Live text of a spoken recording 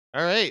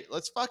All right,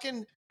 let's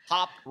fucking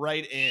hop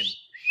right in.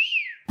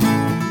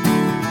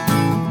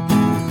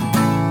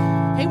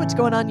 Hey, what's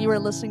going on? You are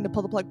listening to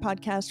Pull the Plug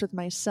Podcast with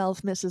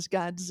myself, Mrs.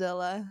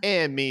 Godzilla.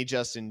 And me,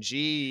 Justin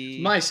G.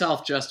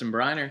 Myself, Justin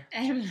Briner.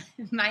 And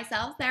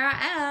myself, Sarah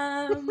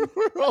M.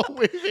 We're all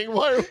waving.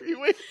 Why are we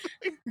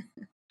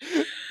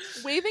waving?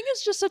 Waving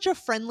is just such a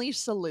friendly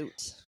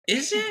salute.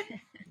 Is it?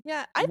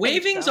 Yeah, I think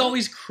Waving's so.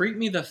 always creep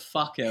me the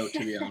fuck out, to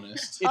be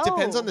honest. It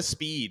depends Oh. on the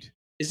speed.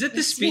 Is it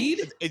the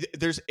speed?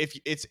 If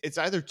it's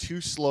either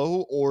too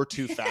slow or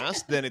too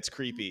fast, then it's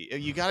creepy.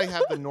 You gotta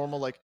have the normal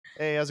like,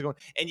 hey, how's it going?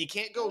 And you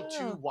can't go Oh.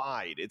 too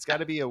wide. It's got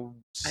to be a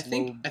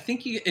slow. I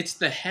think it's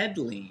the head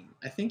lean.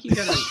 I think you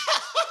gotta.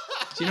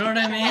 Do you know what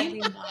I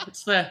mean?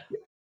 It's the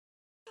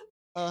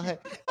Or you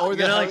the,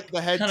 gotta like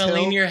the head kind of tilt.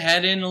 lean your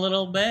head in a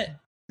little bit.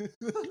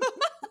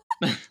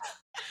 I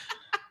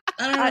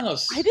don't know.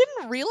 I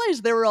didn't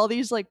realize there were all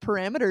these like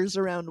parameters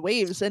around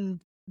waves, and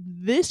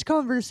this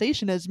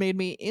conversation has made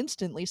me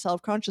instantly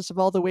self-conscious of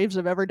all the waves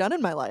I've ever done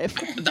in my life.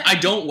 I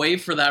don't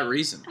wave for that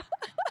reason.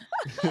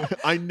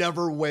 I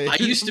never wave. I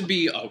used to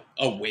be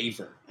a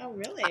waver. Oh,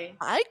 really?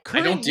 I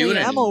I don't do currently it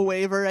am a anymore.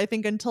 waver, I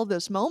think, until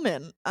this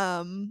moment.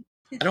 I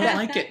don't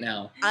like it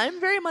now. I'm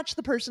very much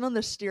the person on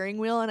the steering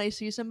wheel, and I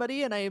see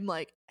somebody, and I'm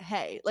like,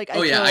 "Hey!" Like,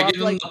 Oh yeah, throw I up, give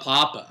them like, the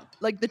pop up.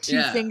 like the two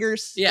Yeah.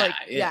 fingers, Yeah, like,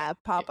 yeah,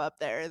 pop up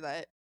there.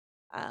 That,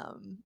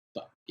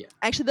 But yeah.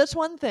 actually, that's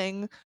one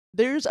thing.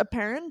 There's a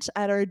parent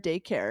at our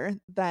daycare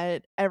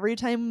that every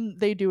time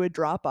they do a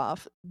drop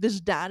off,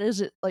 this dad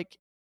is like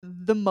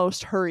the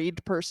most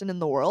hurried person in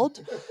the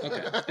world.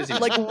 Okay. Busy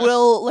Like,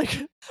 will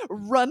like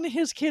run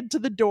his kid to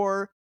the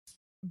door.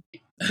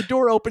 The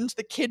door opens,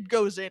 the kid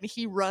goes in,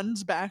 he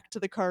runs back to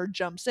the car,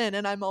 jumps in,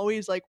 and I'm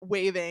always like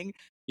waving.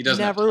 He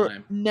doesn't have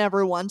time.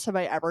 Never once have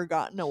I ever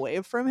gotten a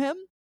wave from him.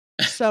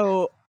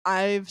 So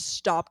I've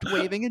stopped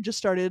waving and just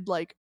started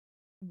like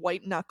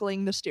white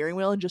knuckling the steering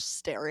wheel and just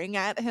staring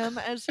at him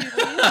as he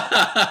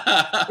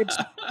leaves.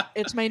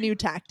 It's my new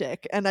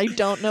tactic, and I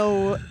don't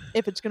know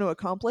if it's going to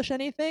accomplish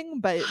anything,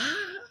 but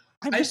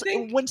I'm I just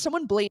think- when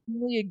someone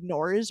blatantly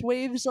ignores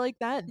waves like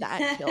that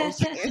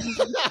kills me.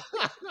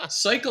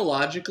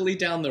 Psychologically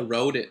down the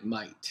road, it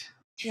might.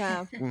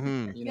 Yeah,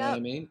 Mhm. You know what I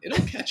mean?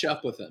 It'll catch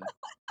up with him.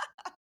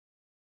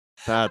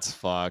 That's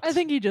fucked. I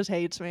think he just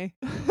hates me.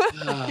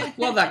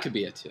 Well, that could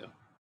be it too.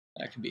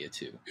 That could be it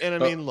too. And I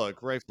But- mean,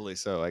 look, rightfully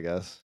so, I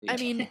guess. I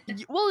mean,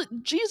 well,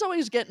 G's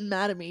always getting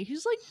mad at me.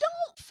 He's like,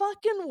 "Don't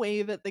fucking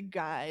wave at the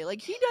guy.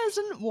 Like, he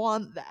doesn't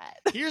want that."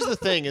 Here's the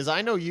thing: is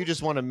I know you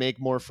just want to make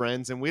more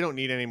friends, and we don't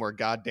need any more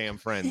goddamn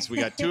friends. We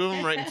got two of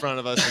them right in front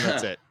of us, and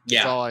that's it. That's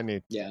Yeah. all I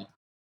need. Yeah.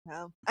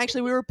 Yeah.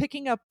 Actually, we were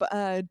picking up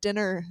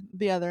dinner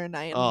the other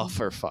night. Oh, and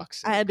for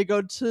fuck's I sake! had to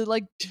go to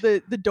like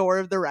the door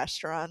of the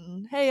restaurant.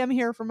 And, hey, I'm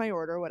here for my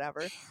order,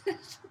 whatever.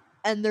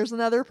 And there's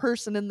another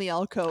person in the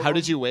alcove. How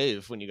did you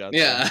wave when you got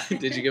Yeah.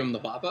 Did you give him the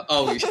pop up?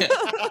 Oh, yeah.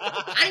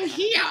 I'm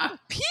here.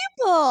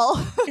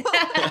 people?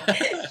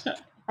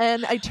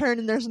 And I turn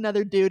and there's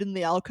another dude in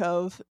the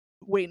alcove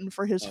waiting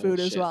for his Oh, food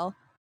as shit. well.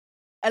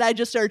 And I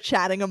just started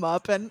chatting him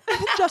up, and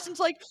Justin's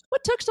like,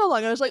 "What took so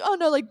long?" I was like, "Oh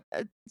no, like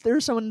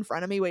there's someone in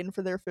front of me waiting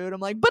for their food."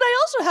 I'm like, "But I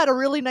also had a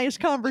really nice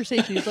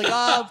conversation." He's like,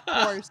 "Oh, of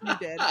course you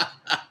did."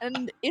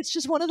 And it's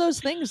just one of those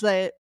things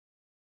that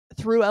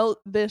throughout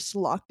this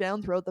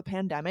lockdown, throughout the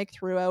pandemic,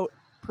 throughout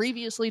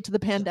previously to the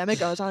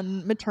pandemic, I was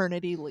on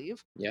maternity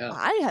leave. Yeah.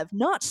 I have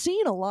not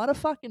seen a lot of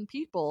fucking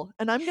people,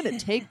 and I'm gonna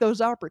take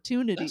those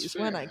opportunities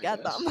when fair, I I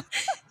get guess. them.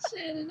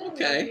 Shannon, I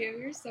Okay. love you.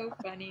 You're so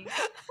funny.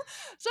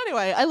 So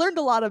anyway, I learned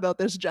a lot about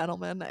this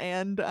gentleman,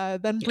 and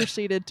then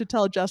proceeded to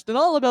tell Justin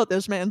all about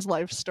this man's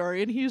life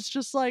story, and he's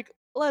just like,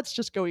 "Let's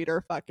just go eat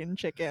our fucking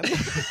chicken."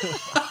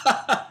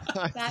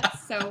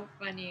 That's so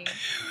funny.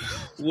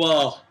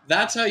 Well,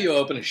 that's how you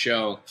open a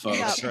show, folks.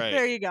 Yeah, That's right.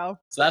 there you go.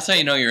 So that's how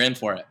you know you're in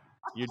for it.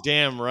 You're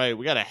damn right.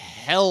 We got a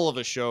hell of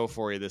a show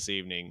for you this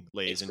evening,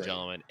 ladies It's and great.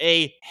 gentlemen.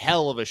 A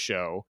hell of a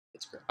show.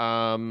 It's great.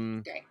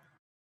 Great.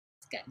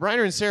 It's good.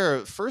 Reiner and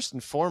Sarah, first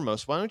and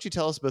foremost, why don't you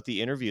tell us about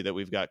the interview that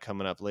we've got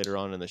coming up later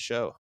on in the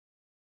show?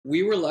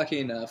 We were lucky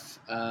enough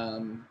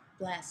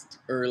Blessed.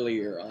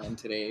 earlier on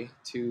today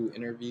to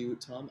interview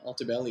Tom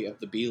Altabelli of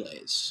the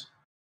Belays.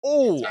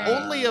 Oh,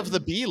 Um, only of the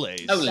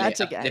Belays. Only That's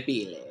a of guy. the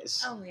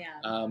Belays. Oh,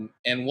 yeah.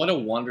 And what a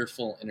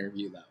wonderful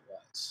interview that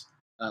was.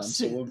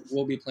 So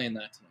we'll be playing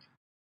that tonight.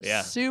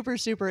 Yeah. Super,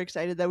 super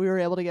excited that we were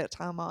able to get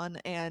Tom on,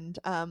 and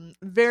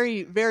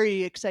very,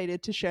 very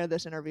excited to share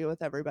this interview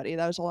with everybody.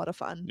 That was a lot of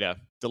fun. Yeah,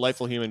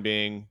 delightful human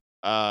being.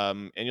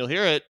 And you'll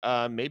hear it.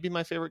 Maybe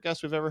my favorite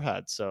guest we've ever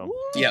had. So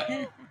Woo!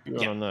 Yeah.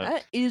 you on that.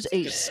 That is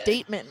a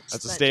statement.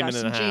 That's a that statement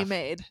and a Justin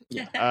G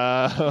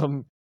half.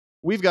 made.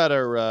 We've got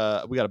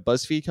our we got a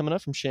BuzzFeed coming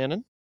up from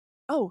Shannon.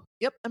 Oh,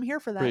 yep, I'm here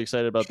for Pretty that.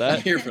 excited about I'm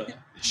that. here for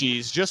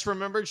She's just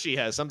remembered she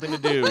has something to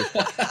do.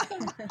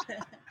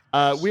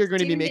 that. We are going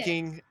to be Tuned in.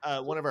 making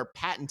one of our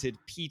patented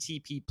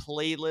PTP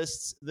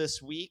playlists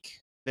this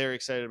week. Very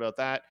excited about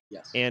that.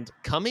 Yes. And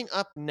coming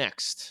up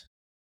next,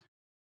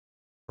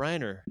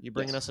 Brian, are you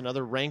bringing us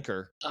another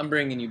ranker? I'm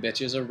bringing you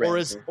bitches a Or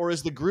ranker.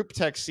 is the group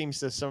text seems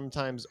to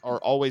sometimes are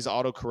always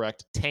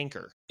autocorrect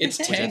tanker? It's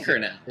tanker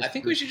now. I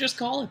think we should just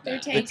call it They're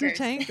that. It's a tankers.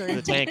 tanker.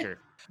 The tanker.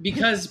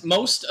 Because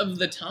most of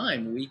the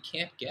time we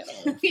can't get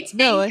all of We them.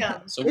 No, tank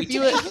 'em. So we If you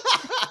tank.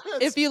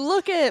 if you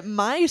look at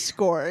my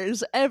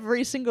scores,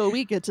 every single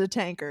week it's a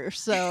tanker.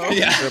 So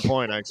Yeah. Good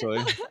point,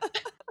 actually.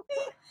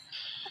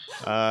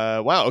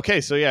 Wow.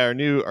 Okay. So yeah, our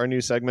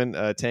new segment,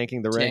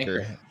 tanking the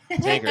ranker.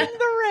 tanking Tanker.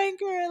 the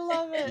ranker, I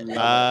love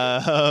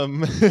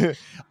it.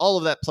 All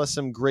of that plus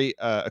some great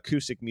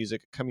acoustic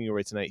music coming your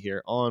way tonight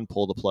here on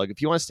Pull the Plug.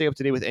 If you want to stay up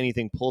to date with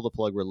anything Pull the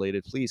Plug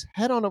related, please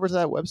head on over to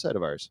that website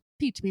of ours.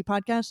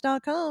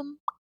 P2Ppodcast.com.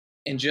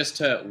 And just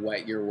to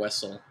wet your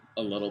whistle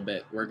a little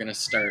bit, we're going to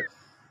start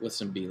with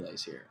some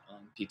belays here on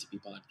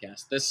PTP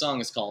Podcast. This song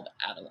is called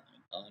Adeline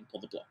on Pull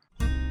the Plug.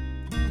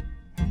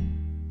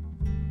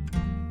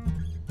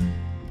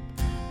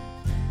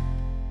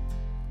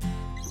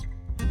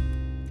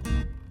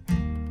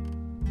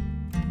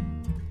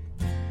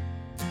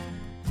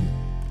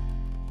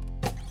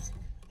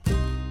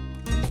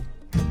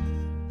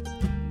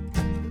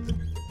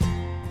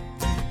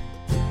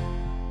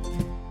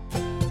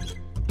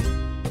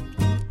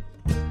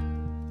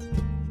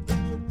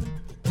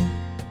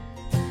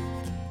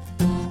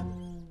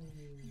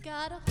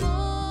 Gotta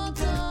hold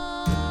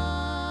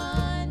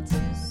on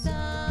to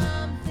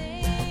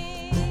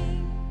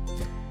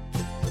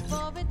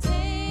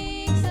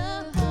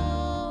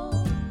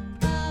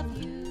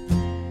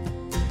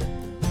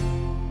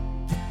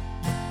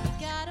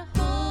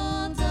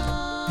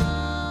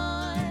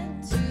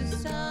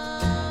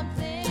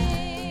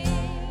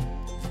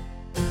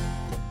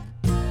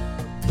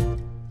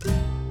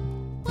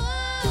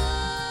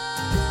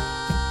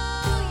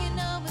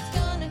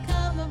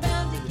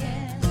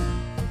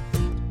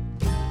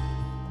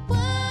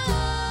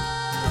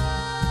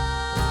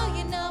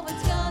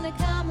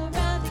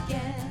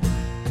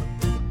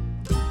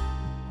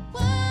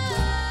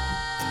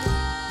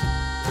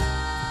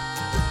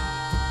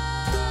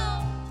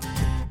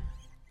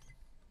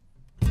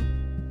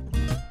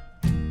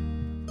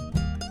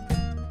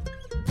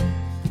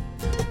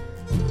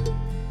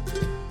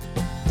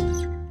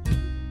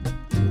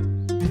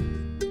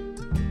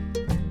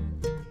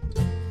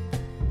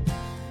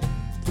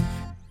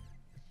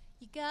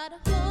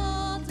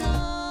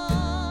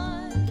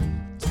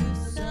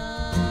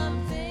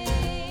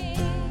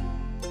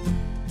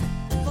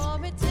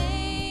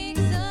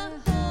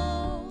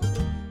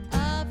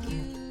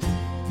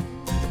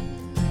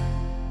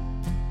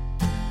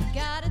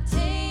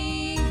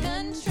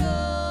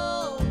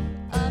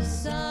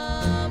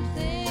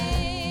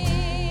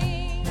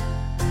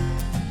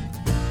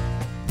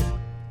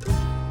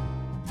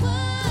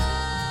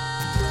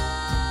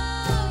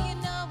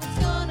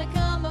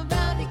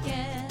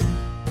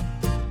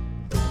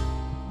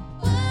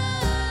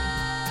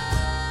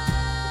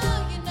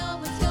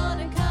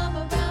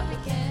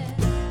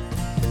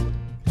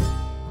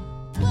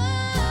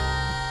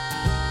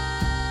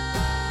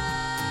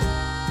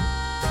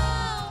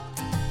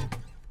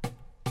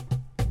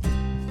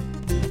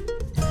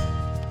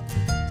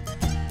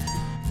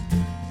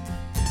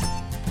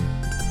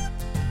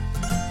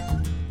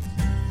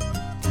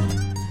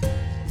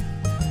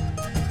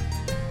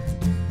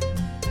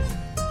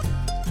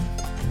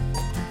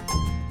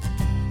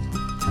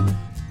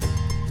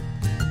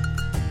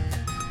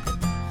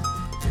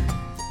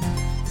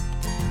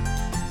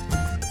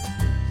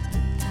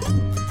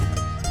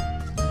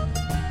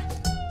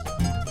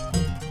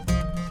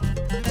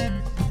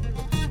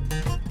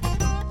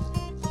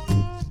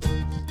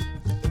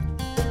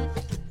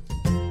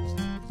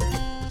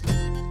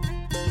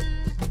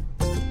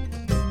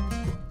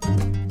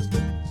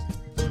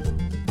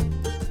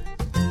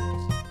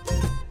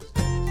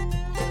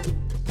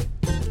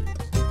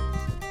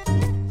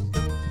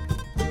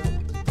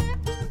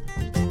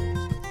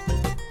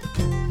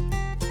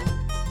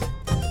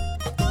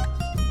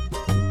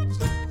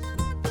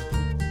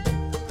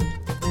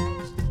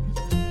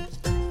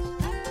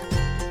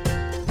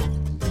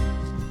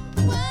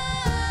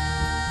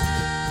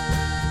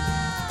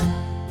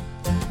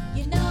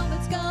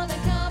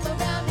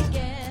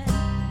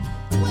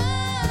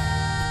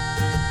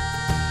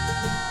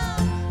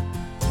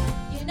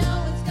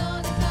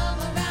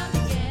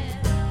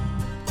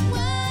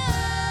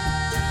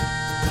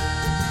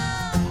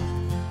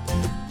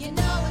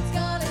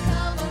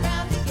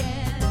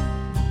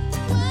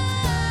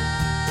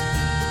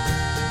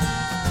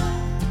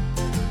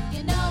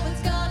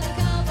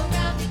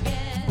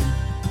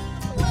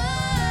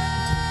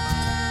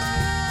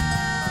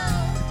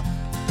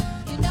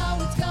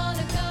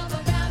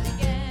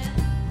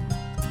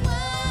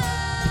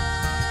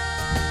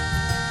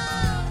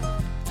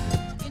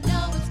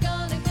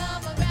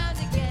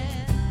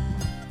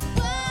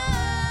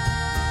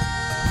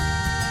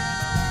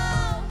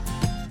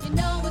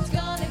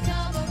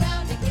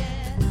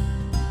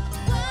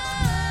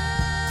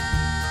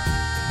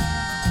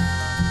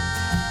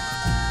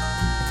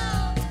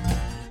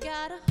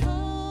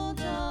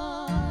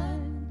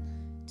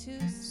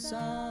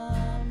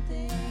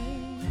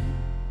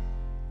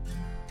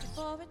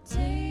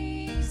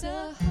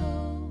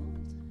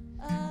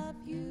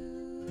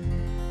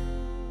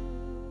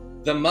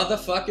The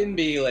motherfucking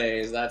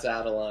Belays. That's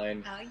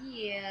Adeline. Oh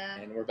yeah.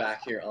 And we're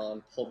back here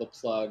on Pull the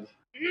Plug.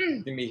 You're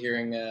going to be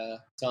hearing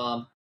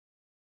Tom,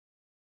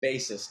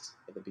 bassist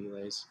of the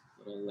Belays,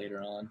 a little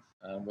later on,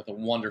 with a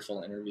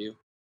wonderful interview.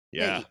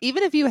 Yeah,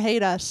 Even if you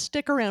hate us,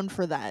 stick around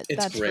for that. It's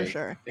That's great. for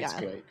sure. It's Yeah.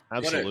 great.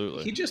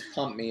 Absolutely. He just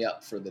pumped me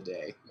up for the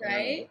day.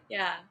 Right?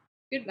 Yeah.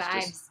 Good It's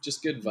vibes.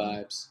 just good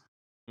vibes.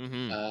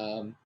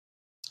 Mm-hmm.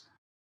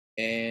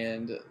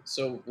 And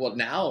so, well,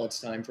 now it's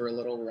time for a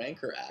little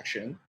ranker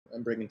action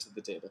I'm bringing to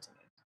the table tonight.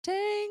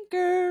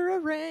 Tanker a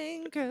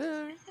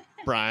ranker.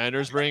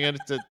 Briander's bringing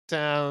it to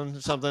town.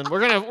 Something. We're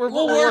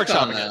We'll work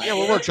on workshopping that. it. Yeah,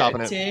 we're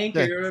workshopping it.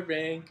 Tanker, a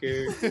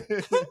ranker,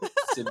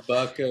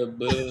 Sabaka,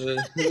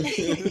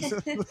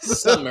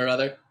 something or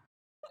other.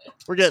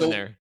 We're getting So-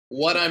 there.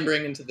 What I'm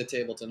bringing to the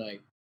table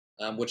tonight,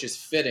 which is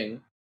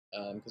fitting,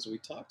 because we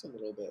talked a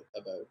little bit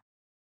about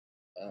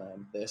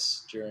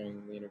this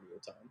during the interview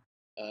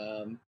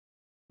time.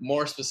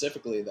 More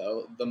specifically,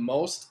 though, the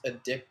most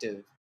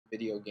addictive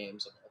video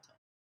games of all time.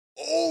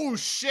 Oh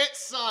shit,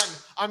 son!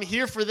 I'm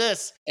here for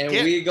this. And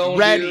Get we gonna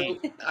ready.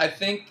 do. I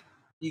think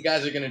you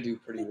guys are gonna do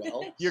pretty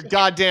well. You're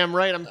goddamn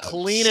right. I'm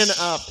cleaning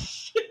up.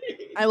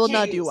 I will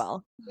not do Jeez.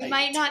 well. You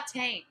might not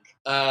tank.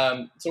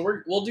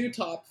 So we'll do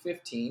top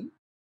 15.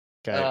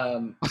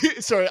 Okay.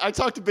 Sorry, I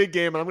talked a big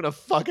game and I'm gonna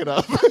fuck it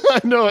up. I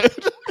know it.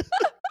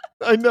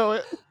 I know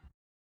it.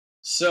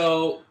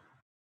 So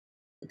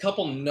a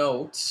couple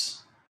notes.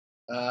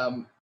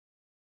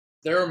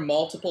 There are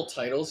multiple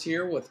titles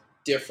here with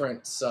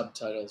different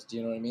subtitles. Do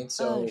you know what I mean?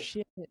 So Oh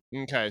shit.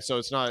 Okay, so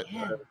it's not.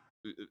 Yeah.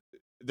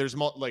 There's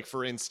like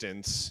for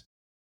instance,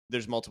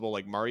 there's multiple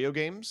like Mario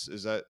games.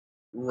 Is that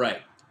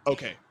right.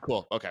 okay?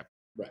 Cool. Okay.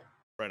 Right.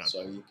 Right on.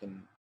 So you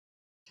can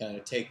kind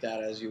of take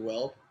that as you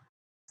will.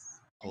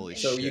 Holy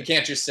So shit. you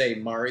can't just say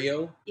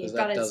Mario You've because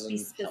got that to be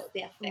doesn't help.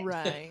 specific.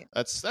 Right.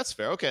 That's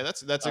fair. Okay,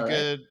 that's a All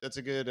right.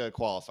 good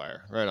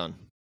qualifier. Right on.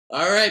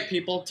 All right,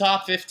 people.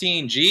 Top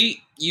 15.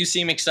 G, you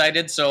seem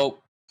excited. So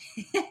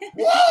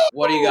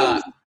what do you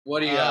got? What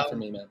do you got for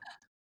me, man?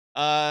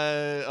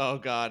 Oh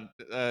god.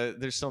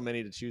 There's so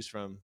many to choose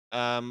from.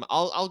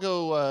 I'll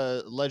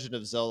go Legend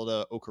of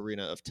Zelda: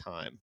 Ocarina of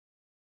Time.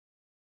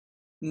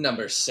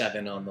 Number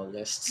 7 on the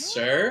list,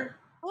 sir.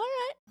 All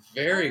right.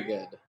 Very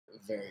good.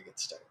 Very good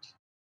start.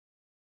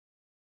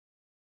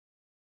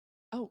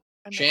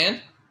 I'm Shan?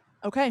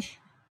 Okay.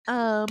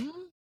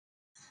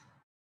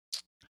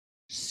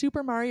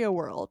 Super Mario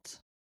World.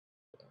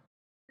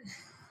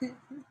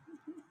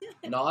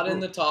 Not in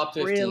the top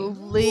 15.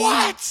 Really?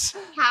 What?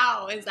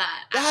 How is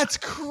that? That's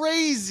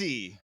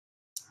crazy.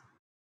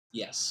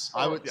 Yes.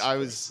 I it's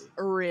was.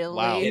 Really?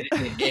 Wow.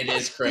 It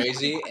is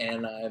crazy,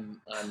 and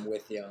I'm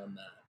with you on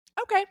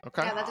that. Okay.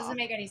 Okay. Yeah, that doesn't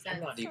make any sense.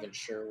 I'm not even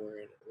sure where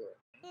it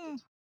Hmm.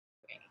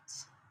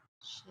 Wait.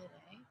 Should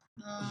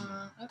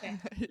I? Okay.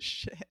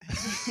 Shit.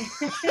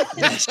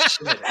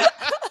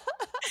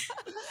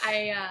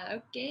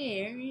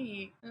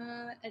 Okay.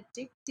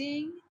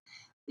 Addicting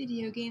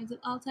video games of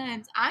all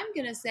times. I'm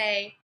gonna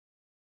say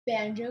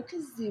Banjo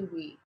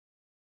Kazooie.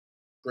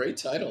 Great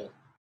title.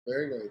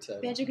 Very great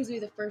title. Banjo Kazooie,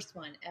 the first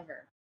one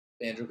ever.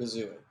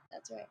 Banjo-Kazooie.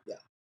 That's right.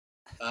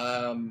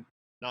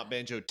 Not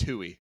Banjo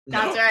Tooie.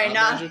 That's no, right.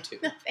 not Not Banjo 2.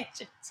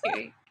 Banjo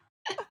Kazooie.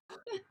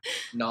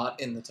 Not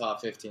in the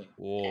top 15.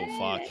 Whoa,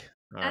 fuck.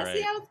 All I see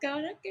right. how it's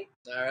going. Okay.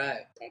 All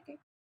right. Okay.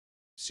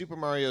 Super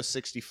Mario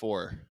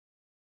 64.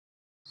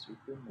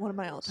 Super One of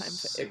my Mario all-time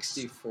faves.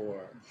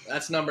 64.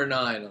 That's number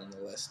 9 on the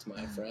list,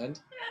 my friend.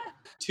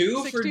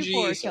 2 for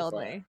 64 G so killed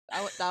far. me.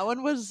 That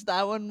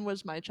one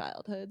was my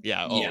childhood.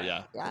 Yeah. Oh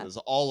yeah. Yeah. It was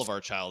all of our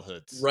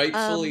childhoods.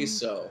 Rightfully Um,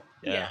 so.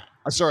 Yeah.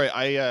 Sorry,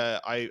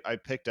 I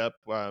picked up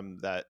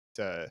that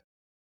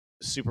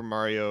Super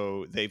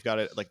Mario. They've got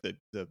it like the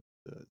The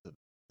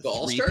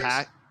All-Stars?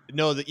 3-pack.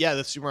 No,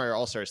 the Super Mario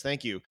All Stars.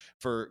 Thank you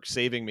for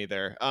saving me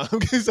there,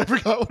 because I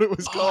forgot what it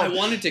was Oh, I called.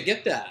 wanted to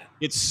get that.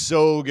 It's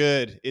so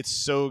good. It's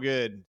so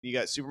good. You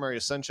got Super Mario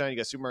Sunshine, you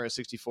got Super Mario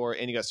 64,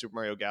 and you got Super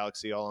Mario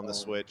Galaxy all on the Oh,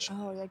 Switch.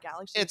 Oh yeah,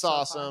 Galaxy. It's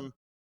awesome,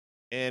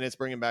 and it's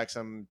bringing back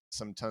some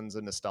tons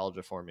of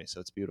nostalgia for me. So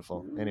it's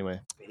beautiful. Anyway,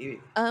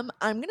 Baby. I'm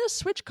gonna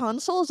switch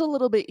consoles a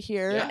little bit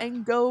here Yeah.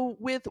 and go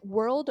with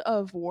World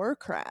of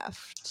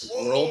Warcraft.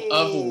 World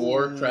of Ooh,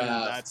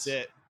 Warcraft. That's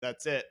it.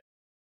 That's it.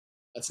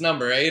 That's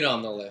number 8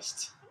 on the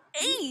list.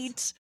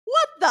 8?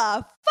 What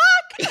the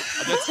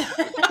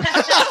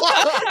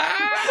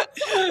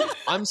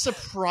I'm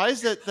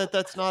surprised that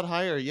that's not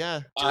higher.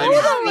 Yeah, I'm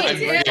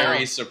too.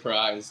 very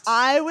surprised.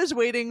 I was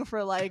waiting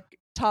for like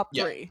top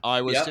Yeah. 3.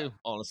 I was Yep. too.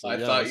 Honestly, I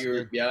yeah, thought that's you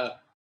were, good. yeah.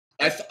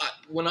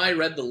 When I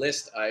read the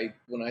list,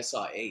 when I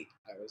saw 8,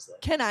 I was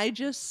like, Can I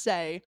just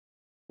say,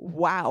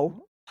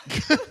 wow?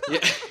 yeah.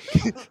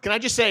 Can I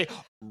just say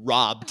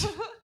robbed?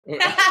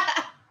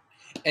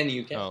 And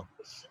you can. Oh,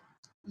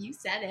 You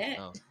said it.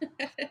 Oh.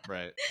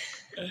 right.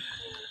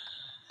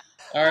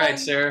 All right,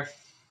 Sarah.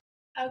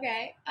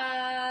 Okay.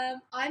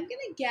 I'm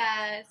gonna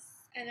guess,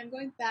 and I'm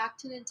going back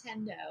to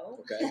Nintendo.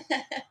 Okay.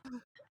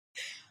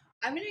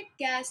 I'm gonna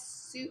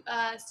guess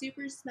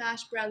Super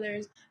Smash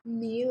Brothers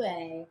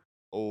Melee.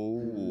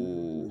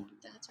 Oh,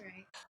 That's That's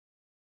right.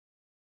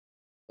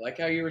 I like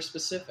how you were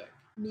specific.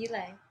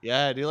 Melee.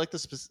 Yeah, I do like the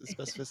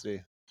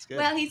specificity. It's good.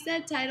 Well, he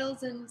said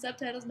titles and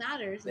subtitles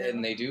matter. So.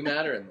 And they do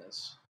matter in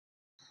this.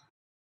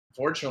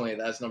 Fortunately,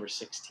 that's number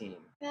 16.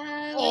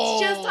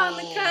 It's just on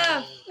the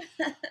cuff.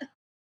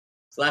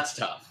 So that's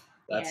tough.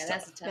 That's a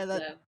tough Yeah,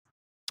 that-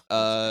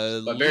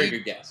 though. But very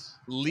good guess.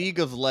 League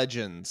of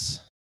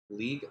Legends.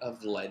 League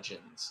of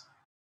Legends.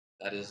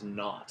 That is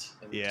not.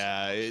 In the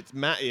Yeah, top. it's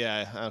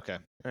Yeah, okay.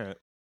 All right.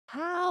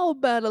 How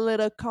about a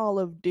little Call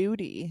of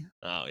Duty?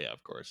 Oh, yeah,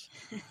 of course.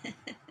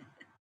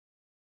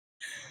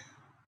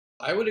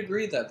 I would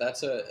agree that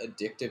that's a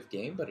addictive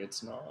game, but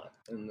it's not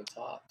in the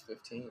top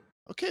 15.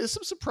 Okay, there's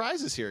some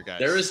surprises here, guys.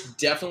 There is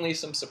definitely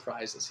some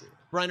surprises here.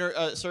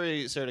 Reiner,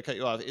 sorry to cut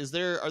you off.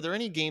 Are there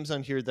any games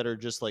on here that are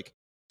just like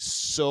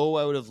so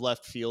out of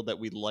left field that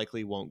we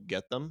likely won't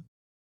get them?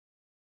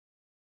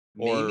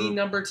 Maybe Or-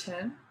 number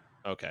 10?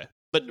 Okay,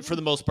 but for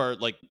the most part,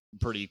 like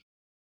pretty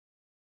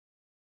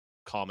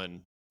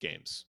common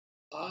games.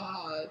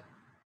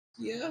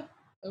 Yeah,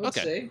 I would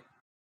Okay. say.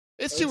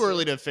 It's I too would say-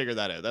 early to figure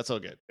that out. That's all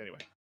good. Anyway.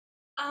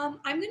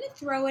 I'm gonna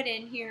throw it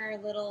in here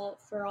a little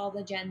for all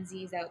the Gen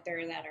Zs out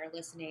there that are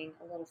listening.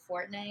 A little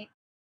Fortnite.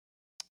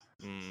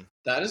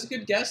 That is a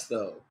good guess,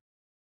 though.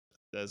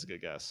 That's a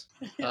good guess.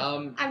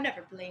 I've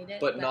never played it,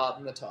 But not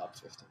in the top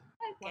 15.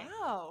 Okay.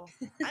 Wow.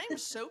 I'm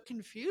so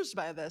confused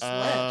by this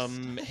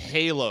list.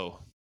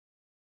 Halo.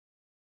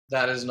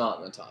 That is not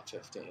in the top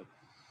 15.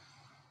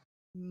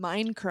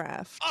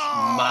 Minecraft.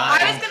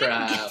 I was gonna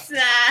Minecraft. guess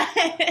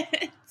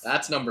that.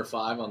 That's number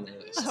 5 on the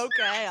list.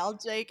 Okay, I'll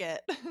take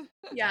it.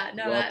 Yeah,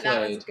 no, Well that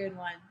was a played. good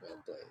one. Well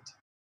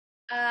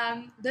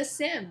played. The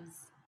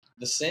Sims.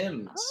 The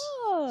Sims.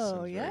 Oh, Sounds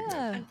very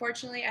yeah.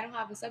 Unfortunately, I don't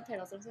have the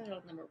subtitles. So I'm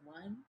subtitled number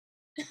 1.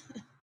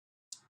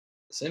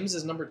 Sims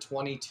is number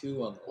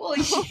 22 on the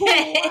list. Holy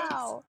shit!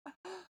 Wow.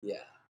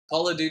 Yeah.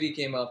 Call of Duty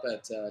came up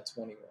at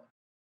 21.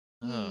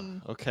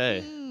 Oh,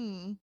 okay.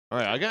 Hmm. All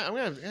right, I'm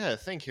gonna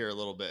think here a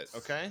little bit.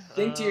 Okay.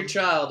 Think to your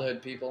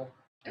childhood, people.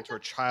 Into our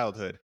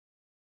childhood.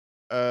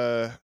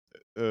 Don't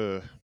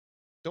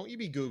you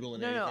be googling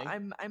No,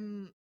 anything?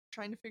 I'm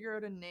trying to figure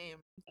out a name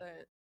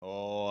that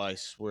Oh, I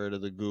swear to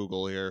the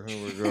Google here.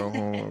 Here we go.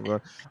 Oh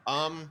my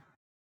God.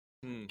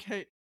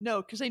 okay.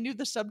 No, because I knew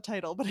the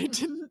subtitle, but I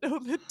didn't know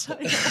the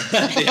title.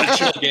 The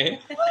actual game.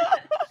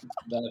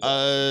 That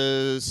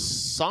is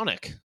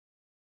Sonic.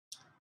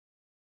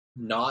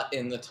 not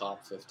in the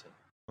top 15.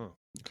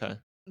 Okay.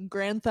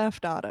 Grand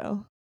Theft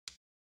Auto.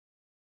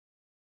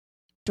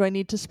 Do I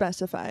need to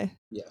specify?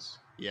 Yes.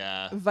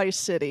 Yeah. Vice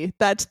City.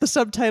 That's the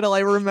subtitle I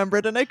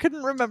remembered, and I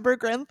couldn't remember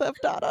Grand Theft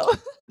Auto.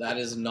 That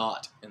is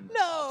not in the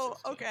No.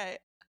 top 15. Okay.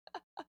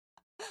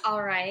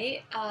 All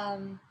right.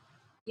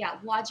 Yeah,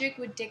 logic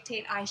would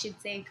dictate I should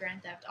say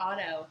Grand Theft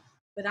Auto,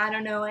 but I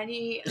don't know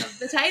any of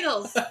the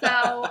titles,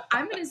 so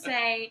I'm gonna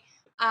say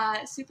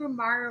Super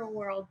Mario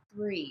World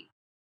 3.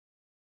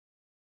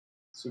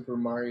 Super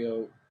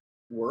Mario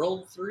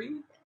World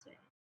 3?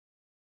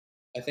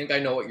 I think I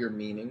know what you're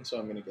meaning, so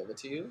I'm going to give it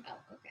to you. Oh,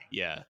 okay.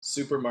 Yeah.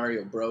 Super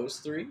Mario Bros.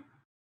 3?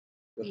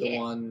 With the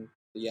Yeah. one,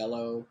 the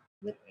yellow.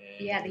 With-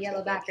 and yeah, the he's yellow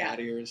got, like, background. cat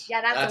ears.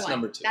 Yeah, that's the one.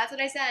 number 2. That's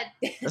what I said.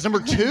 That's number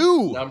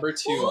 2. Number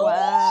 2.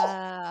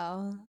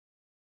 Wow.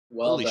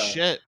 Well Holy done.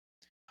 shit.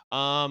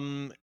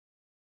 I'm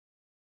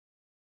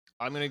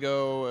gonna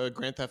go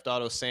Grand Theft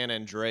Auto San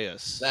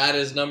Andreas. That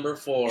is number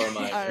 4,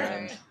 my All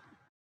friend. right.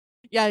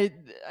 Yeah,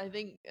 I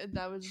think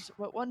that was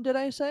what one did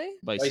I say?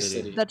 Vice Vice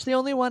City. City. That's the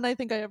only one I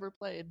think I ever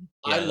played.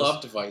 I Yes.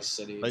 loved Vice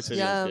City. Vice City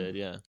Yeah. was good.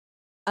 Yeah.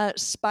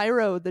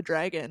 Spyro the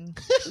Dragon.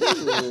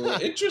 Ooh,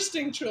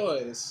 interesting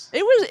choice.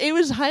 It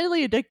was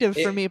highly addictive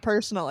for It- me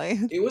personally.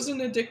 It was an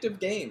addictive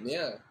game,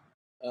 yeah.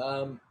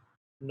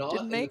 Not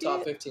Didn't in the make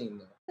top it? 15,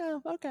 though.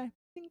 Oh, okay.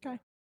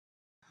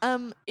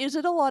 Is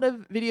it a lot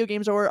of video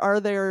games, or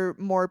are there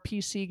more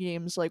PC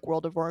games like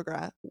World of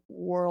Warcraft?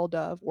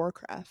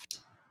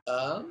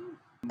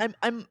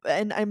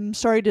 I'm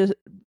sorry to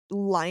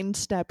line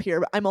step here,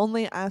 but I'm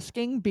only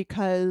asking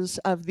because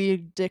of the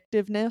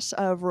addictiveness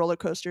of Roller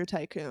Coaster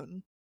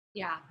Tycoon.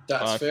 Yeah.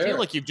 That's I fair. feel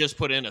like you've just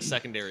put in a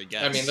secondary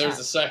guess. I mean, there's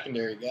a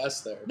secondary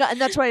guess there. No, and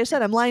that's why I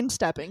said I'm line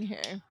stepping here.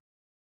 Bunch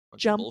of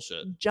Jump,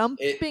 bullshit.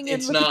 jumping in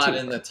It's with a not twofer.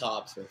 in the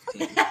top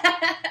 15.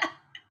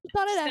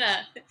 Thought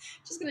I'd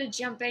just gonna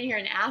jump in here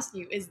and ask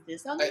you, is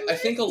this on the I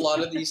list? think a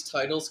lot of these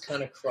titles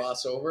kind of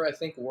cross over. I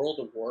think World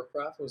of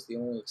Warcraft was the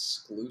only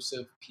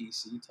exclusive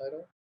PC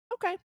title.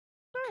 Okay.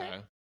 All right.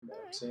 Okay. that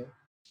I've seen.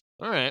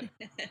 All right.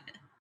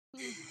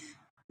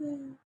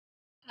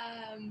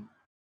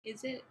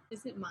 Is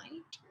it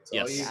mine? It's all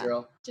Yes. you, Yeah.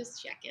 girl.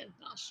 Just checking.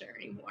 Not sure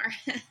anymore.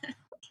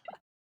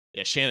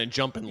 Yeah, Shannon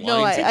jumping lines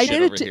No, and I shit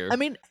did over it. here. I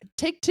mean,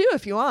 take 2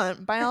 if you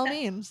want, by all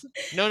means.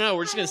 No,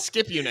 we're just gonna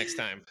skip you next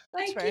time.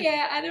 That's I fair.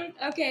 can't. I don't.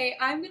 Okay,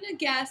 I'm gonna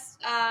guess.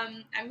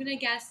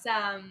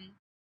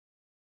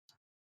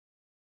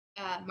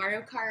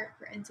 Mario Kart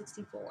for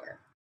N64.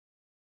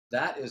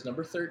 That is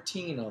number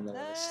 13 on the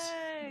list.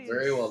 Nice.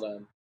 Very well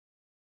done.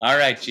 All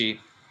right, G.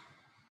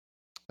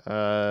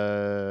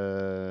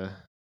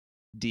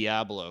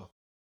 Diablo.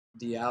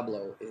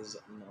 Diablo is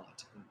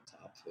not in the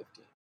top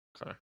 15.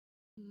 Okay.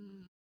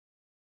 Mm.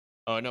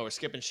 Oh no, we're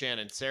skipping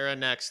Shannon. Sarah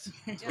next.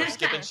 We're Yeah,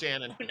 skipping sure.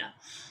 Shannon. Oh, no.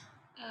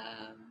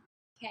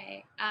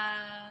 Okay.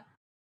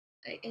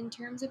 In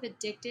terms of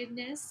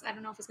addictiveness, I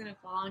don't know if it's gonna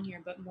fall on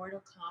here, but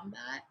Mortal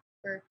Kombat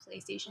for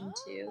PlayStation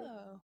 2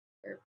 Oh.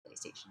 or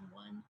PlayStation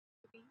 1.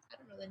 Maybe. I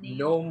don't know the name.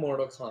 No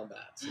Mortal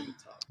Kombat's in the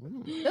top.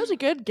 Ooh. That was a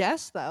good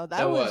guess, though.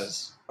 That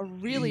was a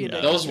really Yeah.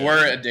 addictive. Those Yeah. were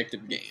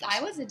addictive games.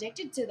 I was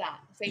addicted to that.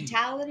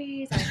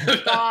 Fatalities. I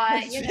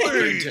forgot. You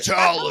know.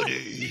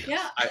 Fatality.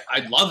 Yeah. I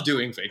love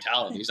doing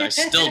fatalities. I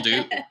still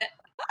do.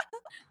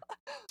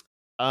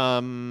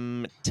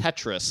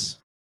 Tetris.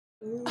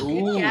 Ooh,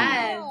 Ooh. good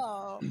guess.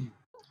 Oh.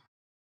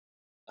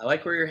 I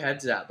like where your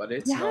head's at, but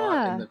it's not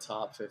Yeah. in the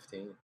top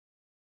 15.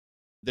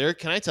 There,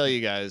 can I tell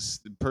you guys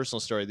the personal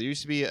story? There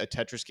used to be a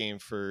Tetris game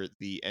for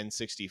the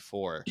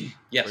N64.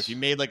 Yes. Where if you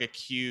made like a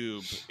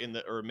cube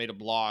or made a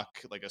block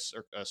like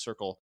a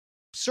circle,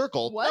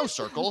 no What?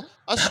 circle,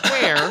 a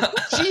square.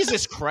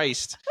 Jesus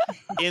Christ!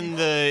 In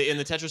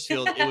the Tetris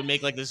field, it would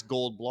make like this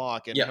gold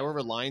block, and Yeah.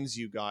 however lines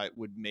you got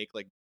would make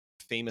like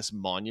famous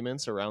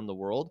monuments around the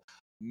world.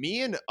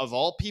 Me and of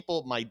all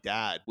people, my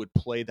dad would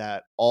play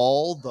that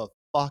all the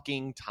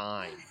fucking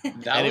time.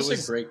 That and it was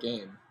was- a great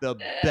game. The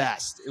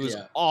best. It was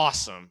Yeah.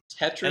 awesome.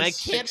 Tetris And I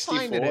can't 64,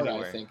 find it I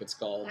anywhere. think it's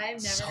called. I've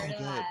never So heard of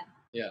good.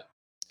 that.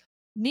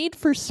 Need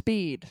for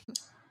Speed.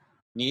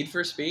 Need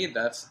for Speed,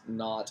 that's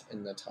not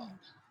in the top.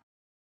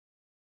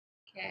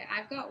 Okay,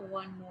 I've got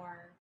one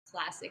more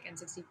classic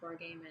N64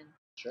 game in.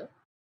 Sure.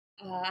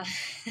 I'm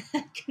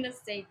gonna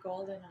say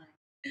GoldenEye.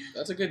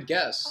 That's a good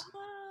guess.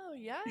 Oh,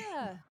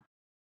 yeah.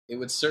 It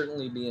would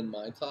certainly be in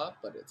my top,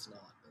 but it's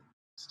not in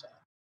this top.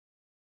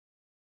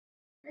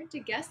 Hard to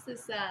guess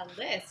this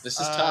list. This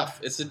is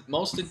tough. It's the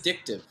most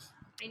addictive.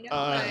 I know.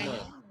 Uh, I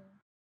know.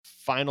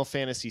 Final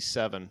Fantasy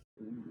VII.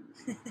 Ooh,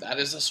 that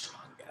is a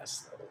strong guess,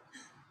 though.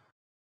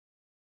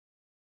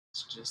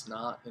 It's just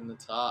not in the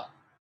top.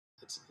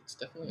 It's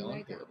definitely You on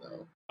write here, that though.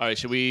 one. All right,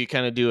 should we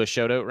kind of do a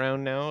shout out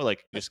round now?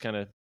 Like just kind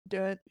of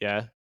Do it.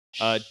 yeah.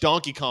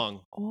 Donkey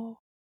Kong. Oh.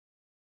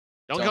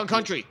 Donkey Kong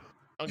Country.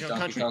 Donkey Kong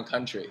Donkey Country. Kong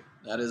Country.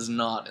 That is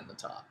not in the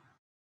top.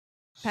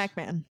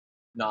 Pac-Man.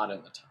 Not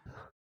in the top.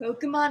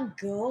 Pokemon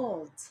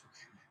Gold.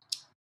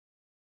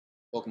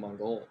 Pokemon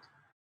Gold.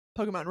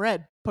 Pokemon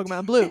Red.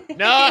 Pokemon Blue.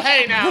 No,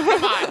 hey now,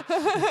 come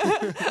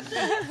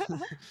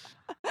on.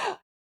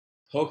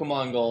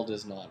 Pokemon Gold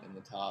is not in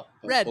the top,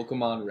 but Red.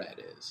 Pokemon Red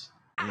is.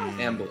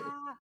 And Blue.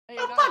 There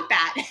you Oh, go. fuck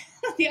that.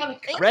 The other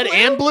Red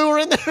and blue are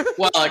in there.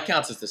 Well, it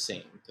counts as the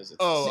same because it's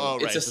the same.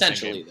 Right. It's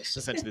essentially the the It's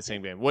same. essentially the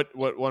same game. What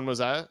one was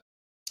that?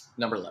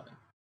 Number 11.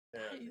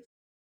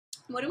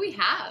 What do we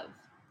have?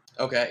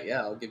 Okay,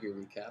 yeah, I'll give you a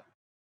recap.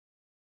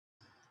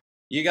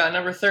 You got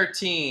number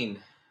 13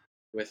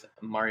 with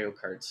Mario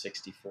Kart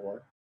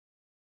 64.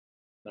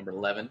 Number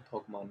 11,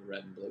 Pokemon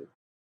Red and Blue.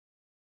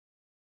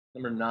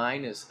 Number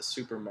 9 is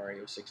Super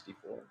Mario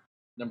 64.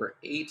 Number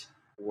 8,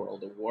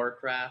 World of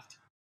Warcraft.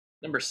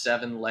 Number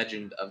 7,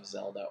 Legend of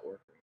Zelda: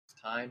 Ocarina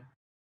of Time.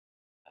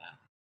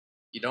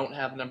 You don't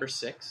have number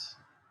 6.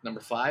 Number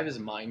 5 is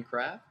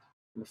Minecraft.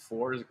 Number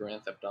 4 is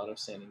Grand Theft Auto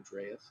San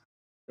Andreas.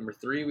 Number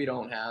 3 we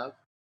don't have.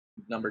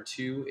 Number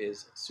 2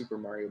 is Super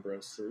Mario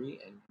Bros. 3,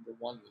 and number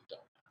 1 we don't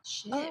have.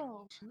 Shit.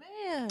 Oh,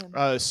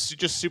 man.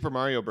 Just Super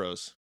Mario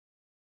Bros.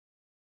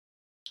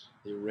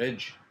 The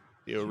Ridge.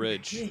 The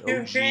Orig.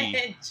 You're OG.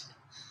 rich.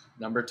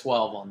 Number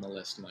 12 on the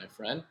list, my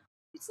friend.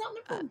 It's not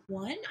number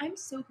one. I'm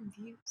so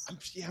confused.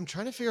 I'm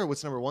trying to figure out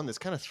what's number one. That's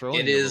kind of throwing.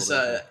 It me a is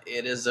little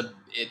bit.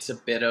 it's a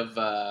bit of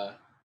a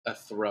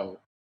throw.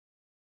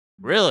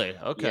 Really?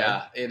 Okay.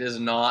 Yeah, it is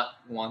not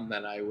one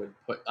that I would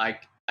put. I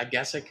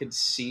guess I could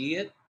see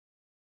it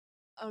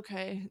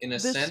Okay. in a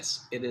this-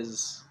 sense. It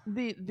is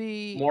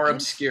The more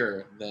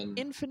obscure than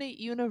infinite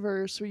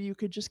universe where you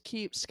could just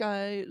keep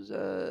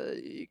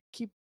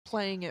keep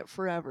playing it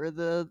forever.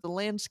 The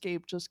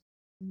landscape just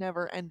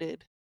never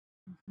ended.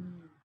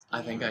 Mhm.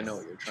 I think I know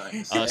what you're trying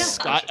to say.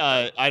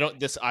 Sky.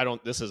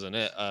 This isn't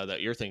it.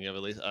 That you're thinking of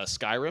at least.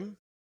 Skyrim.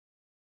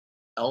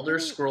 Elder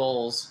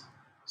Scrolls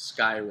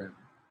Skyrim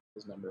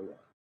is number 1.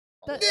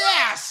 That-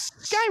 Yes.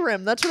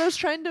 Skyrim. That's what I was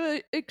trying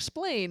to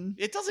explain.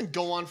 It doesn't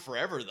go on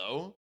forever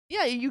though.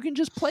 Yeah, you can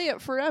just play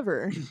it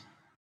forever.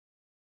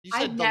 You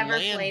I've said the never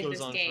land played goes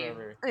this on game.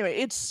 forever. Anyway,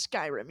 it's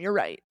Skyrim. You're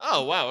right.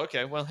 Oh wow.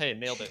 Okay. Well, hey,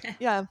 nailed it.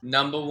 Yeah.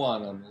 Number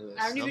 1 on the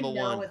list. I don't even Number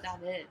know one. what that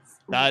is.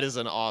 That is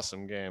an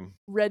awesome game.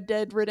 Red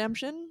Dead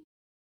Redemption.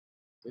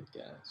 Good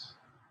guess.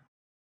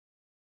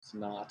 It's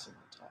not in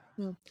the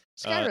top.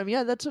 Skyrim.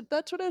 Yeah, that's what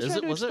I was Is trying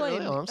it? to Was it explain.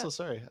 really? Oh, I'm so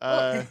sorry.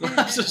 Well-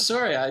 I'm so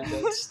sorry. I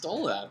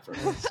stole that from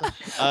you.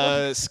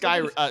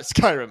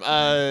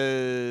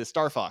 Skyrim.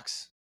 Star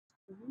Fox.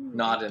 Ooh,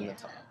 Not in the yeah.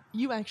 top.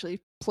 You actually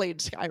played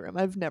Skyrim.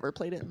 I've never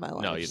played it in my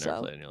life. No, you've never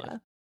so, played it in your life.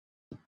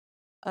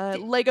 yeah.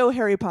 Lego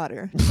Harry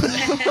Potter.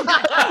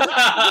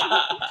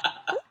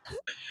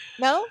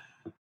 No?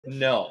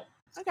 No.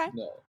 Okay.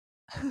 No.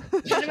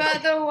 What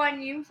about the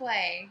one you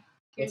play?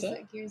 What's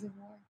that? Gears of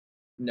War.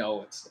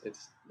 No, it's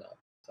not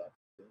top.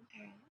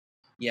 Alright.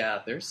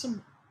 Yeah, there's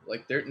some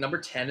Like, number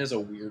 10 is a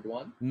weird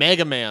one.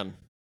 Mega Man.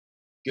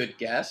 Good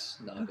guess.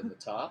 Not in the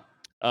top.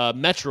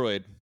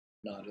 Metroid.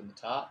 Not in the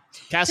top.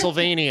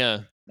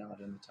 Castlevania. Not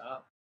in the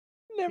top.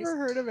 Never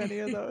heard of any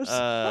of those.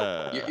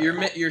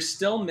 You're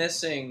still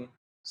missing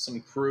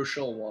some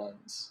crucial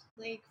ones.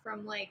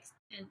 from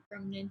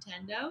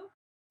Nintendo.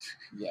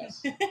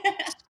 Yes.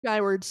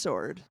 Skyward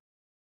Sword.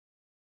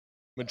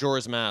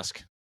 Majora's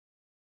Mask.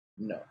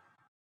 No.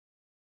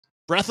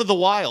 Breath of the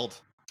Wild.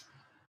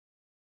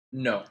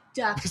 No.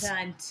 Duck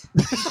Hunt.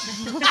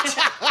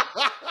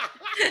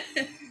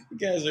 You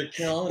guys are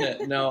killing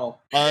it. No.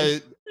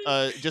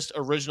 Just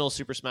original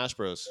Super Smash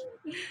Bros.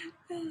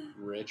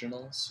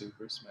 Original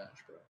Super Smash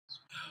Bros.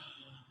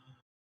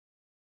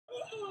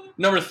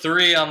 Number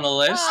 3 on the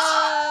list.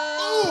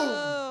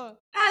 Oh.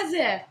 As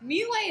if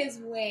Melee is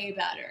way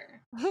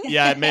better.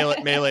 Yeah,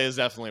 Melee is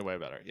definitely way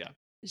better. Yeah.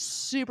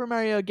 Super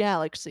Mario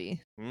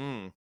Galaxy.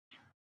 Mm.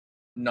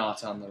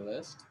 Not on the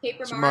list.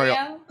 Paper Super Mario-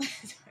 Mario.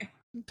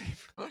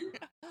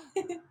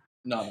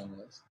 Not on the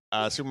list.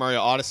 Super Mario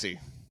Odyssey.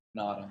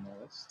 Not on the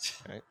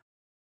list.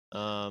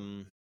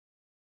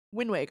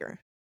 Wind Waker.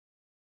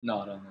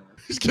 Not on the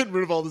list. Just getting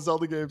rid of all the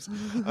Zelda games.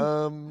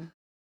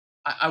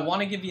 I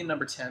want to give you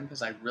number 10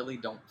 because I really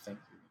don't think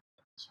you know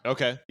this one.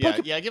 Okay.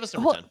 Yeah. Give us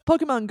number 10.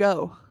 Pokemon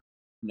Go.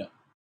 No.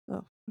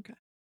 Oh, okay.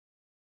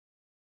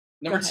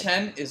 Number Go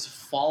ahead. 10 is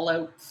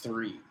Fallout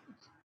 3.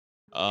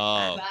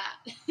 Oh,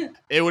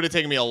 it would have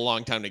taken me a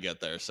long time to get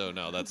there. So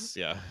no, that's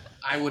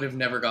I would have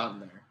never gotten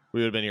there.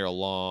 we would have been here a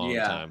long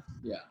time.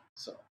 Yeah.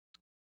 So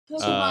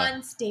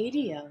Pokemon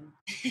Stadium.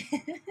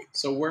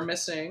 we're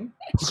missing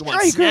Pokemon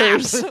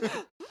Strikers.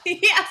 Snap.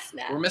 Yes,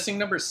 we're missing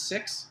number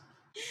 6.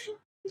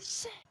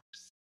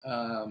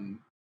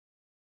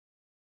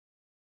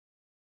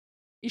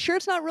 You sure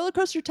it's not Roller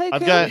Coaster Tycoon?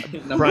 I've got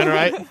Number Brian,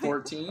 right?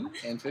 14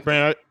 and 15.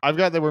 Brandon, I've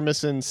got that we're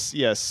missing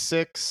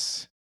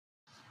 6,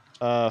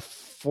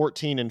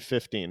 14, and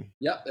 15.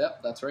 Yep,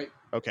 that's right.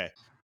 Okay,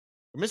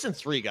 we're missing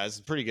 3 guys.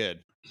 It's pretty good.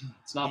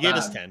 It's not You bad.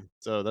 gave us 10,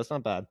 so that's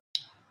not bad.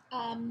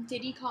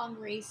 Diddy Kong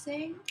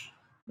Racing.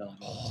 No, not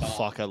Oh, top.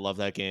 fuck, I love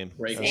that game.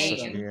 Great That's such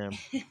a game.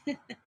 good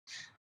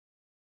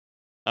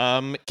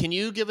game. Can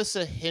you give us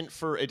a hint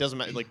for? It doesn't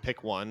matter. Like,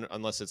 pick one,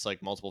 unless it's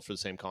like multiple for the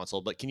same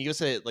console. But can you give us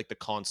the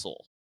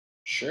console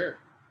Sure.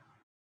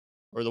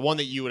 or the one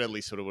that you would at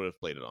least would have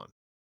played it on?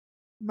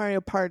 Mario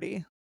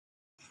Party.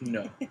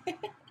 No.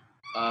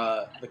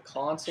 The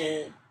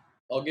console,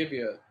 I'll give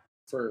you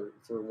for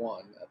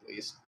one at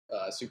least.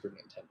 Super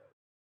Nintendo.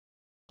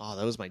 Oh,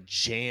 that was my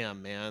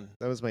jam, man.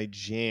 That was my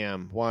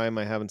jam. Why am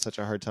I having such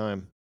a hard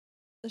time?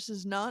 This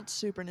is not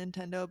Super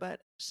Nintendo,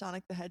 but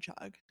Sonic the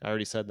Hedgehog. I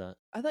already said that.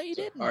 I thought you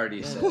didn't. Already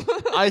Yeah. said.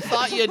 I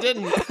thought you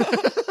didn't.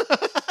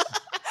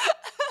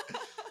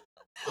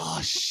 Oh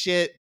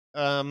shit.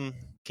 Can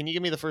you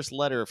give me the first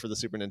letter for the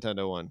Super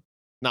Nintendo one?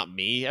 Not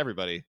me,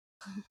 everybody.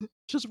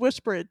 Just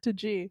whisper it to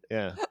G.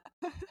 Yeah.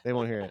 They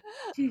won't hear it.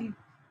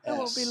 I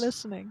won't be S.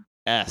 listening.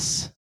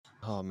 S.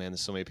 Oh man,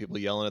 there's so many people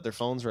yelling at their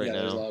phones right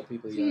There's a now. lot of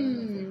people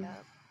yelling. I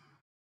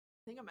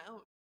think I'm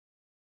out.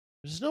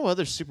 There's no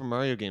other Super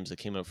Mario games that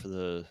came out for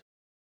the.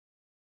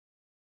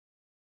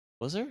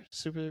 Was there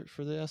Super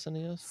for the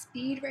SNES?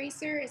 Speed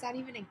Racer. Is that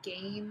even a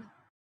game?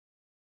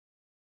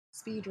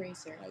 Speed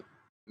Racer.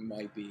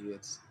 Might be.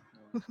 It's.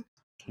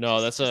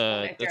 No, that's Just thought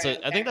a I'd throw that's it a.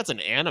 out I think there. that's an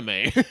anime.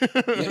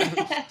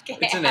 Okay.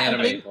 It's an I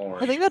anime think-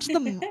 porn. I think that's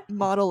the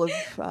model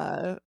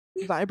of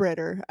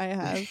vibrator I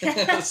have.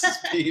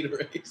 Speed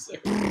Racer.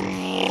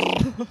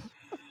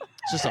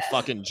 It's just a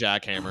fucking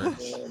jackhammer.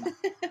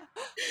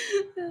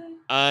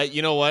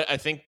 You know what? I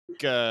think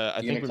I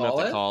You think we gonna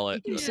have to call call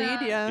it. Concede,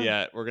 yeah.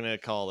 Yeah, we're gonna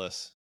call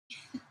this.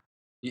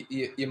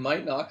 You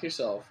might knock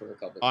yourself for a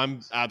couple. I'm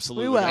times.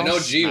 absolutely. will. gonna I know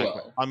G smack-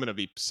 will. I'm gonna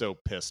be so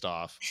pissed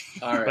off.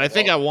 All right. But I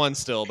think I well, won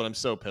still. But I'm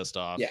so pissed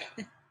off. Yeah.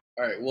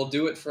 All right. We'll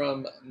do it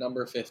from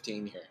number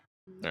 15 here.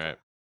 All right.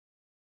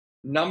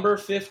 Number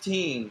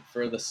 15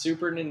 for the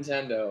Super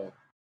Nintendo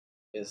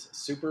is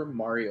Super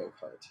Mario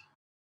Kart.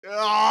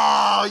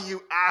 Oh,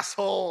 you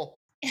asshole!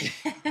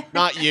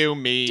 Not you,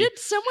 me. Did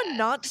someone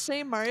not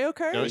say Mario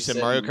Kart? No, you He said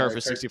Mario Kart for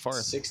 64.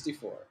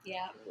 64.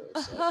 Yeah.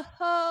 So,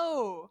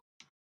 Oh,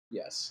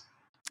 yes.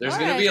 There's All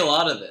going to be right. a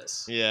lot of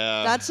this.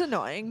 Yeah. that's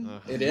annoying.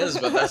 It is,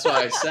 but that's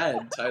why I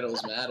said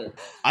titles matter.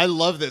 I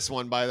love this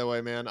one, by the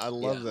way, man. I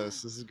love Yeah.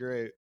 this. This is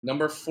great.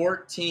 Number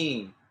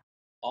 14,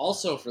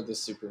 also for the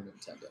Super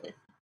Nintendo.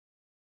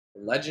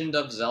 Legend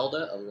of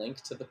Zelda: A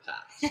Link to the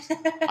Past.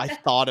 I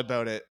thought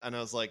about it, and I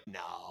was like,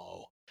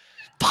 no.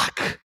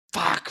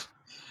 Fuck.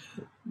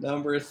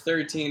 Number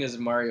 13 is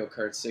Mario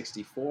Kart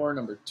 64.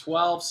 Number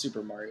 12,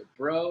 Super Mario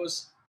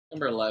Bros.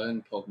 Number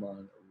 11,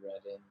 Pokemon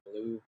Red and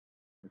Blue.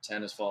 Number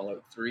 10 is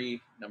Fallout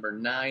 3. Number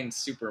 9,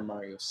 Super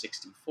Mario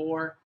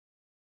 64.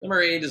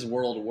 Number 8 is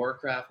World of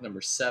Warcraft.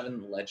 Number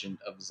 7, Legend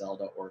of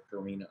Zelda: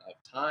 Ocarina of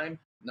Time.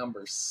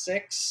 Number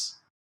 6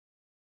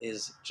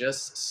 is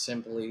just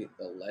simply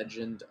The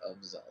Legend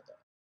of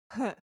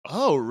Zelda.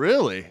 Oh,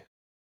 really?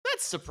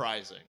 That's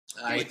surprising.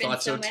 I There's been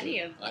thought so so many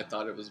too. of them. I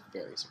thought it was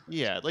very surprising.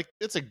 Yeah, like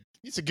it's a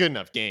it's a good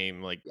enough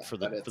game, like Yeah, for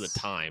but the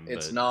time.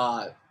 It's but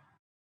not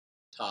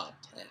top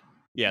 10.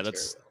 yeah,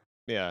 that's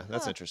material.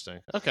 that's interesting.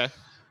 Okay.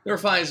 Number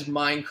 5 is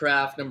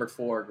Minecraft. Number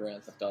 4,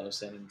 Grand Theft Auto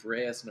San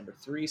Andreas. Number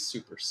 3,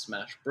 Super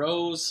Smash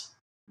Bros.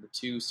 Number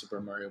 2,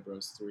 Super Mario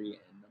Bros. 3.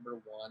 And number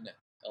 1,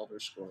 Elder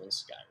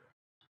Scrolls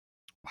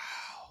Skyrim.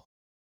 Wow.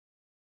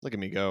 Look at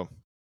me go.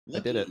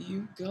 Look did at it.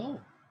 you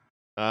go.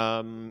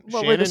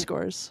 What were the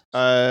scores?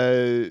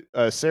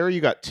 Sarah,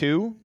 you got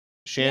 2.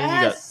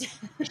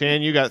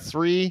 Shannon, you got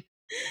 3.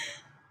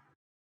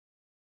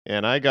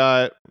 And I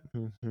got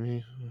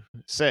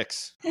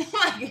 6. Oh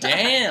my God.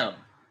 Damn. All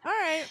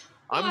right.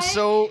 I'm What?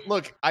 so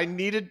look. I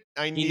needed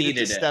to needed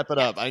it. step it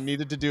up. I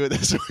needed to do it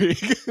this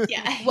week.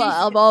 Yeah.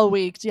 Well, of all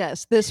weeks,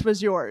 yes, this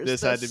was yours.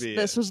 This had to be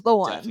This it. was the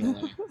one.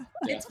 Definitely.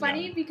 It's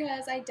funny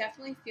because I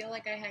definitely feel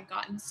like I had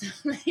gotten so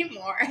many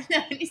more. And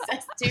then when he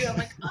says 2, I'm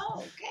like,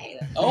 oh, okay.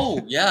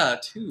 Oh, yeah,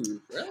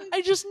 2. Really?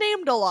 I just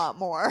named a lot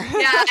more.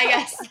 Yeah, I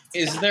guess.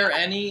 Is there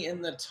any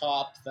in the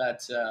top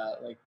that,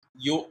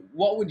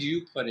 what would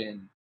you put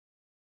in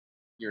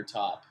your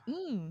top?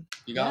 Mm,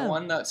 You got Yeah.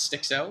 one that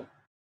sticks out?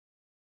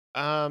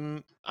 I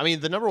mean,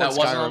 the number one That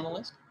wasn't on Skyrim. the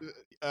list?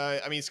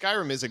 I mean,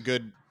 Skyrim is a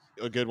good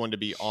one to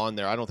be on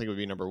there. I don't think it would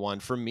be number 1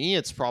 for me.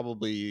 It's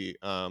probably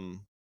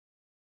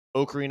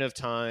Ocarina of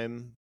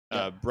Time,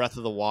 Yeah. Breath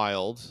of the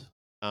Wild,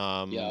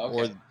 Yeah,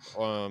 okay.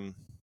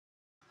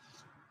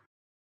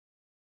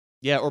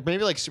 or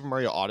maybe like Super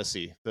Mario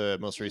Odyssey, the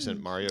most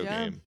recent Mario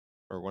yeah. game,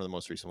 or one of the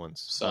most recent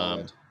ones.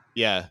 Solid.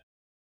 Yeah,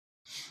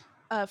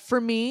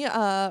 For me,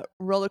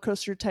 Roller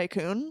Coaster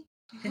Tycoon.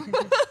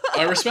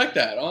 I respect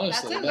that,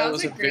 honestly. That's a- That that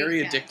was was a a great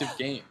very guess. addictive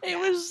game. It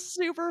was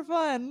super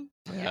fun.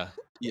 yeah,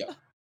 Yeah.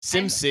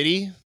 Sim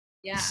City.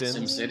 Yeah.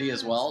 Sims. SimCity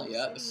as well. Sim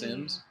Yeah, The City.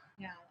 Sims.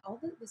 Yeah, all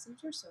the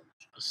Sims were so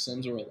much The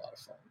Sims were a lot of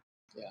fun.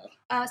 Yeah.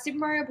 fun. Super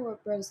Mario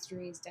Bros.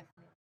 3 is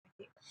definitely my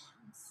favorite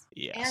ones.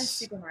 Yes. And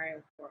Super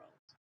Mario World.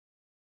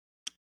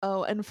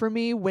 Oh, and for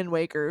me, Wind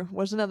Waker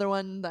was another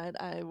one that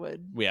I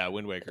would. Yeah,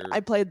 Wind Waker. I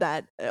played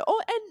that.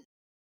 Oh, and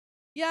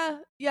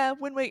yeah,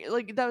 Wind Waker.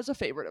 Like that was a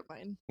favorite of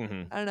mine.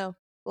 Mhm. I don't know,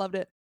 loved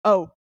it.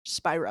 Oh,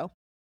 Spyro.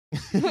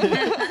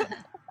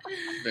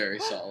 Very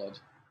solid.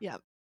 Yeah.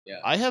 Yeah.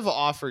 I have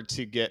offered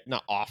to get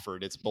not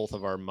offered. It's both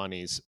of our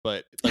monies,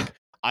 but like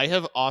I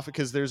have offered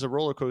because there's a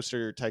Roller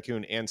Coaster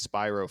Tycoon and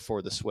Spyro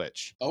for the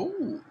Switch,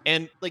 Oh,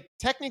 and like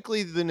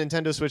technically the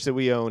Nintendo Switch that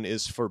we own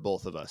is for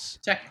both of us.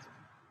 technically.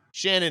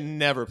 Shannon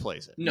never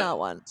plays it. No. Not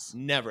once.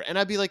 Never. And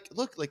I'd be like,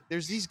 look, like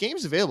there's these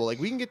games available. Like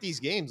we can get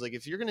these games. Like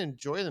if you're gonna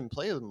enjoy them,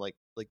 play them, like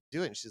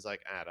do it. And she's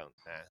like, I don't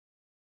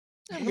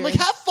I'm I'm like,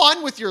 good. have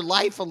fun with your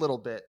life a little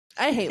bit.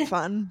 I hate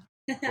fun.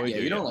 Boy, Yeah, do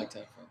you you. don't like to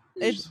have fun.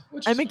 It's-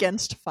 Which I'm is fine.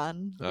 against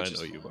fun. I Which is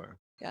know you fine. are.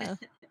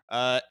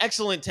 Yeah.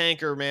 Excellent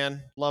tanker,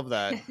 man. Love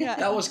that. Yeah.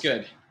 That was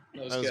good.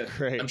 That was That was good.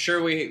 great. I'm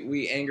sure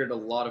we angered a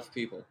lot of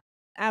people.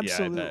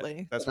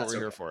 Absolutely. That's But what that's we're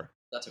here okay. for.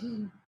 That's okay.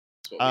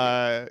 That's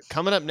what we do.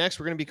 Coming up next,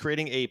 we're going to be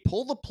creating a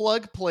pull the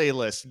plug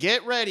playlist.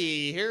 Get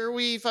ready. Here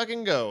we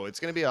fucking go. It's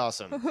going to be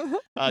awesome. If you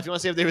want to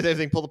see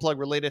everything pull the plug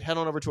related, head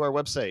on over to our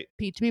website.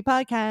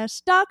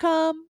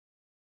 P2Ppodcast.com.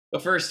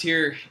 But first,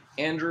 here,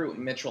 Andrew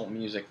Mitchell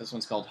music. This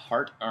one's called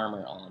Heart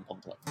Armor on Pull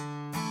the Plug.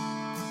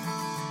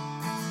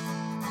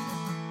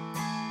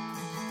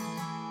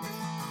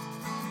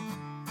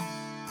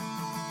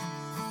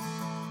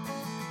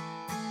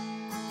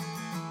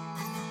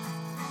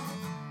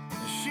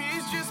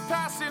 She's just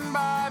passing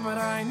by, but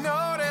I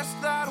noticed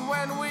that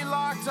when we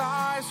locked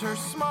eyes, her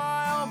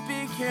smile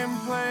became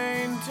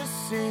plain to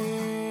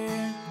see.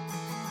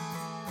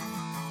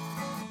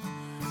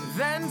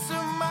 Then, to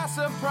my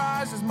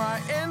surprise, as my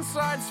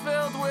insides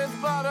filled with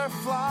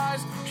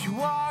butterflies, she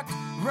walked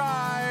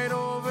right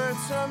over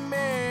to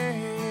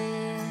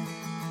me.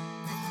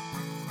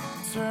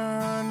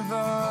 Turn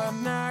the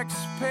next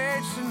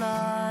page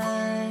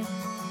tonight.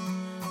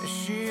 Is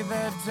she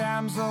the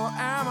damsel?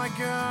 Am I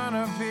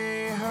gonna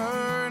be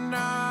her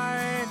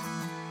knight?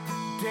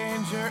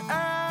 Danger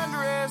and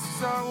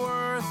risks are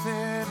worth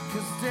it,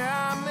 'cause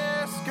damn,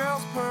 this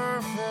girl's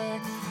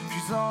perfect.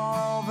 She's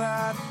all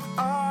that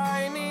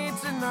I need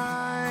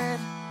tonight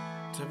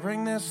to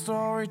bring this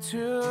story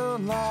to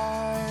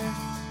life.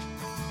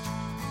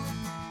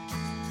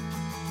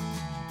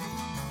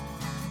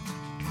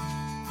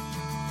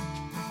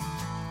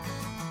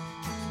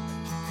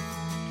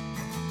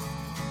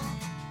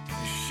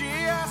 She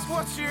asked,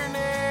 what's your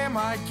name?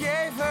 I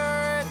gave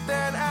her it,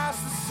 then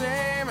asked the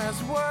same,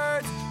 as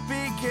words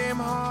became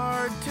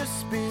hard to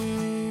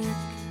speak.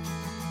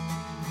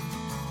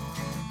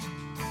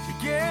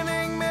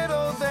 Beginning,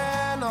 middle,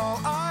 then all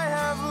I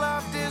have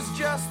left is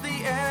just the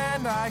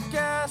end. I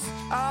guess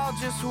I'll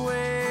just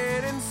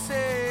wait and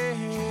see.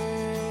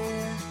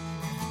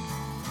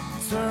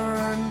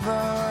 Turn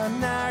the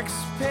next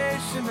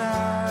page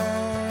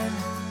tonight.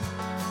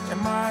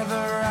 Am I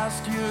the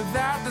rescue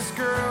that this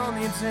girl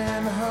needs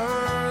in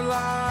her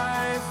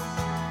life?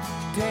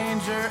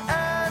 Danger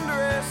and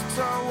risks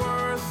are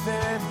worth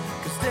it,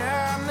 'cause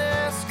damn,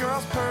 this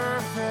girl's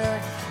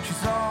perfect.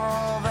 She's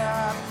all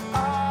that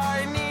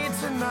I need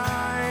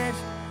tonight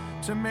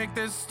to make make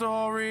this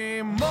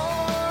story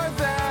more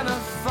than a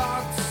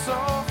thought so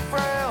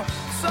frail.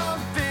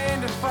 Something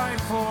to fight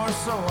for,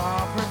 so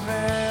I'll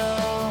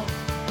prevail.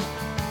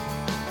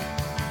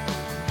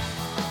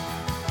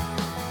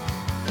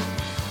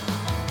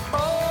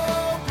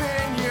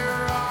 Open your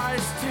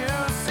eyes to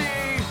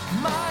see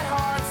my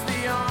heart's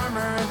the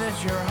armor that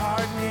your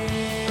heart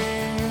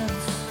needs.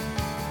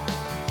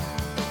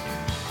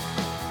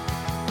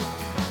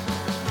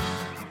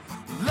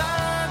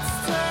 Let's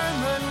turn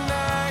the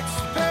next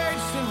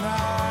page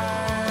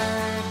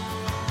tonight.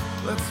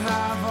 Let's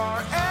have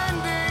our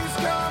endings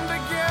come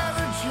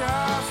together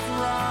just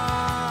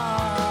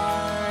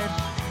right.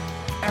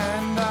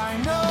 And I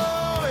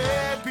know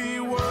it'd be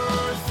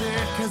worth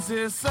it, 'cause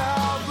this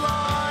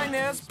outline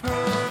is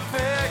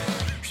perfect.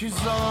 She's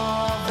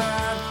all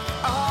that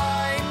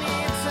I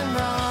need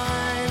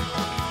tonight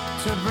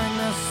to bring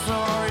this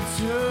story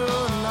to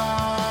life.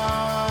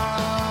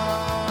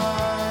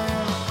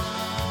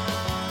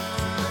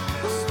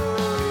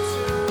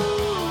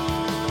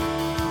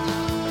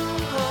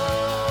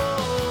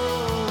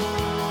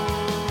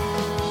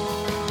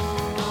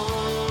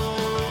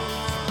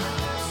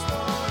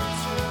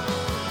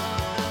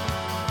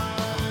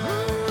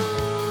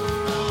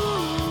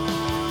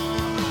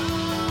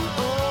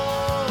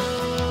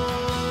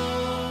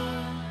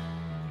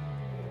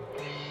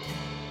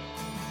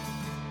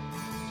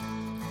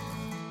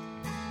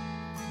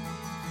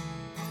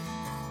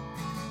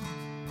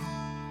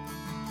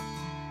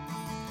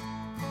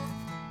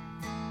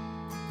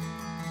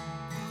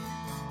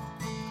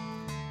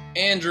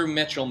 Andrew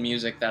Mitchell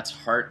music, that's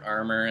Heart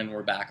Armor, and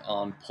we're back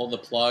on Pull the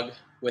Plug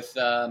with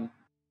a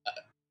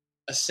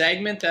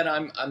segment that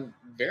I'm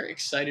very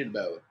excited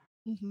about.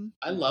 Mm-hmm.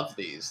 I love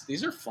these.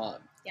 These are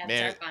fun. Yeah,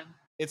 Man. these are fun.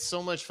 It's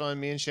so much fun.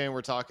 Me and Shane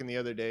were talking the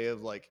other day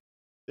of like,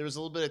 there was a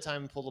little bit of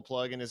time to pull the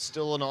plug, and it's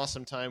still an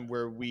awesome time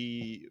where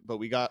we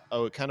got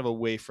kind of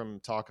away from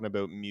talking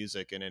about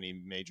music in any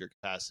major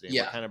capacity. And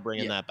Yeah, we're kind of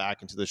bringing yeah. that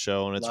back into the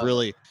show, and it's Love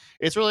really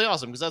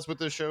awesome because that's what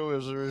the show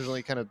was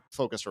originally kind of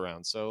focused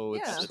around. So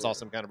Yeah. it's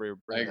awesome kind of bringing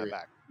that agree.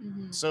 back.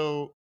 Mhm.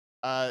 So,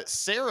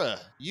 Sarah,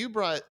 you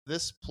brought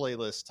this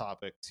playlist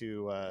topic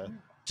to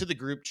the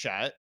group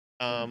chat.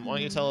 Why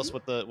don't you tell us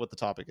what the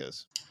topic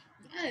is?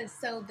 Yes,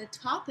 so the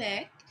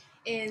topic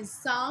is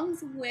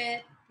songs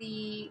with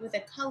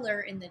a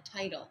color in the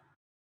title.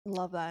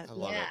 Love that. I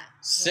love it.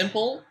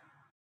 Simple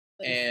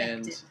But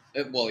and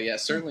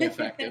effective. certainly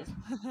effective.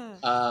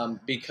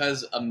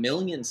 Because a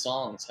million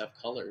songs have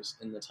colors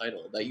in the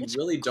title that you It's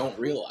really don't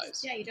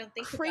realize. Yeah, you don't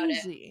think about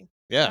it. Crazy.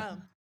 Yeah.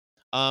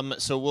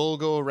 So we'll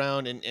go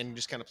around and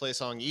just kind of play a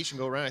song each and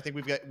go around. I think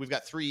we've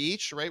got 3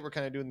 each, right? We're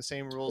kind of doing the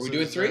same rules. Are we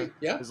doing as, 3?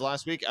 Yeah. as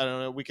last week. I don't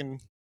know. We can.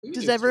 We can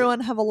Does do 3.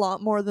 everyone have a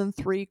lot more than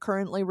 3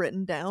 currently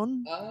written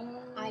down?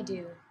 I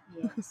do.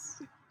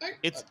 Yes.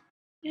 It's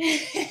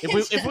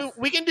if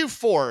we can do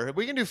 4.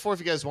 We can do 4 if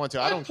you guys want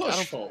to. I don't.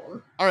 push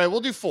 4. All right, we'll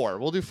do 4.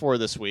 We'll do 4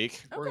 this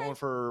week. We're Okay.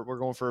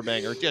 going for a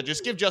banger. Yeah,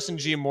 just give Justin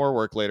G more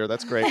work later.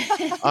 That's great.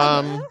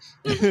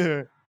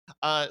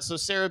 So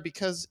Sarah,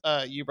 because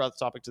you brought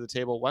the topic to the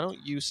table, why don't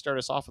you start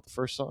us off with the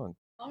first song?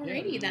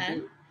 Alrighty Yeah,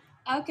 then.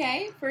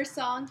 Okay, first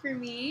song for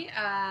me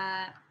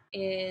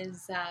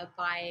is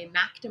by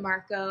Mac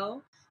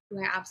DeMarco,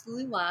 who I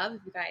absolutely love.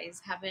 If you guys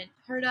haven't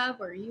heard of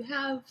or you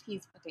have,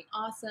 he's fucking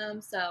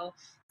awesome. So,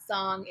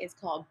 song is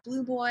called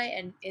Blue Boy,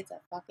 and it's a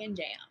fucking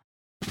jam.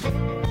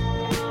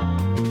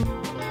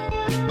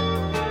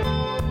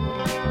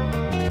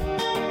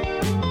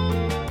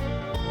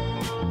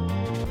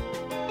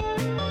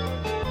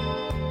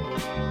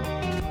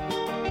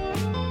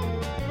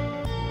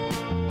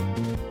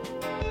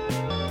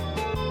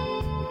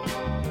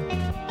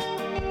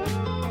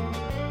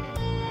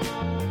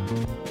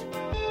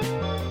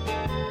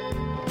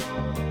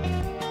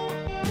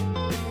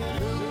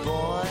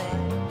 Boy,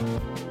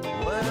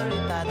 worried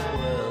about the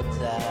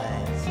world's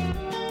eyes.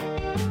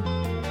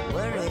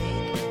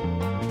 Worried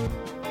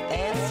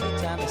every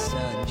time the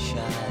sun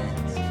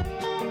shines.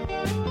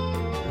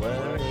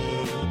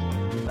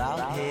 Worried about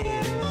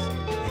his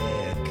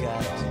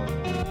haircut.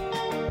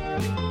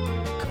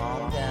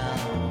 Calm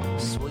down,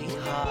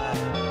 sweetheart,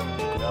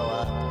 grow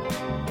up.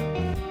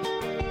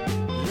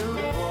 Blue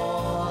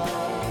boy.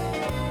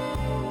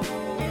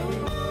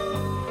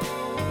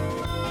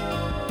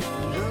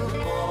 Blue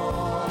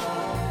boy.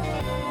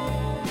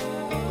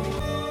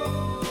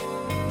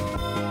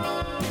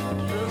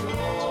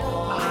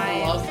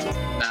 I love just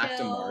Mac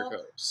chill. DeMarco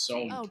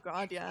so much. Oh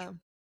God, yeah.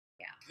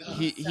 God.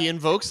 He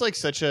invokes like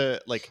such a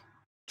like,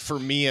 for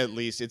me at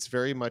least, it's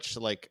very much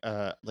like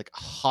a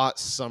hot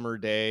summer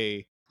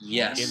day,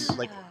 Yes. in,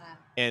 like,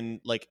 and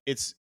like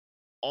it's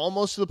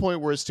almost to the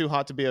point where it's too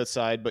hot to be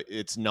outside, but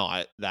it's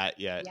not that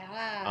yet.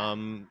 Yeah.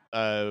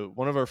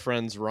 One of our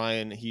friends,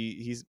 Ryan,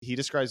 he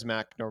describes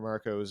Mac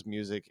DeMarco's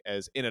music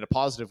as, in a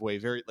positive way,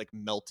 very like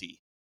melty.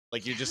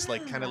 Like you're just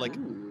like kind of like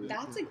Ooh.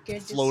 That's a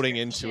good floating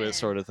into it, description.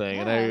 sort of thing,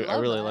 and Yeah, I I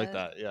love really that. like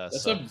that. Yeah,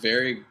 That's so, a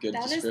very good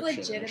That is description.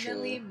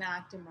 legitimately actually.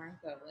 Mac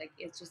DeMarco. Like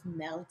it's just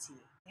melty.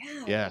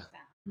 Yeah. I Yeah. like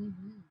that. Mhm.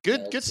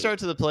 good melty. start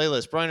to the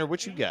playlist. Briner,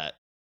 what you got?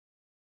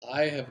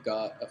 I have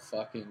got a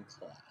fucking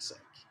classic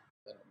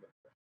that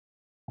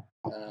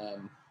I'm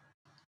going for.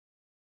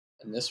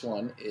 And this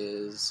one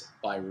is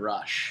by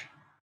Rush.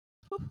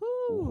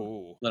 Woohoo.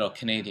 Ooh. Little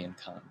Canadian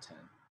content.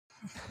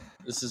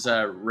 This is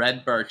a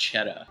Red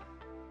Barchetta.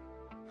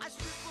 I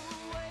strip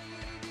away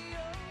the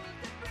old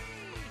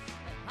debris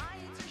that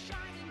hides a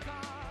shining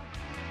car.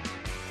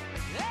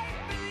 8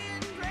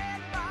 billion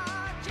red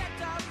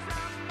Barchetta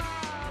from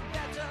a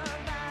better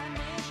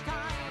vanished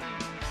time.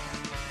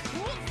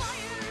 We'll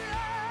fire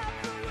up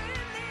the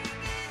whirling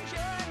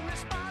engine,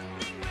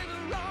 responding with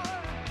a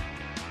roar.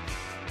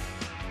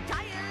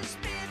 Tires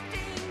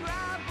spitting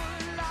rubber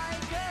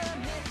like a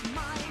hit,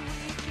 my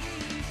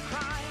weekly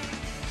cry.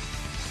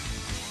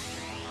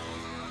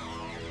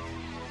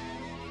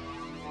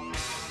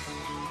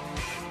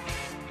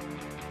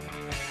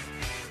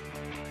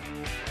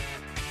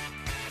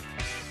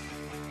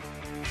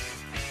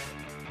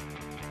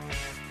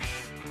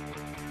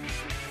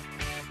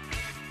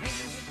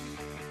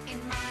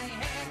 In my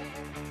head.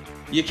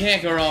 You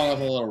can't go wrong with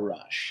a little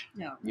Rush.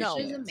 No, No.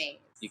 she's can't. amazing.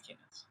 You can't.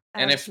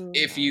 And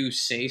Absolutely if not. you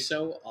say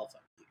so, I'll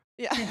fuck you.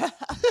 Yeah.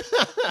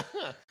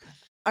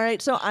 All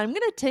right, so I'm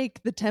gonna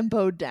take the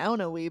tempo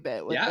down a wee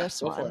bit with Yeah, this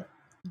go one. for it.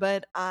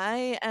 But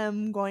I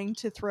am going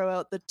to throw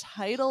out the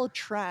title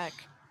track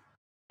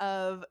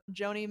of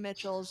Joni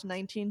Mitchell's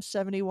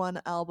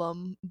 1971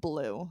 album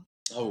Blue.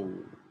 Oh.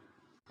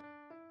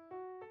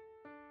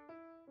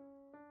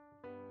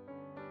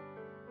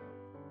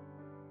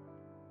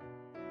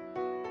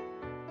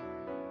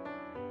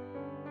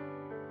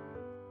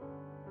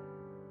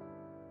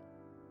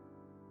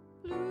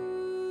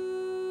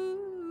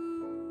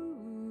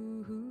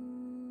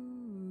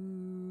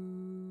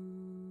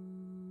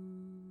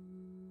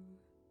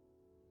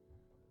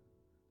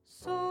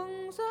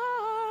 Songs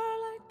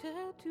are like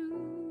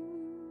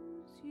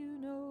tattoos, you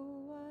know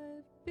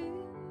I've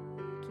been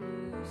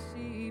to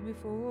see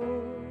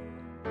before.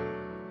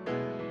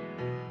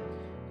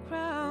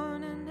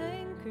 Crown and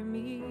anchor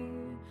me,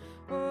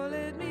 or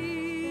let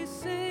me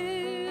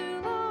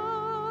sail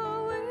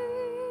away.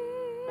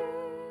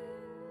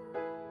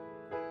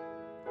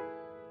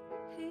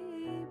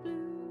 Hey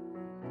blue,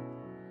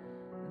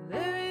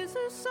 there is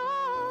a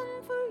song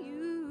for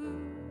you,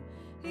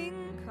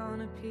 ink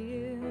on a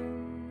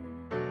pen.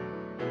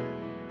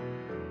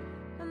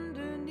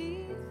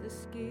 Underneath the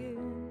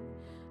skin,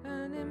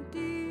 an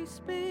empty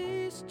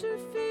space to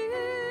fill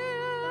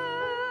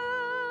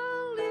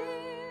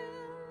in.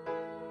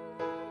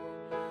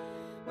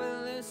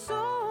 Well, there's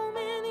so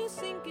many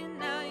sinking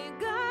now, you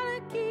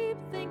gotta keep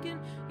thinking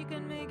you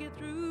can make it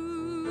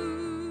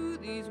through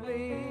these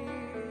waves.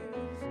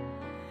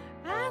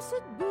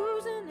 Acid,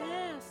 booze, and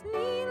ass,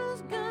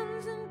 needles,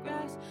 guns, and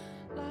grass,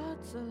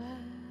 lots of laughs.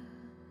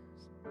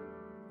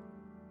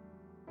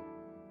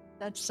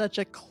 That's such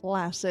a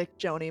classic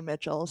Joni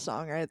Mitchell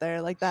song right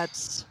there. Like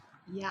that's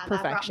Yeah, that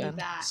brought me Perfection.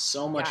 back.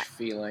 So much Yeah.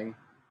 feeling.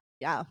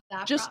 yeah,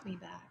 That just- brought me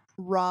back.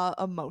 raw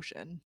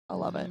emotion. I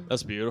love it. Mhm.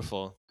 That's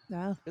beautiful.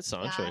 Yeah. Good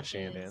song That choice,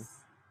 Shannon. is-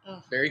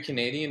 oh. Very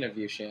Canadian of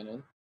you,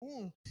 Shannon.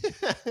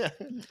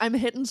 I'm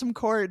hitting some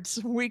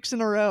chords weeks in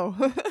a row.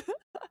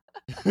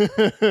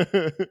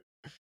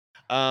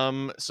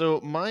 So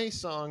my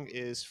song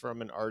is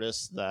from an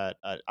artist that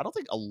I don't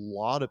think a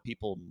lot of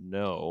people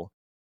know,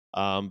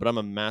 but I'm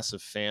a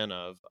massive fan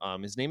of.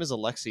 His name is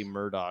Alexei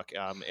Murdoch,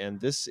 and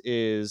this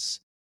is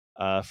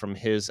from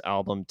his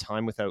album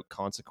Time Without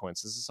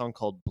Consequence. This is a song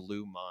called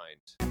Blue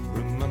Mind.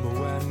 Remember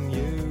when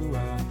you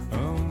were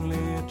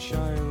only a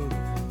child.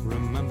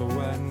 Remember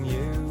when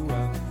you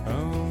were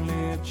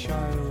only a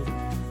child.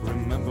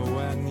 Remember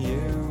when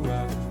you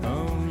were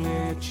only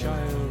a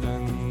child.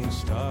 And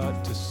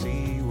start to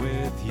see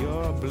with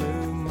your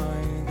blue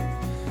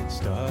mind.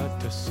 Start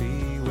to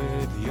see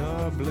with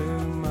your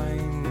blue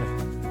mind.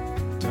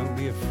 Don't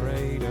be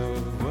afraid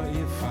of what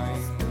you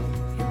find.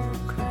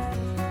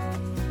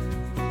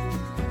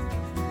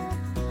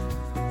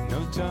 No,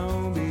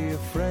 don't be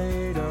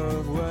afraid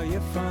of what you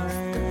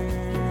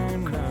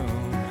find. No,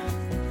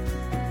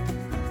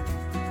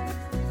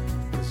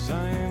 'cause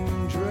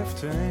I'm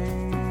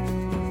drifting.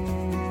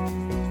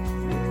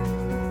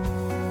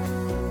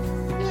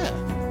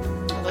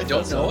 Yeah, I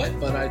don't know it,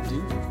 but I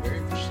do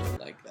very much so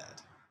like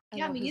that. I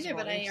Yeah, love me his neither,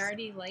 but I voice.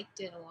 already liked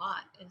it a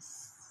lot.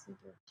 It's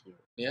super cute.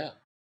 Yeah.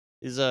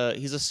 He's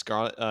a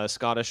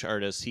Scottish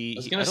artist. I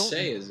was I gonna don't-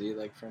 say, is he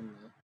like from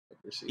the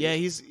overseas? Yeah,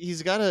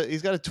 he's got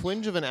a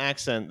twinge of an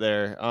accent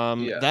there.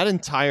 Yeah. That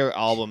entire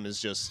album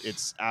is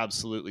it's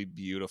absolutely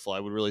beautiful. I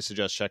would really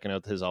suggest checking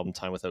out his album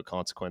Time Without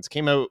Consequence.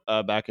 Came out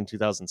back in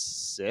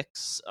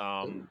 2006,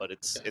 but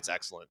it's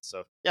excellent.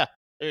 So yeah,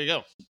 there you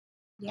go.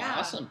 Yeah.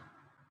 Awesome.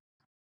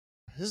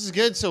 This is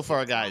good so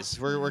far, guys.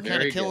 We're kind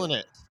Very of killing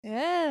it.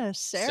 Yeah,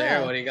 Sarah.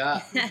 Sarah, what do you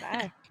got? you're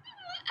back.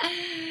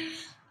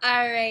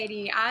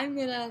 Alrighty, I'm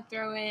gonna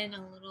throw in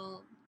a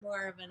little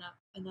more of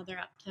another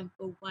up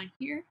tempo one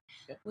here,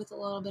 Okay. with a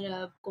little bit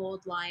of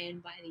Gold Lion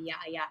by the Yeah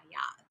Yeah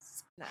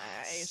Yeahs.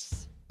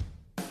 Nice.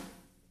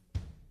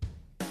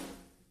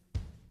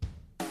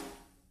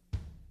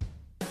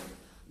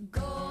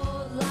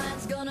 Gold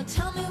line's gonna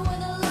tell me where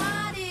the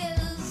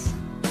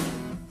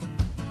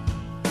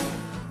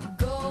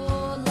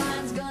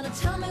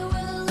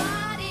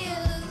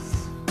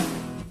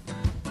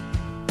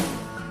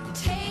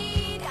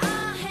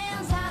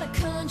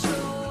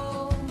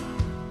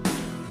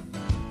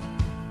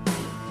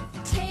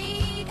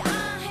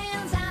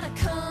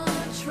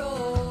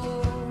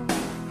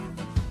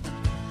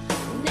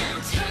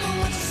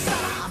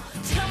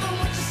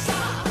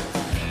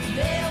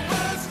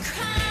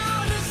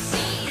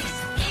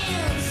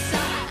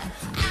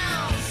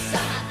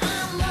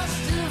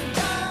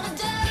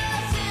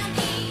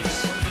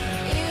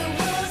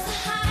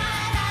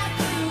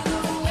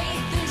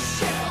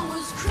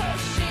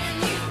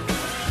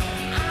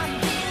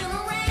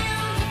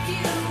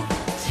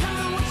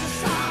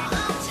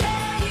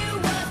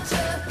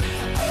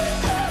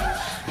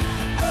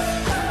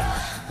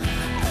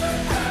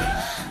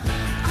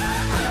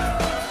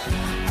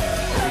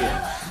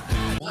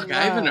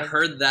Like I haven't love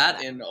heard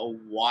that in a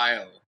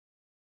while.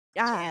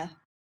 Yeah.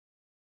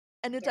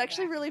 And it's They're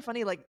actually back. really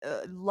funny. Like,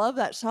 love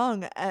that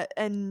song,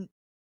 and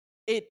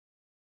it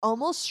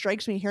almost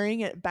strikes me hearing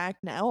it back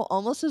now,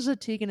 almost as a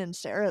Tegan and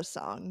Sarah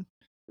song.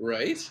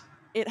 Right?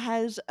 It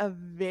has a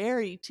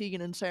very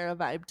Tegan and Sarah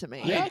vibe to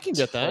me. Yeah, I can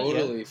get that, yeah.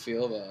 Totally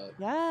feel that.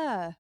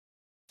 Yeah.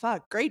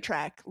 Fuck, great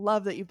track.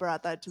 Love that you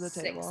brought that to the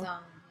Sick table.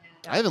 song.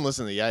 I haven't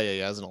listened to Yeah Yeah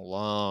Yeahs in a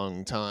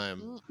long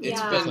time. Mm, It's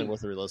Yeah. Definitely been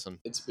worth a re-listen.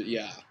 It's but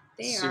yeah,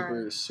 They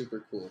super are.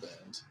 super cool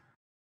band.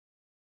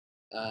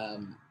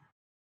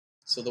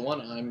 So the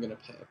one I'm gonna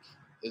pick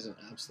is an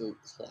absolute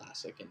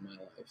classic in my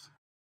life,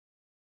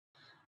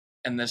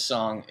 and this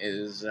song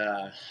is.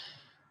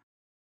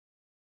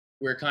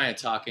 We were kind of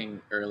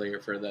talking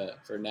earlier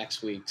for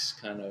next week's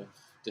kind of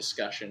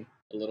discussion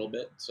a little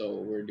bit. So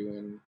we're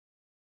doing.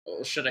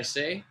 Oh, should I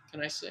say?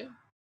 Can I say?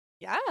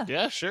 Yeah.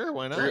 Yeah, sure,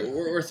 why not?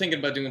 We're thinking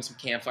about doing some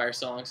campfire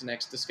songs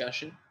next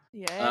discussion.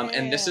 Yeah.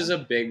 And this is a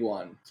big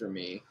one for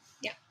me.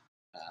 Yeah.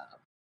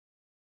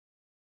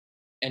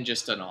 And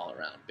just an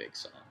all-around big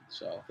song.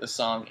 So the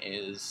song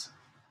is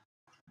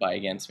by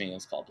Against Me, and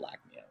it's called Black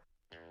Me Out.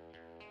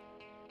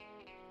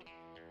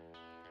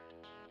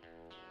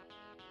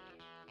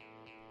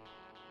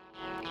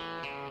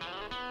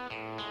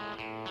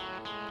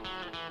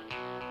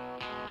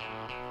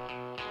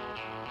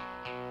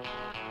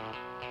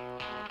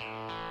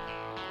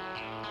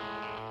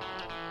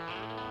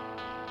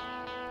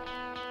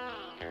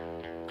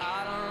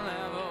 I don't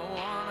ever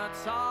wanna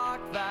talk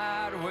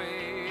that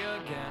way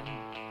again.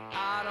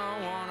 I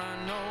don't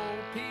wanna know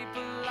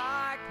people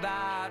like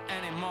that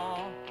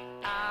anymore.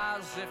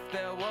 As if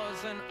there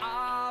was an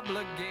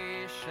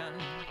obligation.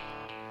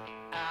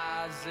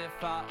 As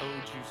if I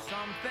owed you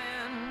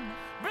something.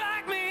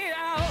 Black me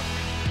out.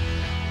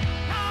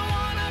 I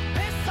wanna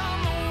piss on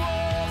the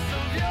walls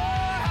of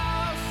your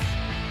house.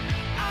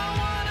 I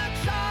wanna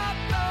chop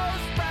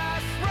those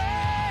brass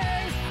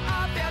rings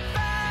off your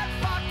fat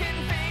fucking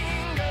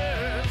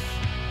fingers.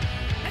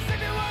 As if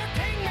you were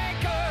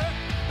kingmaker.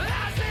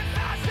 As if,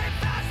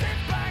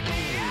 black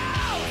me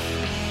out.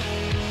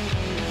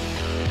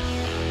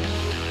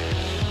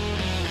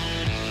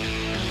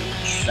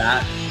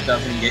 That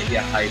doesn't get you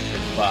hyped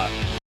as fuck.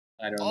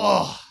 I don't know.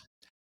 Oh,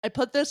 I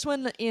put this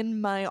one in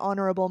my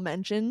honorable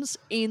mentions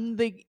in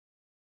the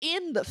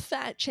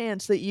fat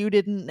chance that you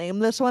didn't name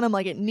this one. I'm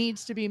like, it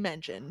needs to be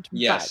mentioned.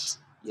 Yes.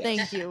 But yes.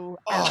 thank you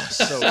Oh,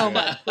 so so good.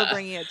 much for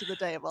bringing it to the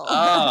table.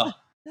 Oh,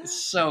 it's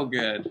so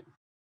good.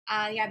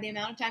 Yeah, the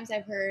amount of times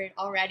I've heard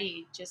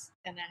already, just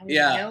and I haven't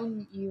Yeah.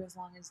 known you as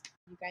long as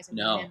you guys have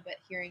No. known him, but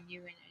hearing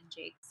you and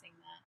Jake sing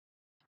that.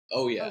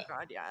 Oh yeah. Oh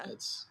god, yeah.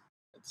 It's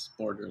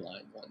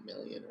borderline 1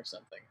 million or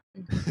something.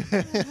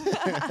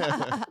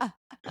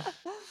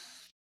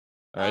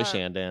 All right, Uh,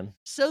 Shandan.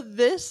 So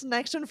this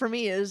next one for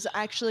me is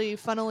actually,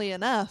 funnily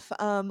enough,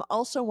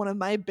 also one of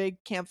my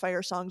big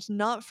campfire songs.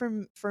 Not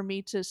for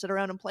me to sit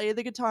around and play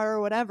the guitar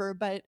or whatever,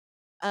 but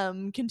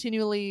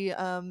continually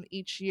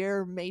each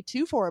year, May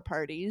 2-4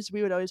 parties,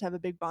 we would always have a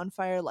big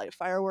bonfire, light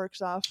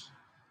fireworks off,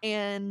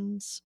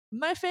 and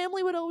my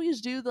family would always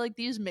do like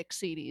these mix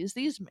CDs,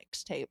 these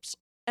mixtapes,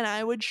 and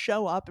I would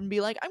show up and be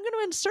like, I'm going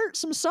to insert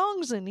some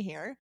songs in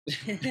here.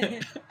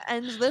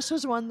 And this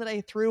was one that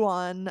I threw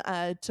on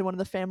to one of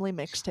the family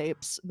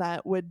mixtapes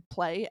that would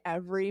play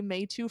every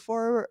May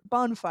 2-4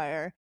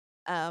 bonfire.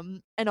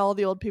 And all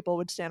the old people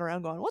would stand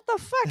around going, what the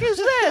fuck is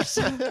this?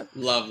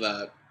 Love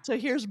that. So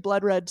here's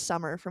Blood Red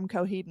Summer from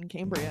Coheed and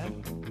Cambria.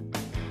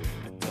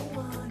 Don't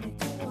want it,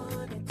 don't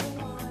want it,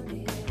 don't want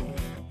it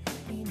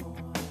anymore.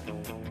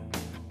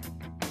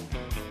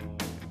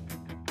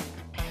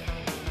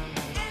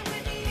 And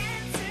when the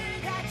answer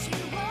that you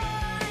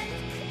want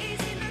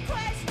isn't the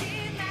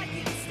question that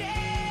you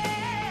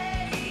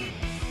stay,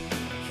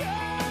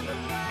 come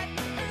what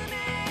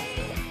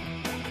may,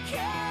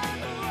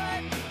 come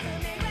what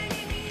may. When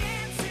the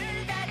answer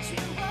that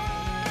you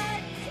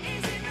want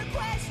isn't the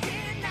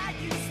question that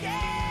you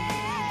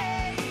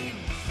stay,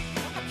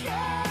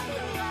 come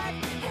what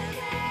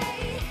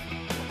may,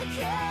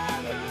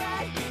 come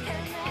what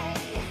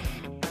may.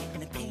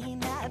 And the pain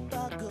that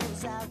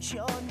buckles out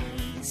your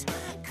knees,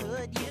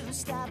 could you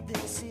stop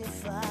this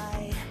if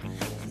I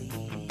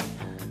please?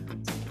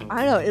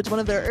 I don't know, it's one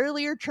of their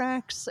earlier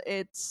tracks.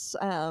 It's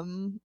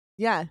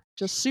yeah,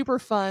 just super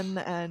fun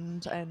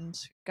and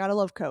gotta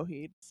love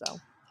Coheed. So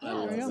I Yeah,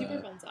 love it's a go. super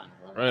that. fun song.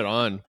 I love Right it.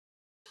 on.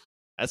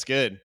 That's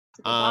good. It's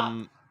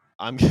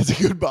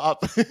a good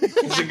bop.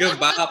 It's a good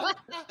bop.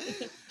 It's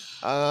a good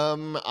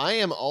bop. I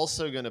am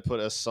also gonna put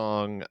a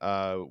song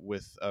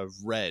with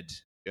red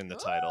in the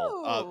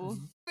title. Oh.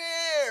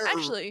 Very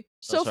actually,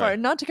 so sorry. far,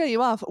 not to cut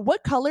you off,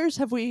 what colors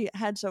have we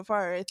had so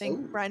far? I think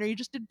Oh. Briner, you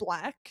just did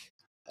black.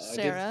 I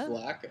Sarah? did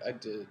black. I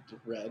did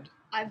red.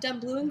 I've done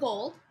blue and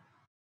gold.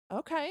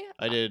 Okay,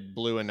 I did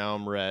blue and now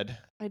I'm red.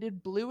 I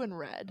did blue and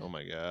red. Oh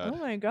my god. Oh my Oh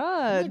my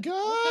god.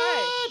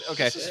 god.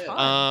 Okay. This is Shit.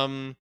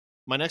 fun.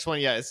 My next one,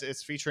 yeah,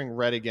 it's featuring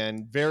red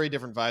again. Very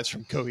different vibes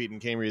from Coheed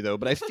and Cambria though,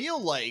 but I feel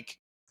like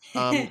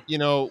you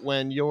know,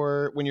 when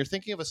you're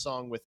thinking of a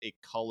song with a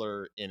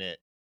color in it,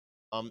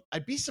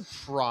 I'd be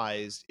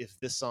surprised if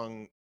this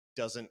song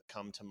doesn't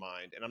come to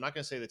mind. And I'm not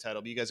going to say the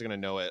title, but you guys are going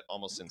to know it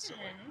almost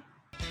instantly.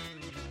 Okay.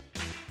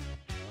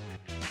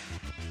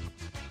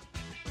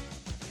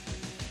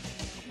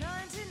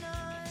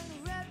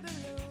 99 red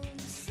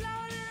balloons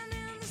floating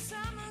in the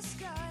summer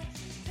sky.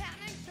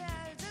 Panic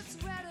bells,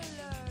 it's red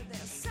alert.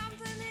 There's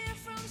something here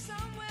from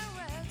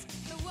somewhere else.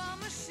 The war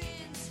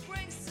machine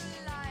springs to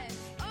life,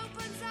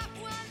 opens up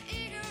one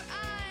eager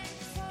eye,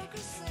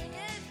 focusing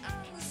it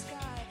on the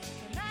sky.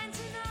 The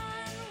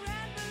 99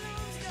 red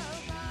balloons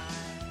go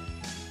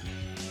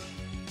by.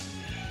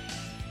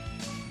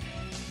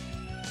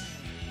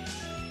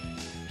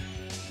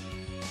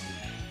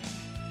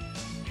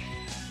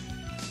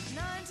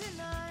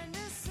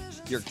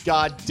 You're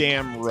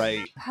goddamn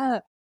right.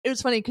 It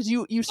was funny because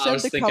you I said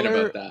was the thinking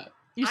color. about that.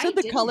 You I said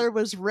the didn't. color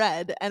was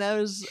red, and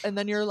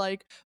then you're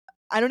like,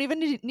 I don't even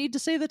need to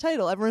say the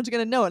title. Everyone's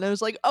gonna know it. And I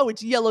was like, oh,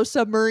 it's Yellow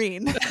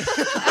Submarine.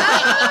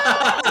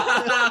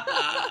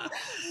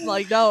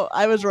 Like, no,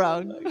 I was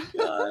wrong.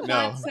 No.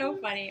 That's so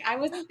funny. I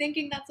wasn't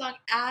thinking that song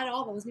at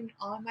all. That wasn't even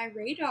on my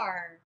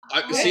radar.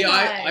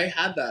 I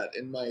had that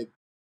in my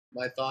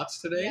thoughts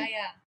today,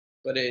 Yeah.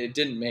 but it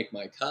didn't make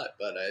my cut.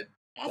 But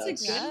That's a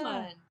That's- good Yeah.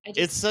 one.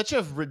 It's such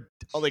a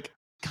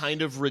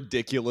kind of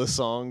ridiculous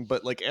song,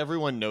 but like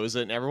everyone knows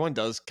it and everyone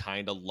does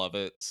kind of love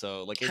it.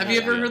 So like, have you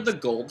ever heard the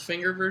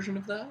Goldfinger version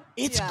of that?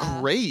 It's Yeah.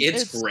 great.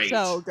 It's great.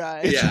 So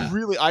good. It's Yeah.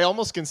 really. I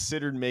almost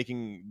considered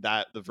making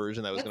that the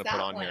version that I was What's going to put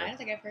that on one? I here. don't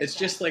think I've heard It's that.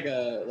 just like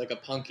a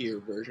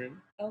punkier version.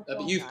 Oh, But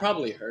cool. you've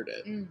probably heard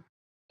it. Mm.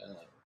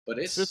 But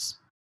it's It's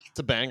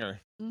a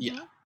banger. yeah.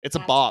 Mhm. It's a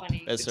That's bop,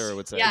 funny. as Sarah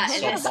would say. Yeah, It's it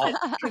so is.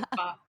 bop. Good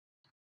bop.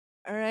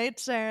 All right,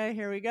 Sarah,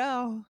 here we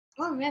go.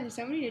 Oh man, there's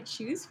so many to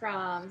choose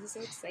from. This is so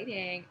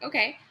exciting.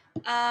 Okay,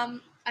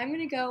 I'm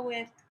gonna go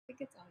with. I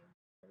think it's on.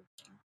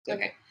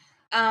 Okay.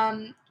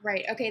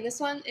 Right. Okay. This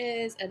one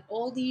is an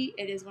oldie.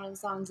 It is one of the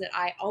songs that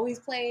I always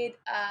played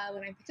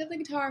when I picked up the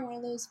guitar. One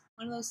of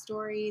those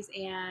stories,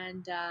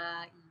 and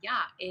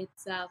yeah,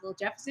 it's Little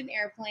Jefferson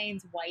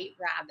Airplane's "White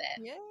Rabbit."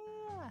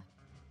 Yeah.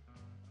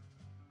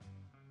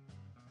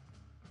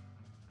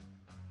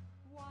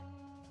 One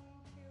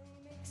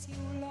pill makes you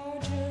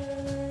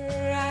larger,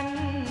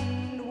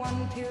 and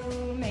one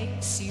pill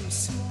makes you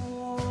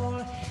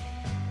small.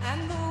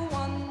 And the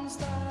ones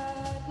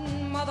that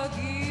mother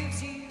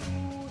gives you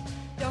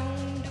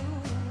don't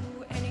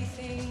do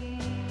anything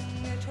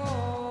at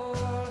all.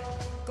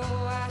 Go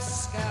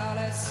ask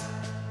Alice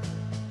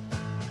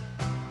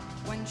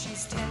when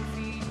she's 10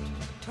 feet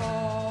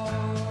tall.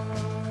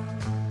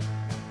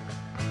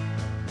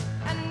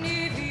 And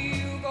if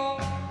you go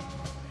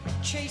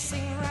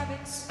chasing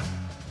rabbits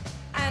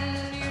and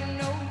you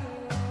know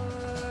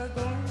you're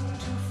going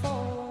to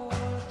fall,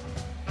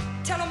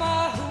 tell 'em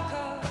a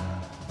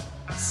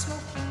hookah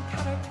smoking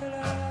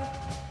caterpillar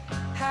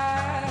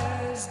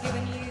has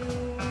given you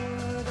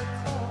the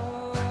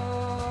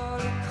call.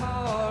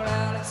 Call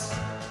Alice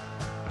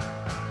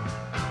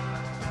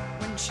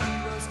when she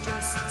was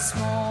just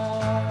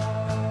small.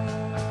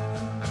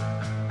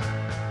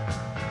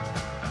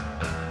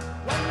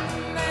 When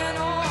the men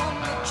on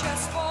the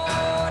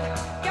chessboard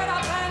get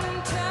up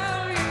and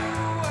tell you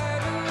where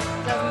to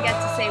Doesn't get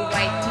to say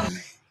white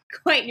till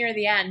quite near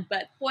the end,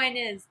 but point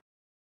is,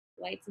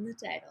 white's in the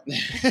title.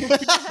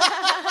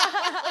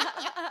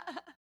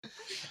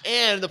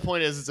 And the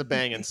point is, it's a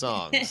banging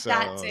song. So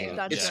That too.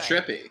 That's It's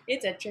right. trippy.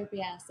 It's a trippy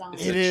ass song.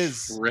 It's It a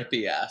is.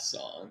 trippy ass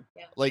song.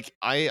 like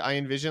I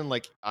envision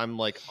like I'm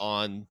like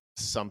on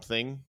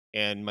something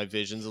and my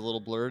vision's a little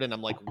blurred and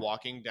I'm like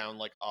walking down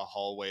like a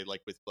hallway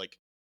like with like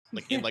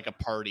in like a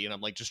party and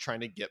I'm like just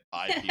trying to get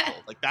by people.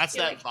 Like that's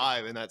You're that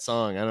vibe in that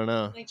song. I don't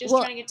know. Like just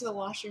Well- trying to get to the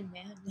washroom,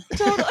 man.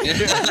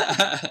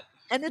 Totally.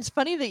 And it's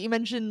funny that you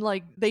mentioned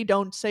like they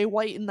don't say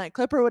white in that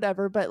clip or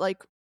whatever, but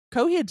like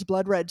Coheed's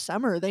Blood Red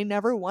Summer, they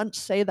never once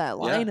say that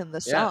line in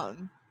the yeah.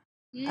 song.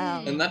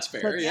 Mm. And that's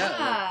fair, But- yeah.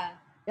 yeah.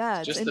 Yeah,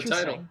 it's Just the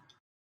interesting.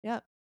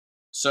 title.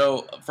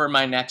 So for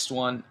my next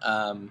one,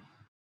 I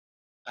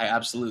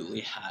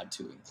absolutely had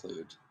to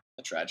include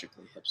a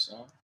Tragically Hip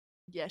song.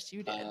 Yes,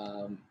 you did.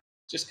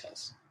 Just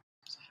because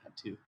I had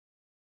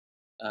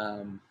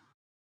to.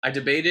 I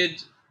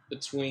debated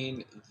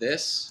between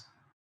this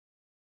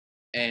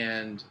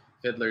and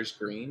Fiddler's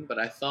Green, but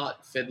I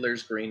thought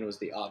Fiddler's Green was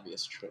the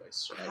obvious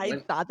choice. So I I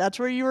went, thought that's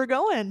where you were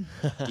going.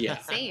 yeah.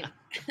 Same.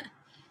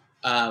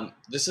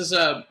 This is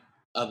a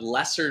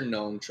lesser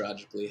known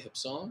Tragically Hip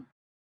song,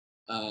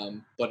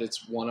 but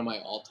it's one of my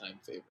all-time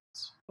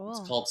favorites. Cool.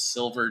 It's called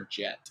Silver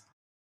Jet.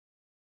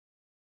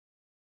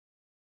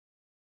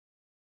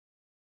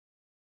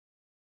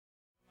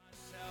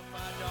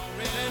 I don't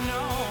really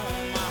know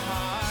my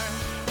heart.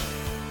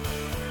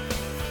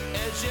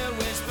 As you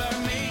whisper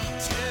me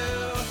to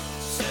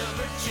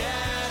silver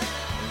jet,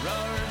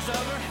 roars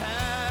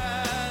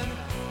overhead,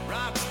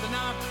 rocks the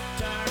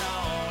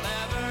nocturnal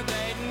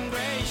Everglade and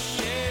gray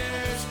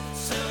shears.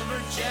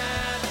 Silver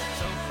jet,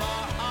 so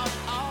far off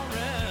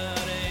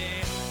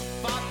already.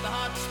 Fought the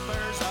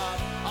Hotspurs up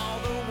all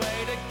the way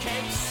to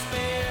Cape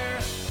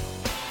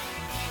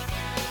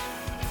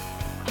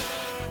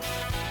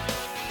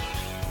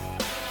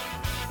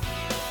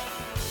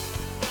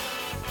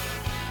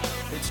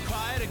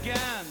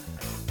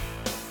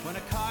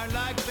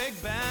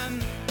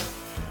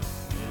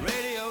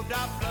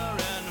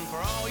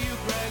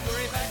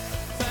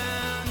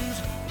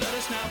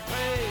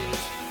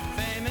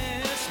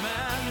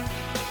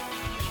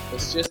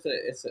It's just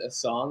it's a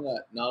song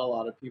that not a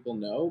lot of people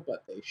know,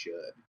 but they should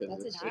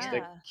because That's a it's just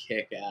jam. a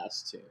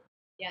kick-ass tune.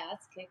 Yeah,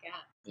 that's kick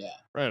ass. Yeah.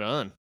 Right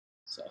on.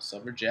 So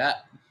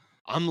Suffragette.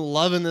 I'm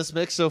loving this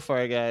mix so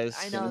far, guys.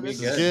 I gonna know be this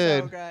good. is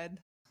so good.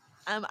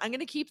 I'm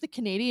gonna keep the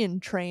Canadian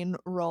train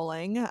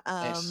rolling.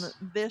 Nice.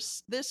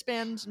 This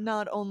band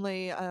not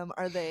only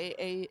are they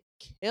a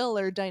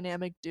killer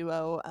dynamic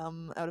duo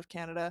out of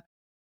Canada,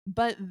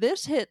 but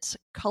this hits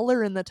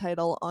color in the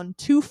title on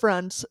two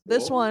fronts.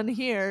 This Whoa. one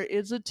here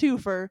is a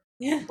twofer,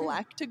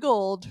 Black to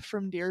Gold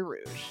from Dear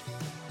Rouge.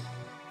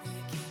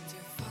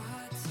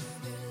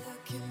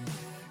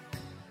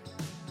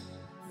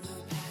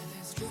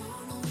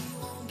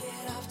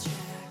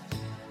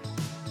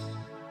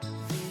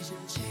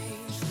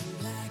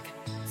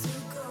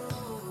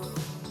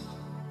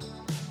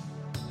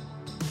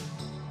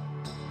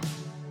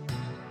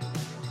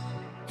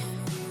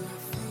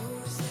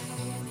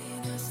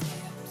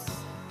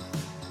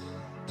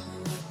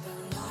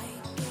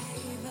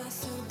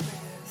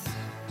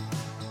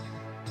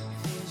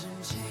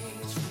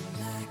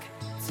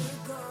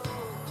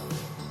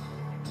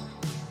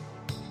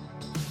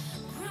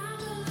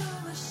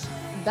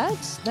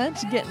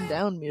 That's getting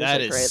down music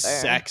That is right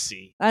there.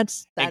 sexy.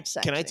 That's And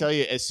sexy. Can I tell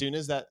you, as soon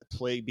as that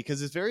played,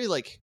 because it's very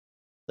like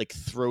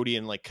throaty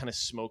and like kind of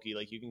smoky,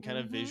 like you can kind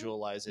of Mhm.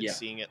 visualize it, Yeah.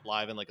 seeing it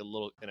live in like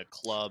a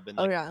club, and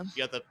Oh like yeah,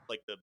 you got the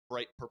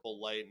bright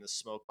purple light and the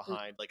smoke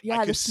behind. Like yeah, I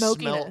the could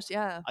smokiness.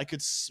 smell, Yeah. I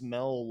could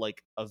smell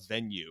like a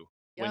venue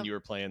when Yep. you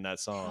were playing that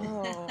song.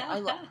 Oh, I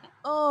love.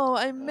 Oh,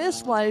 I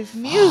miss Oh, live fuck.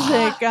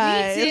 music,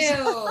 guys. Me too.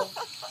 Oh.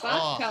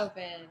 Fuck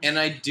COVID. And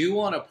I do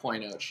want to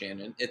point out,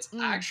 Shannon, it's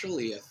Mm.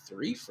 actually a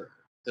threefer.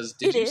 Because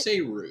did It you is. say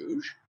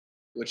Rouge,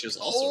 which is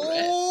also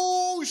red?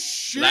 Oh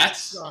shit,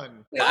 That's-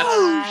 son! That's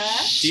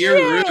Oh, Dear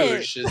shit.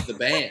 Rouge is the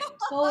band.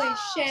 Holy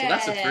shit. So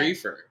that's a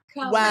threefer.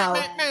 Come Wow.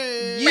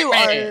 on. You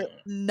are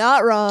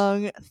not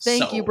wrong.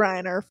 Thank you, So-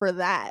 Briner, for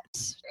that.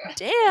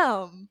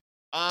 Damn.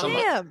 Um,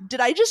 Damn. Did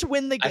I just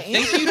win the I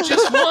game? think you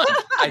just won.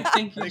 I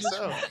think you I think just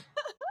so.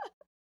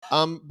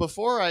 won.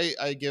 Before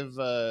I give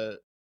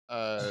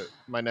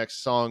my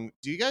next song,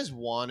 do you guys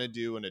want to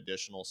do an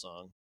additional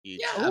song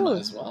each? Yeah, Ooh. might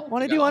as well.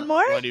 Want to We do got one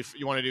more?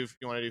 You want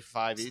to do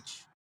 5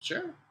 each?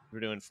 Sure. We're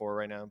doing 4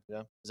 right now.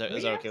 Yeah, is that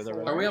We that have okay with 4.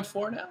 everybody? Are we on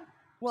 4 now?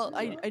 Well,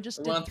 I just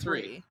We're did on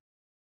 3. three.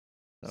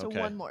 So Okay.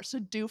 one more. So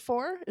do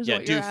 4 is Yeah,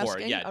 what do you're 4.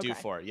 asking? Yeah, do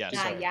Okay. 4. Yeah,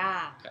 Yeah, sorry.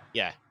 yeah.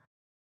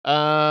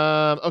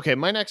 Yeah. Okay,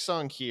 my next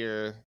song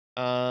here.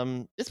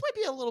 This might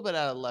be a little bit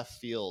out of left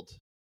field.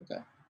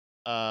 Okay.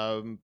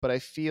 But I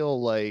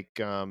feel like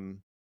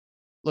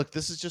look,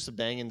 this is just a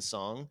banging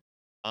song.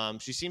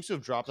 She seems to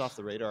have dropped off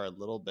the radar a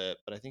little bit,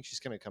 but I think she's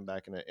gonna come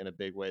back in a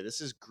big way. This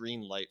is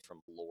Green Light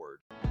from Lord.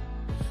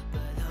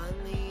 But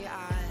honey,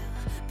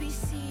 I'll be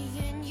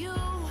seeing you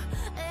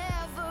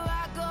ever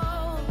I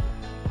go.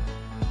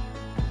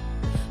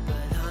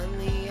 But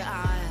honey,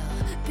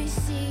 I'll be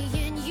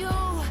seeing you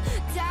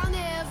down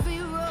every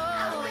road.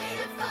 I'm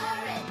waiting for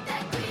it,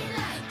 that green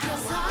light.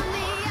 'Cause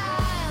honey,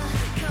 I'll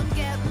come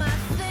get my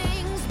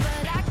things,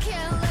 but I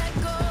can't let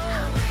go.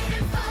 I'm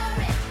waiting for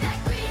it, that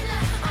green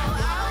light. Oh,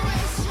 I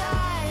wish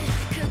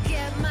I could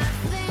get my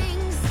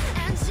things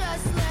and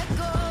just let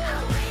go.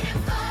 I'm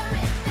waiting for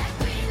it, that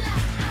green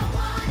light. I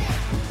want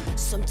it.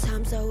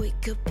 Sometimes I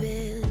wake up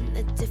in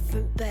a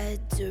different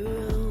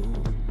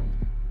bedroom.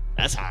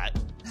 That's hot.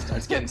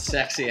 Starts getting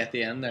sexy at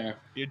the end there.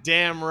 You're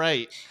damn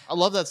right. I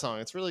love that song.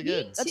 It's really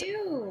good. Me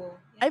too.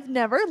 I've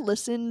never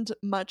listened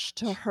much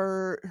to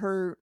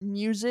her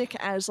music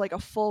as like a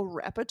full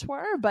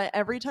repertoire, but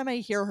every time I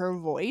hear her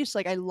voice,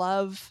 like I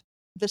love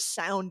the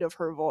sound of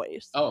her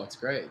voice. Oh, it's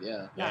great.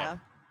 Yeah. Yeah.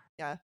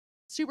 Yeah.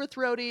 Super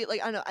throaty.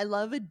 Like I don't know, I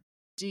love a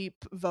deep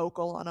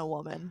vocal on a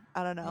woman.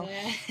 I don't know.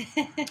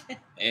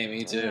 Hey,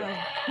 me too.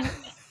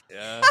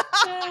 Yeah.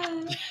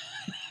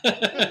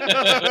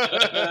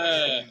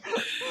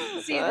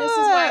 See, this is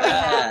why we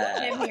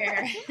have him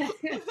here.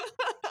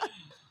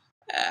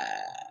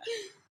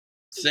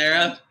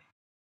 Sarah?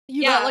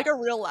 You Yeah. got like a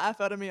real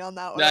laugh out of me on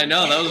that one. I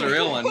know, that was a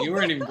real one. You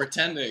weren't even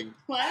pretending.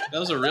 What? That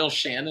was a real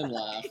Shannon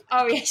laugh.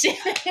 Oh, yes.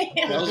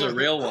 That was a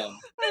real one.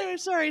 Oh,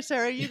 sorry,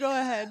 Sarah. You go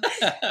ahead. No,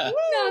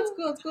 it's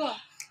cool. It's cool.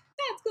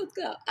 Yeah, it's cool. It's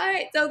cool. All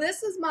right. So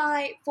this is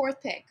my 4th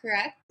pick,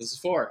 correct? This is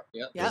 4.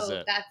 Yep. Yeah. This is So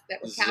it. that we're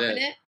This is capping it.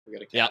 it. We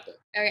gotta cap it.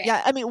 Okay.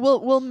 Yeah, I mean,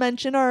 we'll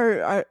mention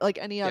our like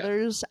any Yeah.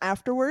 others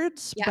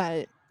afterwards, Yeah.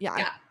 but yeah.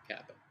 Yeah.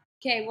 Cap it.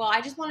 Okay. Well,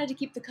 I just wanted to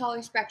keep the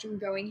color spectrum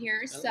going here.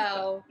 like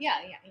So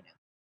yeah, you know.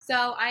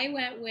 So I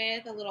went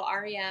with a little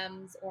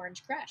REM's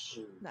Orange Crush.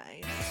 Ooh.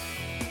 Nice.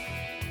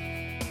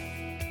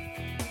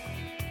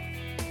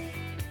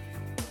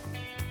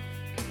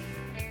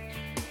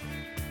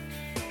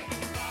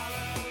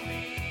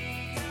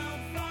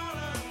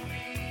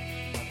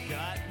 I've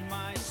got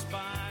my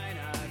spine,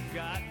 I've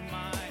got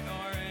my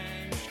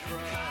orange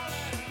crush.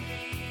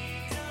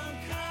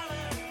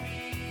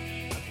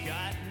 I've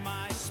got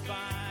my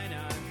spine,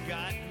 I've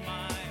got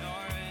my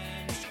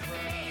orange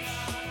crush.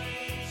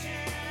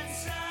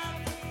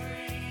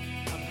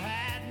 I've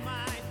had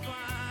my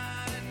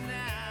fun and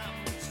now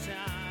I'm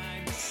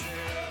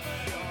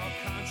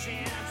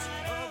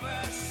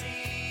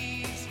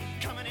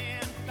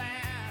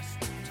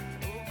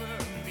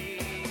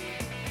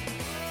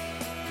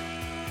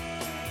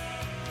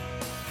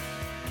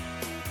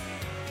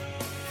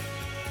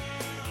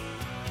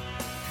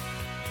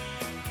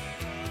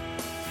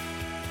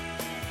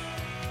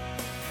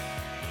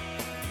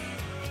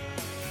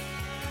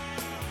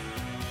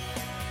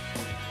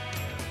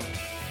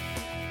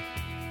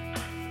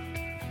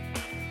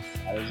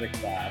That is a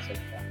classic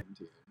fucking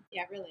tune.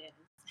 Yeah, it really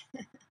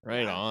is.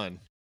 Right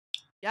on.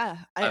 Yeah,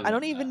 I I don't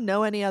love even that.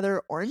 know any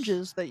other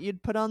oranges that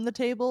you'd put on the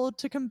table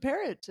to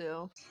compare it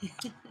to.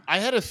 I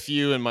had a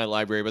few in my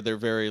library, but they're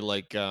very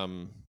like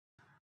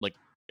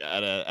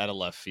at a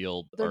left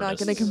field. They're not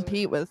going to artists.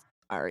 compete with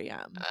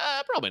REM.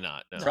 Probably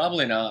not. No.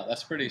 Probably not.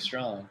 That's pretty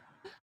strong.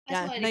 I Yeah,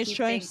 just wanted nice to keep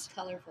choice. things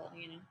colorful,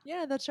 you know.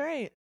 Yeah, that's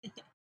right.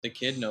 The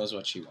kid knows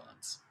what she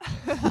wants.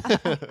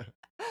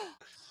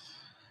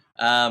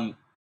 Oh,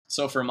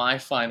 So for my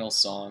final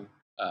song,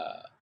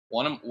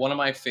 one of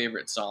my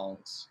favorite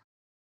songs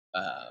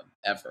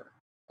ever,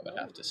 I would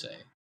have to say.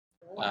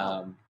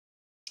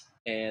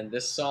 And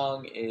this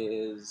song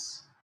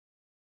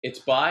it's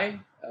by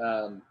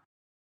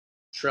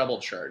Treble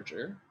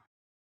Charger,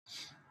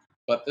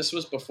 but this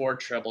was before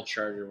Treble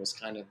Charger was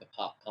kind of the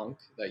pop punk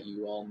that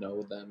you all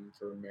know them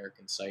for,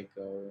 American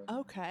Psycho.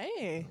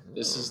 Okay.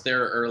 This is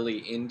their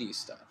early indie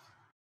stuff.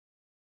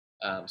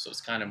 So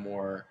it's kind of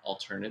more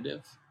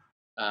alternative.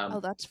 Oh,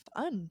 that's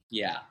fun.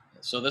 Yeah.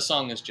 So this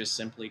song is just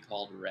simply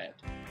called Red.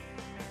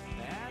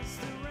 As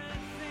the red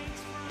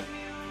fades from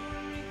your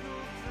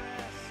wrinkled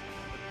dress,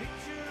 the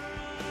picture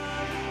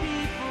of the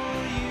people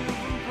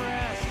you've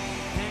impressed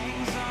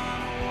hangs on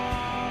a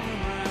wall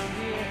around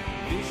here.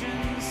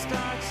 Vision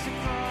starts to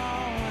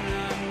crawl when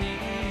I'm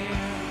near,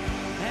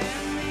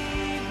 and the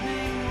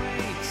evening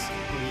waits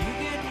where you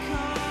get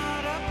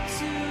caught up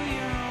to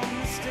your own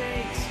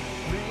mistakes,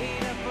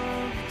 made up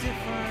of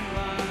different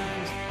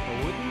lines I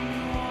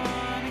wouldn't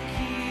want to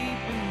keep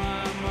in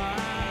my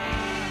mind.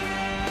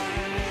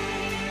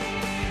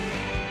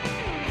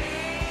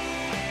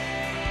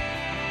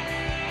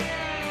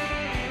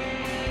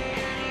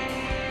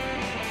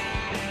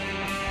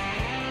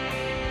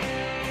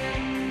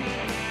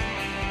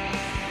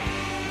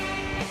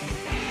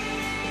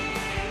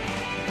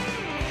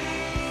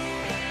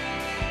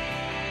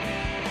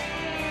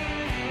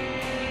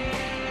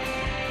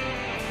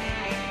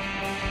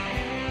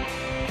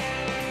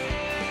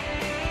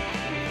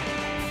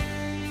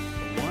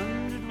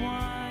 Wondered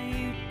why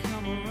you'd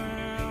come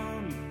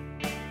around,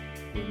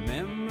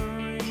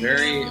 remembering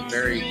Very, your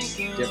very wrinkles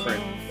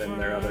different than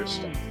their other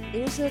stuff.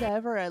 Is it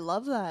ever? I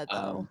love that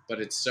though. But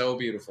it's so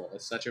beautiful.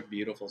 It's such a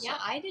beautiful song. Yeah,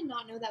 I did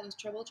not know that was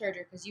Treble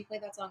Charger because you play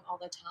that song all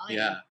the time.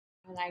 Yeah.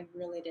 And I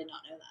really did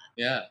not know that.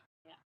 Yeah.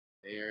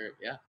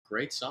 Yeah.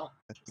 Great song.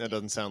 that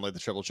doesn't sound like the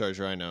Treble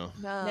Charger I know.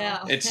 No. No.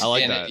 It's I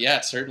like and that.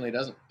 it certainly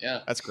doesn't. Yeah.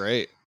 That's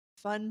great.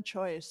 Fun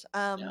choice.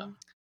 Yeah.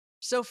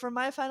 So for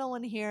my final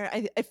one here,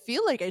 I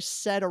feel like I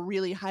set a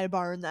really high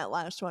bar in that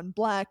last one.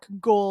 Black,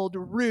 gold,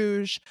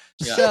 rouge.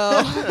 Yeah.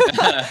 So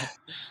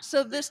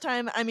so this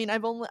time, I mean,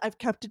 I've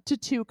kept it to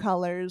 2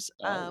 colors.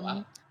 Oh,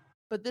 wow.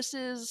 But this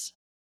is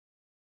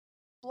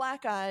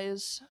Black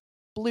Eyes,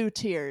 Blue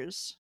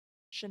Tears,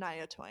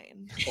 Shania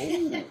Twain.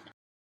 Oh.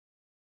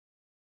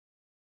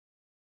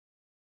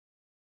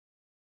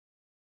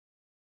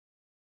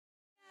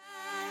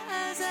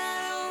 Eyes,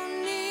 I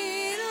don't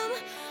need 'em.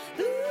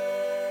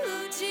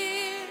 Blue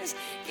tears,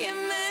 give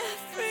me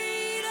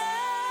freedom.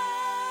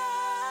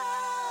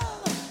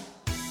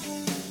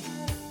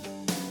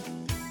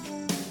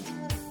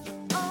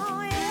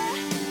 Oh yeah.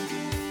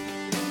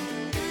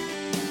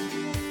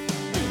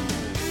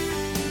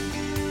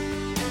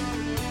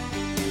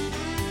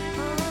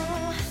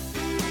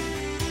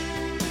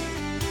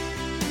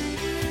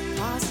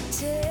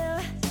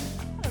 Positive.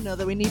 I don't know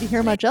that we need to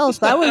hear much else.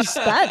 That was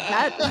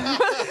that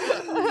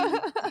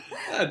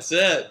That's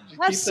it.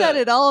 that said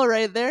it all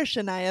right there,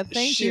 Shania.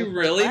 Thank she you. for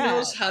really that.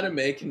 knows how to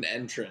make an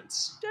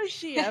entrance. Does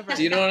she ever?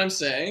 Do you know what I'm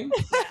saying?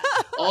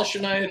 All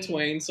Shania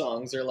Twain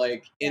songs are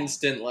like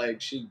instant,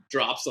 like she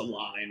drops a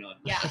line on.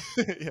 Yeah.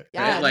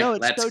 Yeah, like no,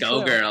 it's let's so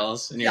go, true.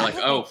 girls, and you're Yeah.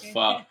 like, oh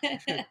fuck,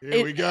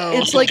 Here we go.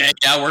 It's like okay,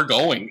 yeah, we're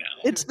going now.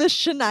 it's the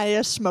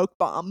Shania smoke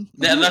bomb.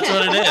 Yeah, that's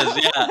what it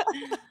is. Yeah.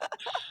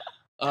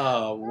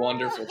 Oh,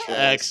 wonderful choice.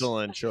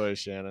 Excellent choice,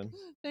 Shannon.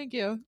 Thank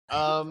you.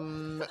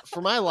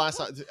 For my last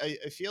song, I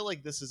feel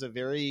like this is a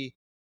very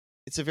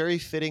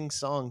fitting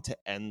song to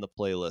end the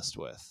playlist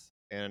with,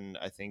 and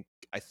I think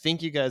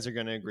you guys are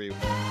going to agree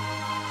with me.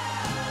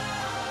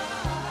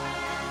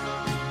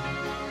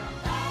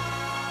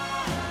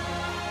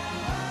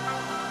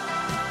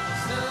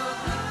 So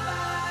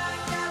goodbye,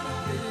 yellow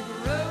brick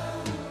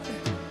road,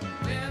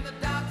 where the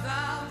dogs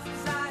of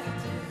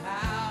society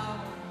howl.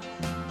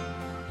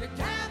 You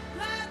can't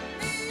plant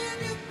me in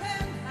your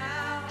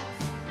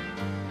penthouse.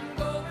 I'm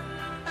going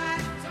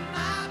back to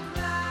my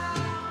plow,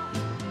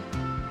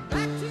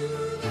 back to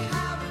the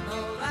howling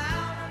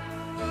around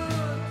in the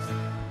woods,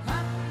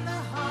 hunting the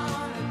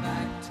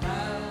hornback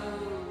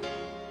toad.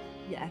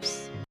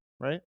 Yes.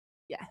 Right?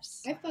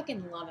 Yes. I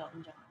fucking love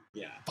Elton John.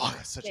 Yeah, Fuck,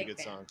 that's such a Big good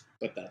fan. song.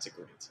 but that's a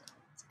great song.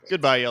 It's a great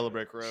Goodbye, Yellow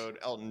Brick Road,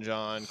 Elton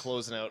John,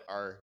 closing out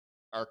our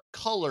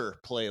color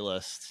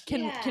playlist.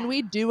 Can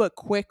we do a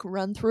quick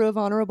run through of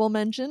honorable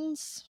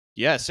mentions?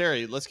 Yeah,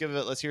 Sarah, let's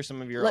hear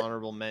some of your Let-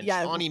 honorable mentions.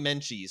 yeah. Ani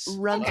Menchies.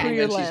 Run Okay. through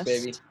your Menchies, list.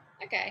 baby.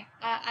 Okay.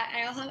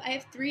 I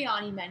have 3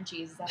 Ani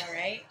Menchies. Is that all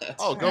right?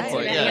 Oh, go Right.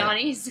 for it. Ready, Yeah.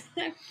 Anis?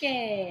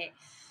 Okay.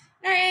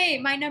 All right,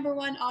 my number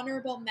one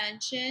honorable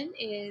mention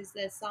is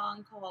the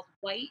song called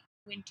White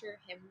Winter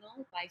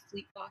Hymnal by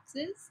Fleet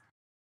Foxes.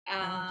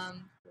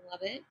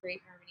 Love it.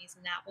 Great harmonies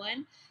in that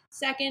one.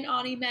 Second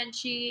Ani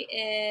Menchie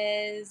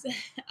is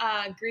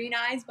Green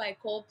Eyes by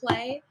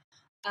Coldplay.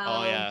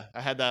 Oh yeah, I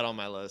had that on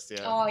my list.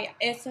 Yeah. Oh yeah,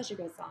 it's such a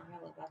good song.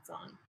 I love that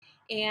song.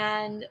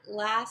 And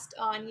last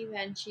Ani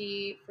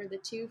Menchie for the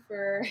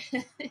twofer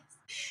is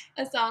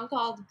a song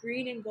called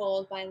Green and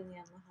Gold by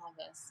Leanne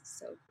LaHavas.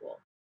 So cool.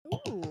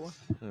 Ooh,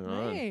 All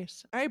right.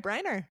 nice. All right,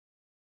 Briner.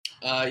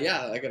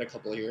 Yeah, I got a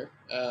couple here.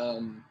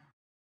 I'm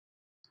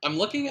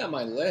looking at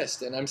my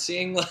list and I'm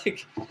seeing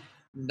like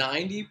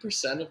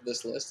 90% of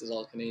this list is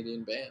all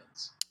Canadian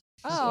bands.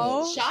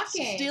 Oh,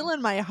 Shocking.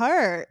 stealing my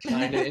heart.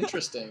 Kind of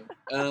interesting.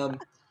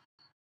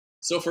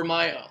 So for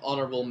my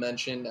honorable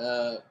mention,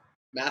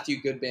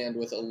 Matthew Goodband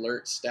with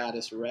Alert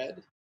Status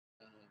Red.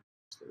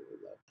 Just really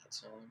love that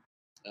song.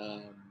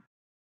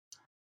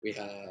 We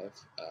have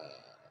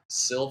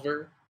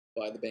Silver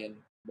by the band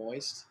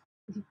Moist.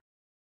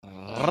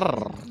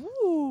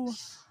 Ooh.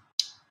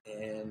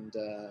 And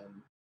I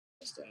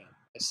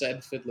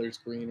said Fiddler's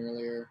Green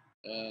earlier.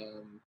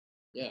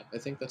 Yeah, I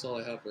think that's all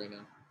I have right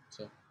now.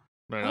 So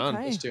Right on.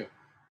 Okay. those two.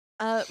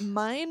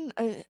 Mine.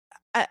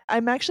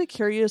 I'm actually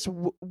curious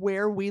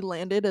where we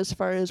landed as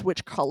far as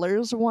which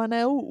colors won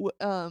out. With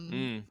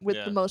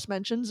Yeah. the most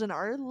mentions in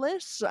our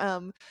lists.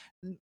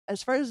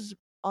 As far as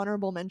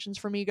honorable mentions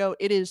for me go,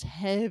 it is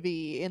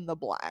heavy in the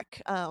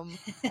black.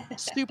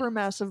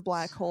 Supermassive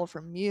Black Hole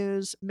from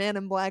Muse, Man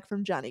in Black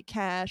from Johnny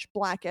Cash,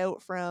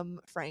 Blackout from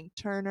Frank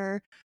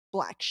Turner,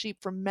 Black Sheep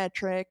from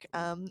Metric,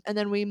 and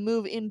then we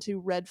move into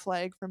Red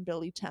Flag from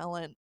Billy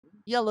Talent,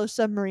 Yellow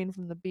Submarine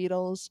from the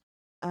Beatles,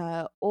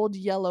 Old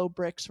Yellow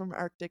Bricks from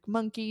Arctic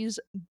Monkeys,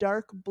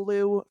 Dark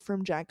Blue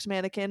from Jack's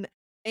Mannequin,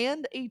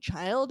 and a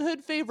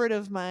childhood favorite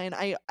of mine.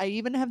 I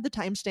even have the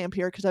timestamp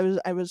here because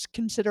I was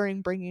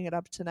considering bringing it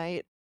up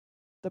tonight.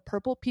 The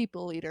Purple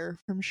People Eater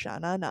from Sha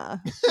Na Na.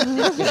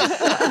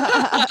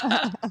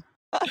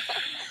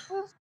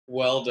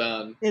 Well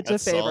done. It's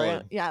That's a favorite.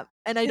 solid. Yeah.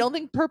 And I don't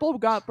think Purple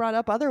got brought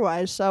up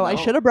otherwise, so I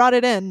No. should have brought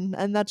it in,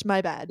 and that's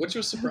my bad. Which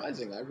was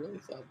surprising. I really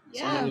thought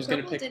Yeah, someone was going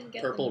to Purple didn't pick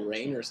get Purple the Rain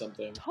mention. or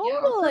something. Totally. Yeah,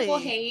 or Purple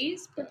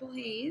Haze. Purple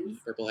Haze.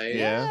 Purple Haze.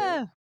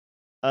 Yeah.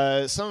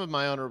 Yeah. Some of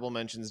my honorable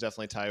mentions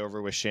definitely tie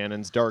over with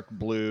Shannon's. Dark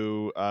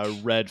Blue,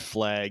 Red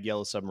Flag,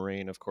 Yellow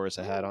Submarine, of course,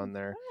 I had on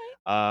there.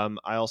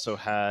 I also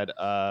had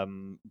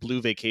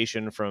Blue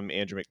Vacation from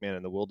Andrew McMahon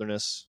in the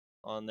Wilderness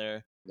on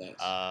there. Nice.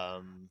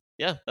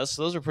 Yeah,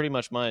 those are pretty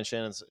much mine.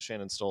 Shannon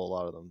stole a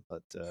lot of them,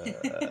 but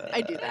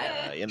I do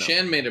that. You know.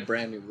 Shan made a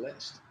brand new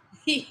list.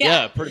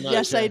 Yeah, pretty much.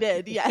 Yes, yeah. I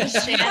did.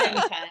 Yes. Shannon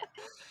cut.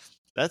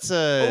 That's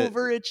a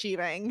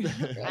Overachieving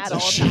That's at a all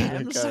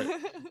Shannon times. cut.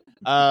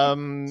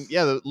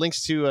 Yeah, the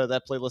links to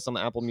that playlist on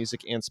Apple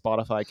Music and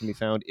Spotify can be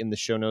found in the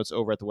show notes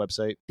over at the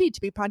website.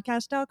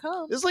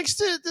 B2Bpodcast.com. There's links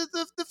to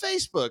the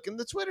Facebook and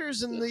the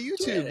Twitters and the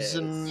YouTubes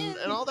and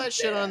all that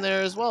shit on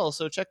there as well.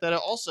 So check that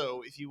out.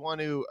 Also, if you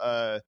want to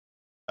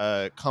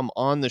come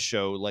on the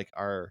show like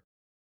our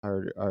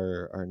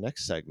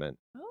next segment,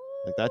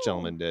 like that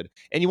gentleman did,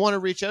 and you want to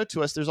reach out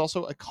to us, there's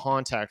also a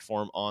contact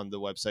form on the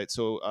website.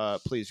 So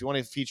please, if you want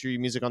to feature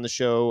your music on the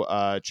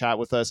show, chat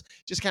with us,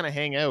 just kind of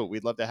hang out.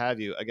 We'd love to have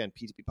you. Again,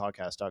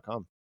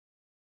 p2ppodcast.com.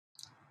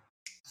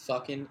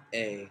 Fucking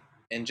A.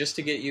 And just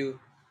to get you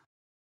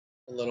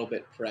a little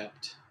bit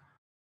prepped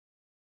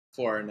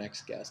for our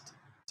next guest,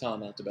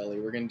 Tom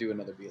Altobelli, we're going to do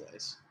another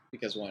Belays.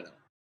 Because why not?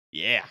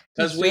 Yeah.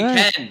 Because That's we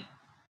right. can.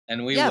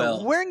 And we yeah,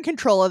 will. we're in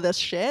control of this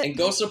shit. And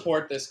go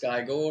support this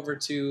guy. Go over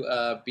to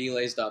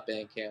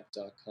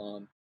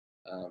belays.bandcamp.com.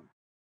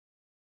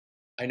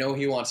 I know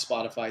he wants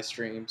Spotify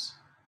streams,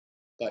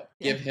 but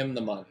give him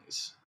the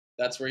monies.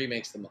 That's where he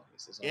makes the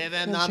monies. is on Give it.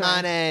 him the That's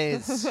right.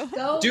 monies.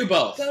 Go Do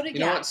both. Go to You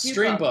know what? do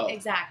Stream both.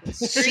 Exactly.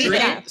 Stream.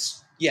 Yeah.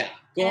 Yeah.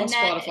 Go on And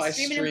then Spotify,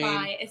 stream stream,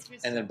 and buy. It's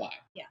just, and then buy.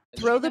 Yeah.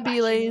 Throw the Stream and buy,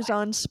 Belays stream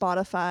and on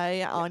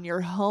Spotify on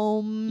your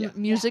home Yeah.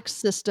 music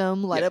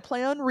system. Let Yeah. it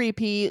play on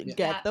repeat. Yeah.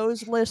 Get Yeah.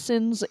 those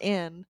listens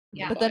in,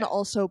 Yeah. but then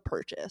also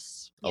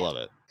purchase. I love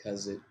it.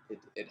 Because it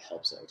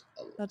helps out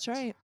a lot. That's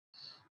right.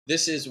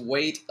 This is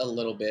Wait a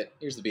Little Bit.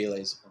 Here's the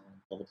Belays on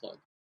Pull the Plug.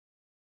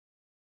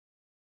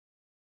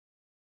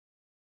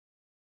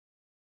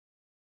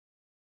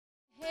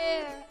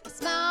 Here, a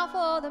smile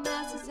for the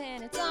masses,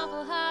 and it's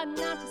awful hard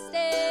not to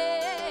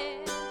stare.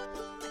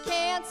 I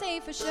can't say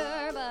for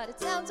sure, but it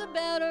sounds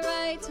about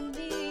right to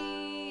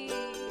me.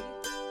 You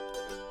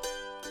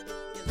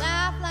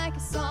laugh like a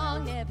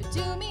song, never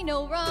do me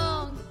no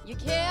wrong. You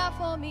care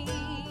for me,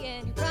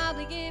 and you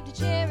probably give to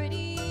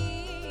charity.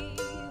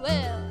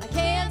 Well, I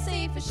can't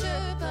say for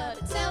sure, but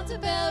it sounds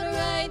about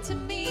right to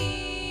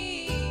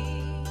me.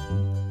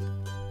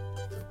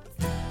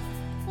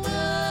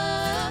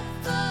 Whoa,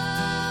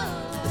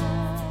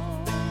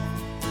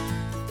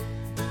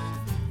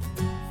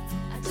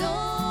 I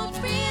don't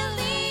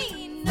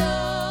really know.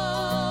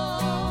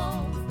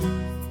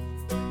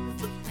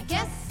 I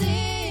guess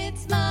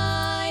it's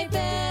my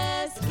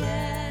best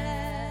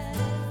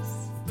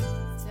guess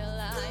till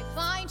I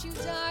find you,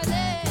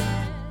 darling.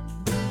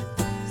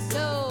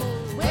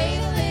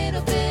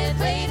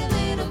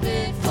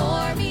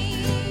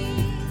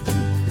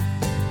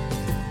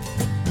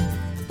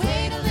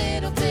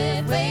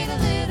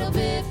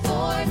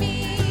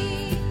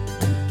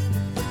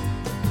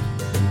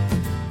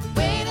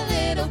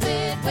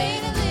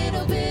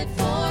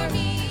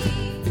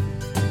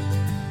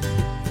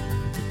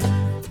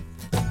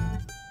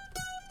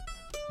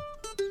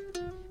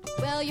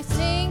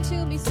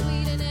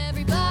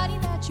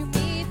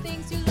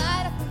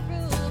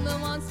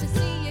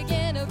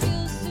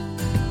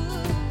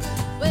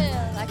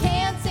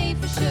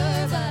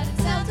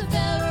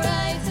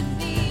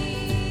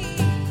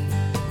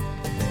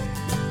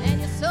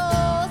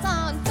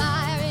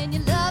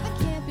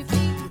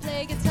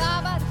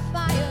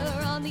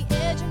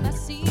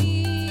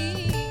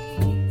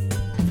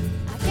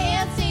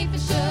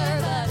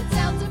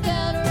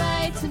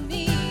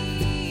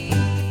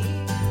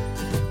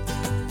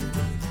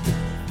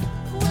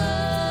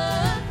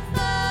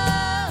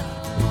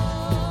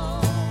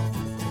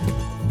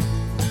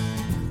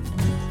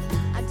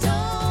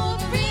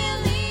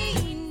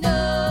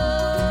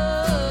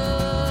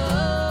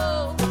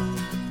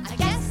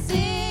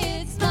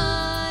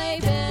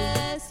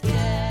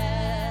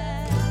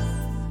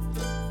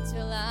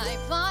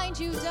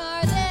 you,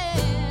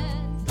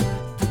 darling.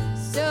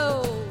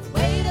 So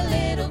wait a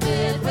little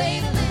bit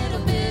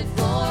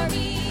for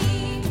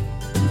me.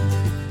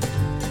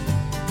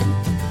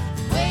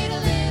 Wait a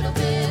little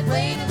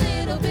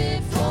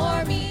bit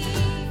for me.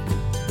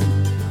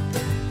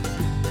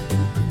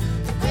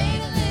 Wait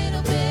a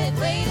little bit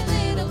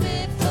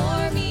for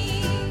me.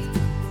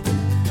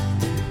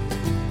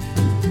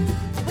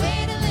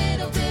 Wait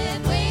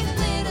a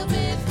little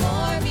bit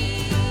for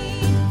me.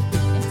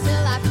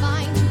 Until I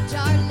find you,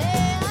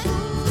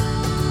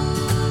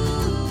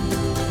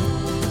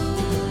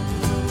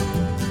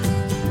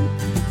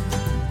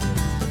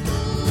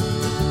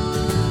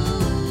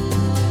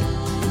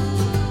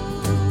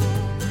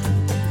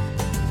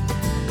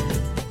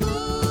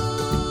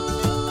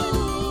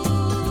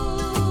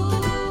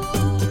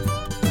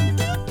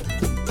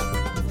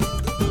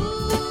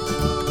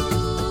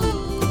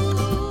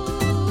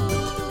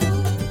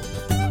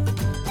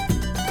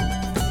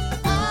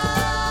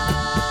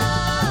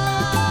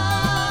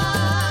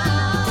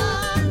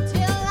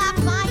 Till I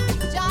find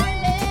you,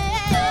 darling.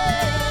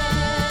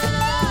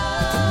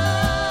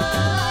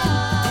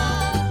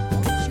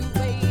 Won't you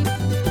wait a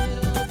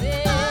little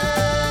bit?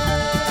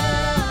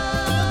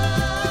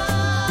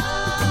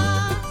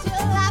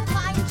 Till I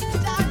find you,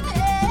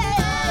 darling.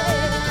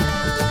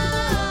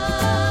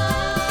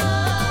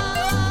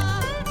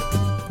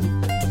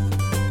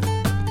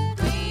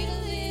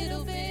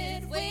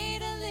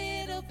 Wait a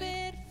little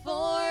bit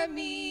for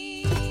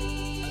me.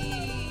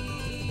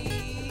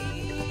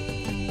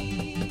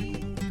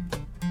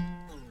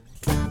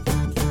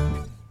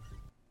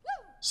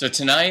 So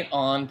tonight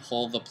on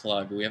Pull the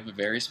Plug, we have a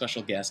very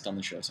special guest on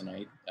the show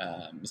tonight.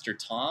 Mr.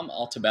 Tom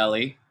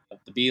Altabelli of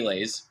the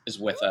Belays is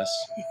with us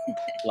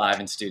live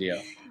in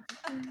studio.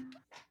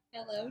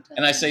 Hello. Tom.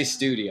 And I say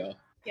studio,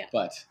 Yeah.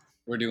 but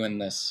we're doing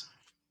this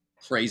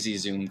crazy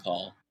Zoom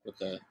call with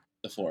the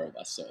four of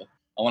us. So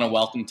I want to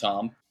welcome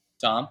Tom.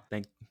 Tom,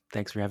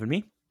 Thanks for having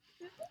me.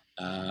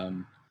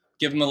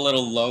 give him a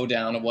little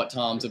lowdown of what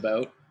Tom's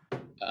about.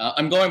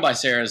 I'm going by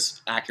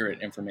Sarah's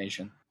accurate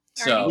information.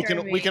 So We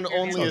can You're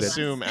only good.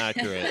 assume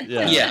accurate.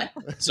 Yeah. yeah,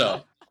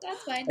 so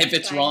That's fine. if that's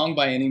it's fine. wrong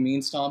by any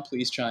means, Tom,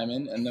 please chime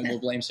in, and then we'll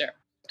blame Sarah.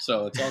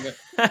 So it's all good.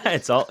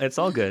 It's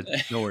all good.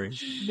 No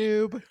worries.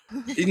 Noob.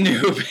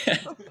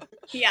 Noob.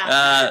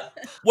 Yeah.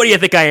 What do you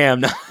think I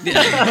am?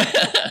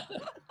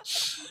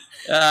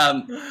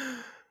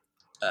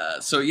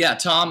 So yeah,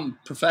 Tom,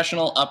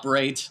 professional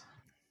upright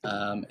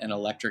and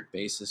electric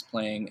bassist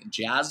playing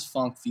jazz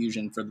funk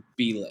fusion for the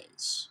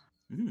Belays.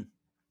 Mm.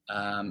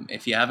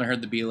 If you haven't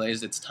heard the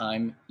Belays, it's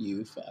time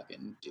you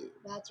fucking do.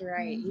 That's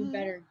right. You Mhm.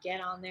 better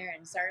get on there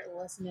and start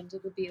listening to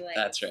the Belays.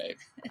 That's right.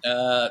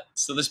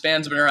 So this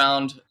band's been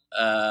around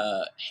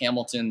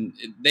Hamilton.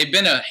 They've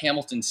been a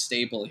Hamilton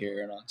staple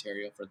here in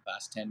Ontario for the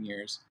past 10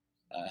 years,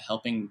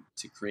 helping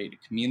to create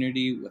a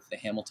community with the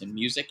Hamilton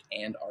music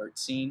and art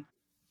scene.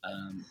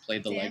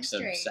 Played the Damn likes of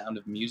straight. Sound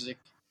of Music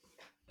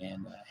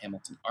and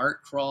Hamilton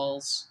Art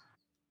Crawls.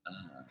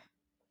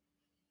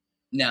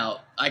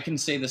 Now, I can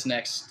say this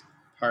next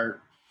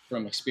part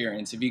from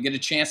experience. If you get a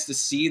chance to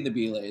see the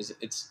Belays,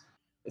 it's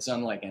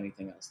unlike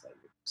anything else that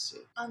you see.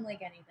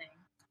 Unlike anything.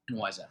 And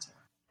why is that,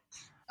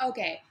 Sarah?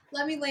 Okay,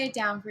 let me lay it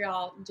down for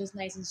y'all just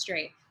nice and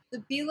straight. The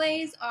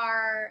Belays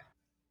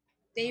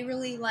they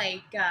really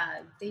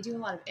they do a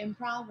lot of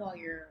improv while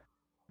you're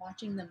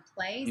watching them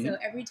play. So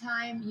every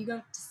time you go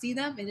to see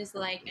them, it is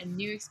like a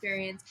new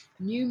experience.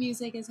 New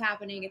music is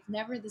happening. It's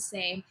never the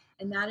same.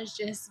 And that is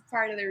just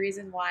part of the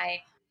reason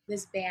why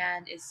this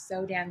band is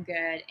so damn good.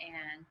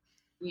 And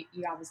you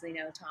obviously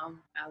know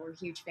Tom. We're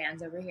huge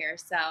fans over here.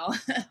 So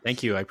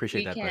Thank you. I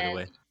appreciate we that, by the can-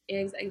 way.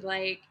 is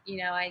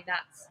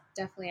that's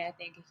definitely, I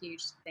think, a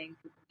huge thing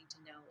people need to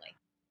know. Like,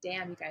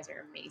 damn, you guys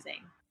are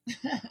amazing.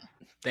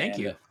 Thank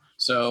And, you.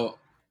 So,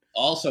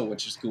 also,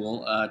 which is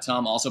cool,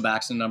 Tom also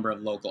backs a number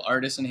of local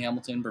artists in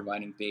Hamilton,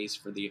 providing bass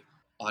for the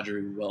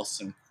Audrey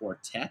Wilson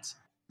Quartet,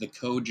 the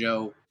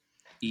Kojo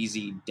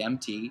Easy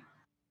Dempty,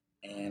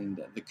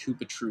 and the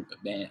Koopa Troop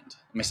Band.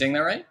 Am I saying that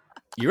right?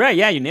 You're right.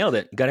 Yeah, you nailed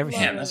it. Got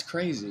everything. Man, that's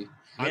crazy.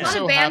 A I'm lot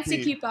so of bands happy.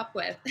 to keep up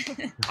with.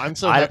 I'm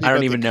so I happy. don't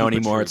about even the know Koopa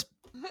anymore. Troop.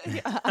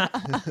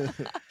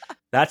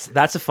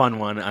 That's a fun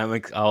one. I'm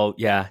like, oh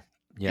yeah.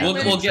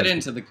 We'll get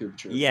into the Koopa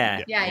Troop.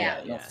 Yeah.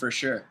 Yeah. No, for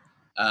sure.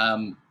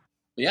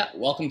 But yeah,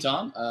 welcome,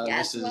 Tom.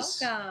 Yes, this is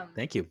welcome.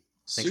 Thank you.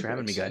 Thanks for super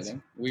having me, guys.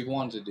 exciting. We've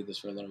wanted to do this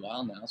for a little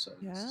while now, so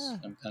Yeah.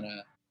 I'm kind of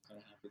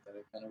happy that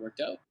it kind of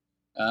worked out.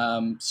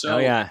 So Oh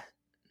yeah.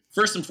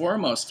 first and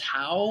foremost,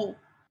 how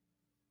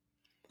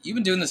you've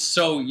been doing this?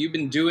 So you've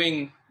been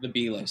doing the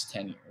Belays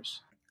 10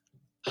 years.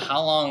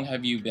 How long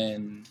have you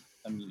been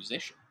a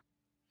musician?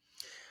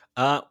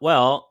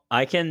 Well,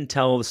 I can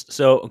tell.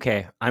 So,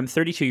 okay, I'm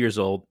 32 years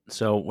old.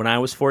 So when I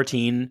was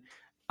 14,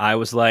 I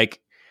was like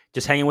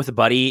just hanging with a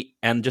buddy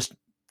and just,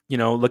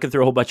 looking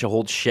through a whole bunch of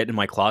old shit in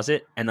my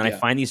closet, and then I Yeah.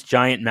 find these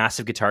giant,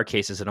 massive guitar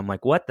cases, and I'm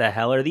like, what the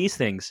hell are these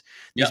things?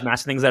 These Yeah.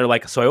 massive things that are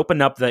like, so I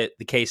opened up the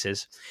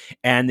cases,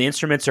 and the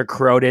instruments are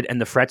corroded, and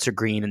the frets are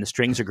green, and the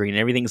strings are green, and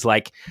everything's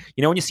like,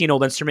 when you see an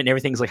old instrument, and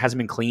everything's like hasn't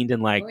been cleaned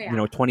in like, Oh,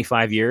 yeah.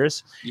 25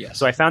 years. Yes.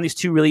 So I found these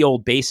two really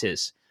old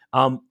basses,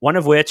 one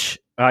of which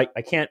I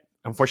can't,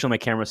 unfortunately, my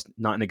camera's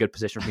not in a good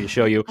position for me to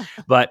show you,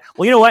 but,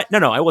 well, you know what?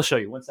 No, I will show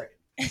you. 1 second.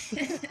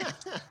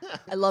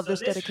 I love So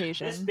this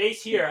dedication. This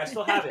bass here, I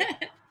still have it.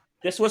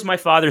 This was my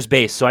father's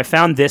bass. So I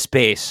found this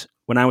bass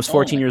when I was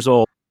 14 my- years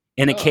old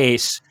in a Oh.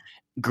 case,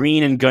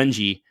 green and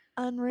gungy,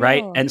 Unreal.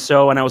 right? And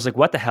so, and I was like,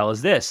 what the hell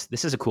is this?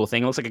 This is a cool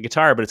thing. It looks like a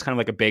guitar, but it's kind of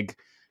like a big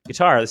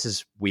guitar. This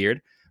is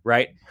weird,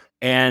 right?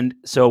 And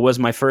so it was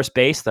my first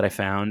bass that I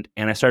found,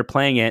 and I started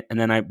playing it, and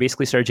then I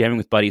basically started jamming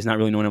with buddies, not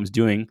really knowing what I was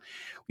doing.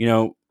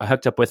 I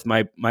hooked up with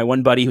my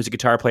one buddy who's a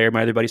guitar player.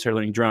 My other buddy started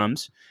learning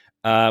drums.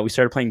 We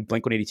started playing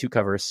Blink-182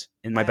 covers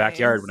in my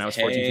backyard when I was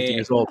 14, 15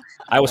 years old.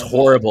 I was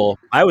horrible.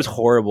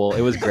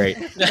 It was great.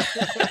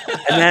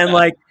 And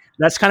then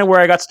that's kind of where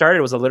I got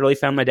started. Was I literally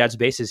found my dad's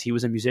basses. He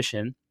was a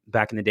musician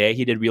back in the day.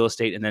 He did real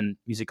estate and then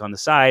music on the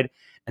side.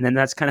 And then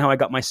that's kind of how I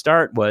got my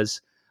start.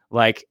 Was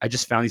like I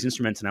just found these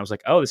instruments and I was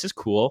like, oh, this is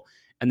cool.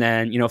 And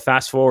then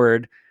fast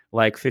forward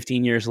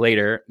 15 years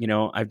later,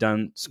 I've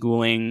done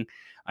schooling.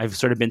 I've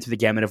sort of been through the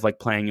gamut of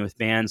playing with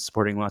bands,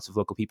 supporting lots of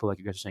local people, like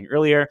you guys were saying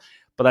earlier.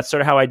 But that's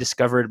sort of how I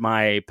discovered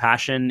my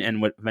passion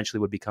and what eventually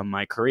would become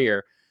my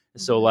career.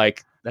 So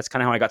that's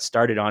kind of how I got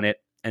started on it.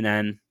 And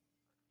then,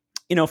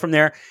 from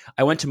there,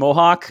 I went to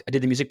Mohawk. I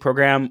did the music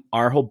program.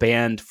 Our whole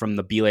band from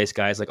the Belays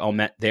guys all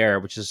met there,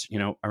 which is,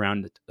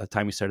 around the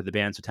time we started the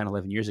band. So 10,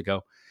 11 years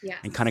ago. Yes.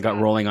 And kind of got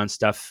rolling on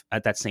stuff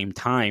at that same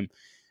time.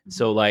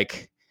 So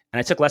and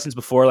I took lessons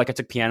before, I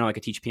took piano, I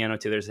teach piano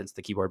too. There's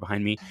the keyboard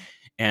behind me,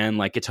 and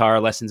guitar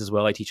lessons as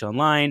well. I teach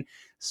online.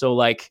 So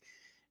that's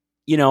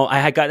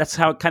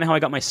how I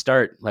got my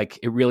start.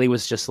 It really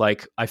was just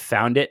I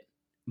found it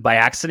by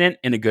accident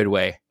in a good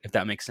way, if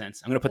that makes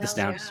sense. I'm gonna put this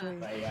Hell down. yeah.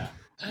 But yeah.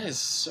 That is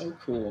so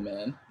cool,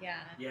 man. Yeah.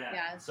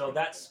 it's So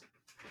pretty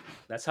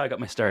that's how I got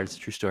my start. It's a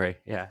true story.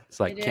 Yeah. It's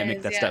It can't make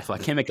is, that yeah. stuff. I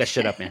can't make that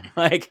shit up, man.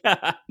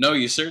 No,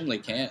 you certainly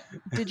can't.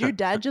 Did your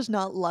dad just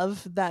not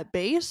love that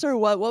bass, or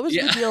what? What was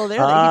Yeah. the deal there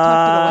that he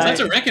tucked That's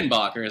it away? a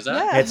Rickenbacker, is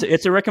that? Yeah.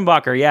 It's a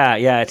Rickenbacker,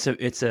 yeah.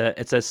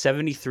 It's a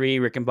 73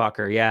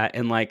 Rickenbacker, yeah.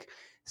 And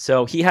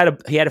so he had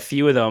a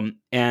few of them,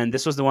 and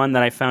this was the one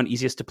that I found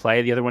easiest to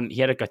play. The other one, he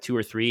had a 2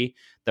 or 3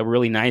 that were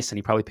really nice, and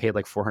he probably paid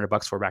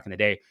 $400 for back in the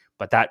day.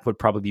 But that would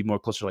probably be more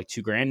closer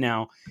to $2,000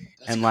 now.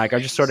 That's And I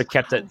just sort of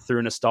crazy. kept it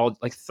through nostalgia,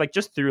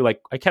 just through I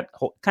kept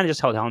kind of just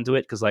held on to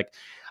it because I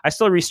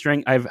still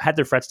restring. I've had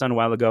their frets done a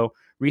while ago.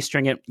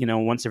 Restring it,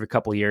 once every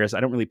couple of years. I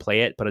don't really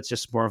play it, but it's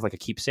just more of a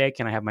keepsake.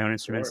 And I have my own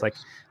instruments. Sure.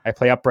 I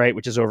play upright,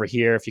 which is over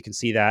here, if you can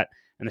see that,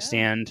 and a Yeah.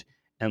 stand.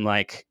 And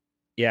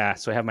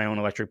so I have my own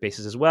electric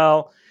basses as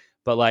well.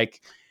 But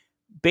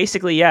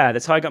basically, yeah,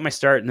 that's how I got my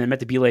start. And then met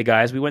the Belay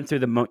guys. We went through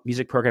the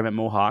music program at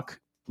Mohawk.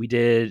 We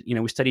did,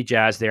 we studied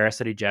jazz there. I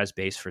studied jazz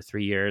bass for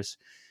 3 years.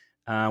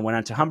 Went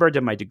on to Humber,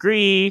 did my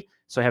degree.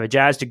 So I have a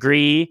jazz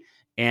degree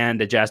and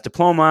a jazz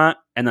diploma.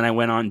 And then I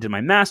went on and did my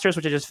master's,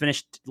 which I just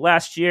finished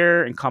last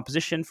year in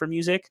composition for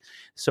music.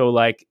 So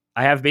I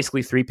have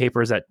basically 3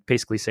 papers that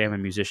basically say I'm a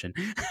musician.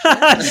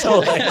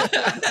 So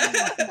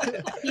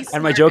He's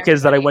and my smart, joke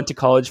is that I everybody. went to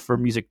college for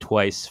music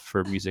twice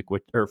for music,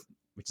 which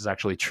is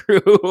actually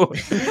true.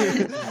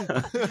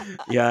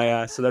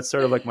 yeah. So that's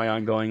sort of my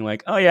ongoing,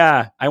 oh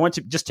yeah, I went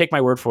to just take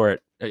my word for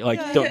it.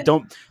 Yeah.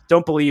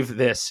 Don't believe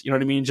this. You know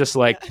what I mean? Just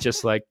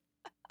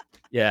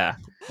yeah.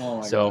 Oh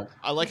my So- God.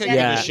 I like how you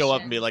Yeah. can just show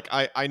up and be like,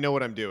 I know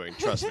what I'm doing.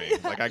 Trust me.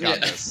 I got Yeah.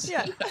 this.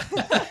 Yeah.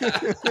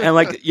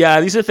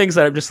 And these are things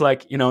that I'm just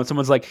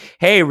someone's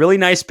hey, really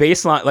nice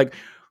bass line.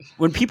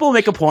 When people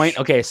make a point,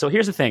 okay, so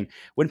here's the thing.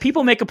 When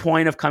people make a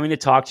point of coming to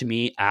talk to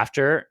me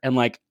after, and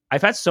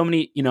I've had so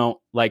many,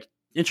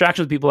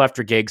 interactions with people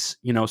after gigs,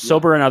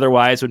 sober and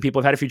otherwise, when people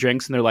have had a few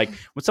drinks and they're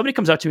when somebody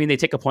comes up to me and they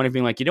take a point of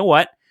being you know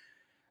what?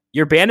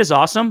 Your band is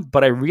awesome,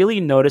 but I really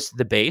noticed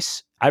the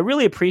bass. I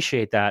really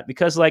appreciate that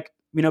because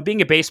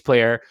being a bass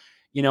player,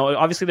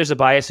 obviously there's a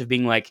bias of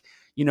being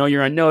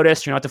you're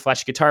unnoticed. You're not the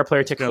flashy guitar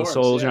player taking out course,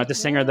 solos. yeah. You're not the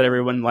singer that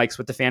everyone likes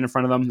with the fan in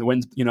front of them. The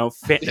wind's,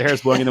 the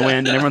hair's blowing in the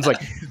wind, and everyone's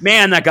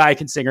man, that guy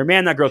can sing, or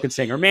man, that girl can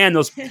sing, or man,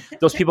 those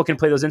people can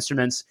play those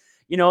instruments.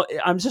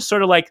 I'm just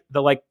sort of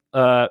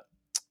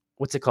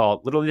what's it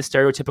called? Literally the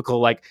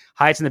stereotypical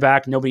hides in the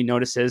back, nobody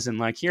notices, and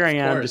here I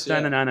am, course, just yeah.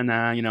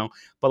 na.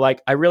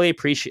 But I really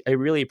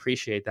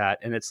appreciate that,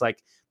 and it's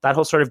that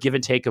whole sort of give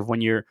and take of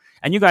when you're,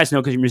 and you guys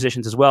know because you're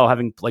musicians as well,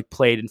 having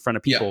played in front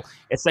of people,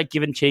 it's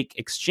give and take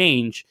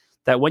exchange.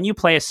 That when you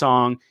play a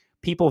song,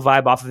 people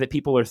vibe off of it.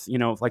 People are,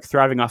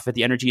 thriving off it.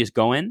 The energy is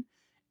going.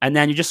 And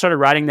then you're just sort of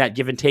riding that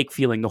give and take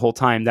feeling the whole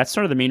time. That's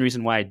sort of the main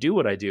reason why I do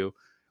what I do,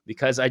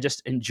 because I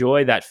just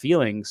enjoy that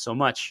feeling so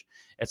much.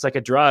 It's like a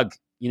drug,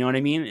 you know what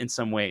I mean? In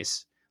some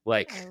ways,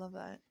 I love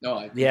that. No,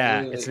 I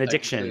yeah, completely- it's an I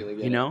addiction, completely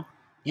get you it. know? If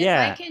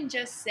Yeah. I can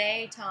just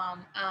say,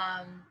 Tom,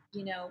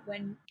 you know,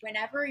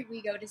 whenever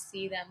we go to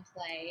see them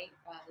play,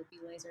 the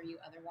Belays or you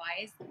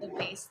otherwise, the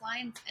bass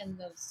lines and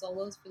the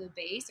solos for the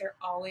bass are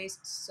always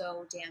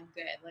so damn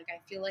good. Like I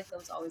feel like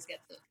those always get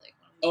the like.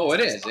 Oh, it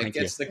is. It Thank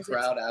gets the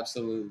crowd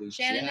absolutely.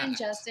 Shannon and jacked.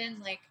 Justin,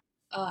 like,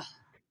 that's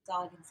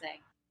all I can say.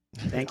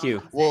 Thank That's all I you.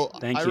 can say. Well,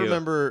 Thank I you.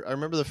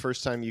 remember the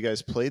first time you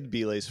guys played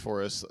Belays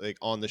for us, like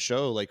on the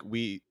show. Like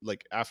we,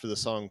 like after the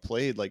song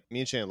played, like me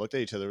and Shannon looked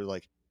at each other, we were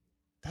like,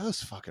 "That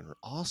was fucking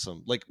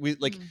awesome!" Like we,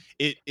 like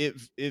it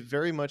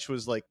very much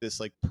was like this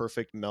like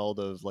perfect meld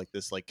of like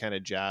this like kind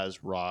of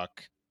jazz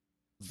rock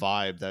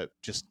vibe that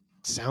just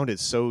sounded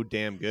so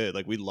damn good.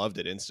 Like we loved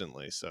it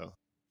instantly. So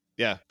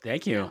yeah,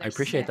 Thank you. Yeah, I they're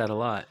appreciate sick. that a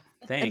lot.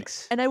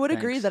 Thanks. And I would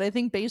agree Thanks. that I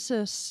think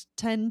bassists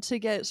tend to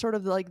get sort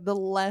of like the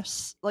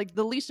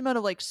least amount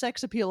of like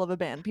sex appeal of a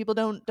band. People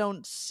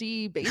don't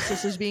see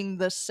bassists as being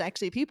the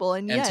sexy people,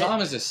 and And yet Tom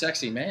is a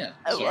sexy man.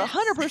 so- Yes.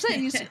 100%.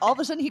 You see, all of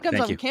a sudden he comes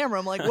Thank on you. camera.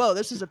 I'm like, whoa,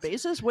 this is a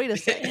bassist. Wait a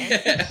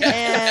second.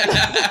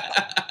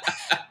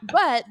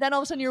 But then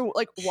all of a sudden you're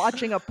like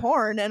watching a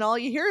porn, and all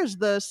you hear is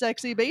the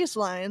sexy bass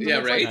lines. Yeah,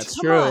 and it's right? Like, That's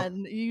come true.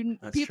 on,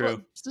 That's people.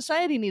 true.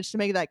 Society needs to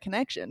make that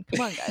connection.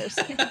 Come on, guys.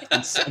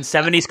 And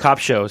 70s cop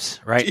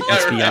shows, right? Yeah,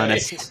 Let's be right.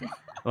 honest.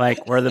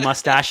 Like where the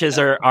mustaches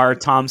are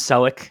Tom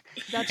Selleck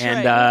That's and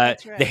right.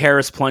 That's right. the hair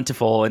is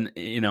plentiful and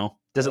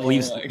doesn't Oh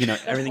leave my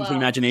everything to the flow.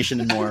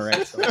 imagination and more,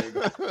 right? So there you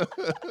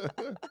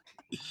go.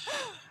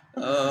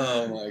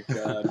 Oh my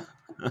god.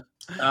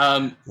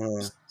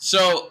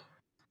 So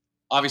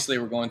obviously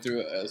we're going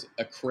through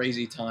a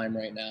crazy time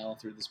right now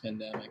through this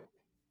pandemic.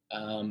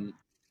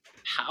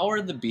 How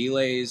are the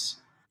Belays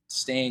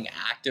staying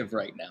active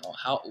right now?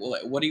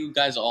 What are you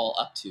guys all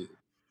up to?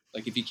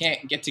 Like if you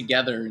can't get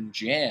together and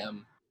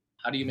jam,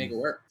 how do you make it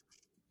work?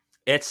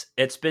 It's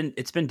been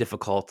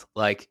difficult.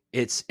 Like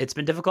it's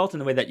been difficult in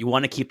the way that you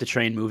want to keep the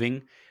train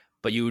moving,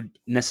 but you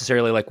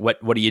necessarily like what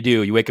do you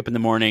do? You wake up in the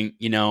morning,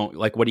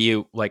 like what do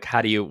you like?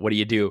 What do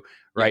you do?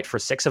 Right? For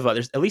six of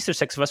us, at least there's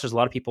six of us. There's a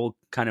lot of people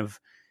kind of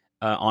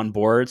on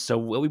board. So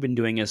what we've been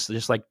doing is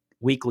just like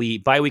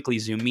bi-weekly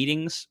Zoom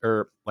meetings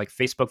or like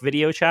Facebook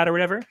video chat or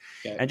whatever.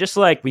 Okay. And just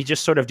like, we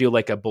just sort of do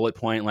like a bullet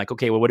point, like,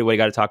 okay, well, what do we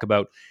got to talk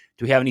about?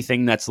 Do we have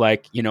anything that's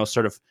like,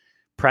 sort of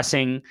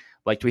pressing?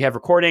 Like, do we have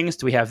recordings?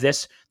 Do we have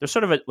this? There's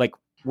sort of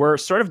we're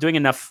sort of doing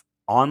enough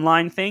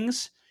online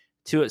things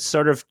to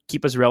sort of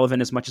keep us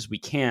relevant as much as we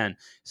can.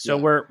 So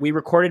Yeah. we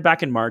recorded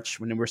back in March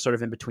when we were sort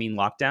of in between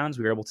lockdowns.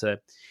 We were able to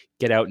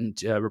get out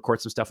and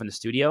record some stuff in the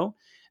studio.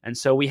 And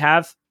so we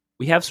have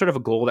sort of a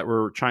goal that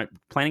we're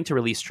planning to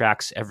release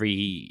tracks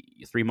every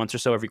 3 months or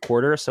so, every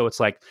quarter. So it's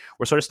like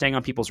we're sort of staying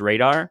on people's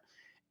radar,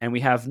 and we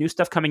have new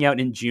stuff coming out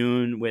in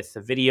June with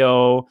a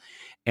video,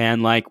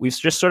 and like we've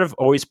just sort of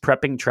always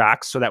prepping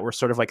tracks so that we're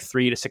sort of like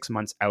 3 to 6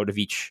 months out of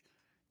each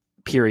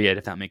period,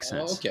 if that makes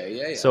sense. Oh, okay,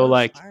 yeah. So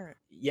like, Smart.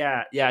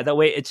 yeah, that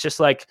way it's just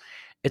like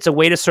it's a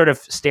way to sort of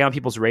stay on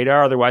people's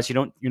radar. Otherwise, you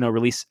don't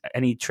release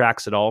any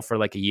tracks at all for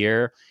like a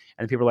year.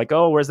 And people are like,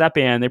 oh, where's that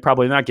band? They're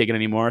probably not gigging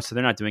anymore, so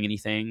they're not doing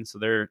anything. So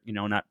they're,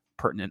 not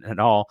pertinent at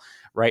all,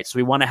 right? So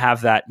we want to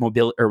have that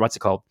mobility, or what's it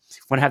called?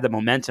 Want to have that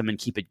momentum and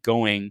keep it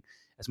going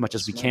as much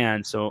as we Smart.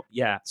 can. So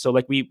yeah, so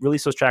like we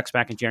released those tracks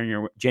back in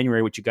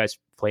January, which you guys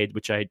played,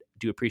 which I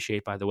do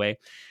appreciate, by the way.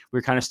 We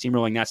were kind of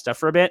steamrolling that stuff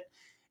for a bit.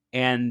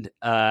 And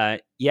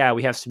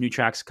we have some new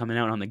tracks coming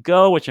out on the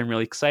go, which I'm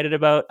really excited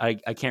about. I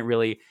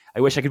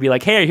wish I could be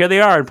like, hey, here they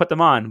are, and put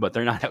them on, but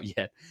they're not out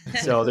yet.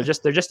 So they're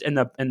just in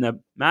the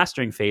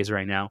mastering phase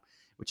right now,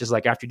 which is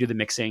like after you do the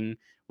mixing,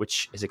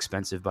 which is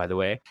expensive, by the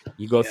way.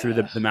 You go through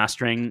the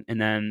mastering, and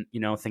then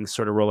things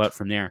sort of roll out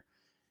from there.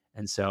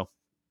 And so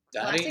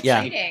Well, That that's ain't-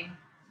 Yeah. exciting.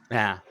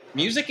 yeah,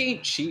 Music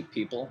ain't cheap,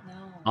 people. No.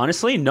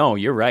 honestly, no,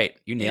 you're right.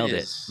 You nailed it.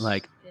 is.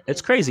 Like It it's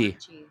is crazy. not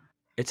cheap.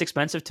 It's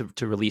expensive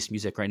to release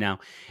music right now.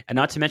 And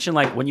not to mention,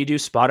 like when you do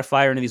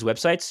Spotify or any of these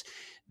websites,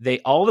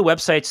 all the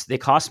websites, they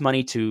cost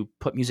money to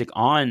put music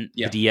on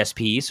Yeah. the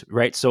DSPs,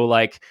 right? So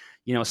like,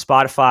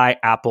 Spotify,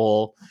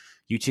 Apple,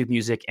 YouTube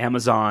Music,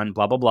 Amazon,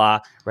 blah, blah, blah,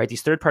 right?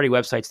 These third-party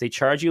websites, they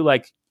charge you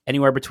like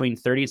anywhere between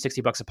 $30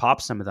 and $60 a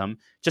pop, some of them,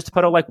 just to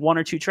put out like 1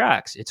 or 2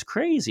 tracks. It's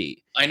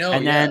crazy. I know.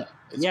 And then,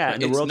 It's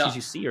and the it's royalties nuts.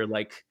 you see are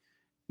like,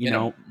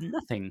 Minimum.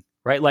 nothing,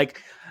 right?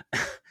 Like,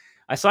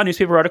 I saw a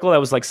newspaper article that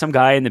was like some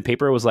guy in the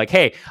paper was like,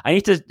 hey, I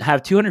need to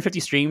have 250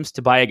 streams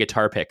to buy a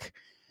guitar pick.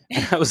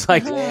 And I was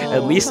like,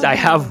 at least I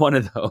have one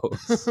of those.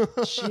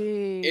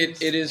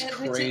 Jeez. It is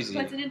Which crazy.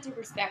 puts it into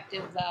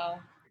perspective, though.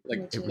 Like,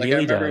 Which is- like I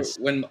really remember does.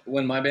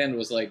 when my band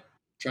was like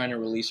trying to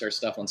release our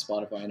stuff on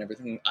Spotify and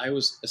everything, I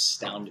was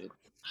astounded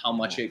how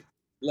much it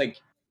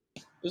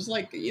was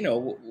like,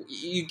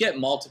 you get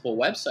multiple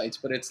websites,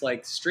 but it's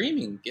like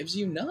streaming gives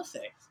you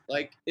nothing.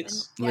 Like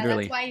it's Yeah,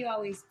 Literally. that's why you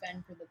always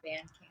spend for the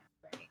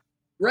Bandcamp, right?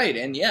 right,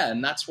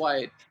 and that's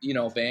why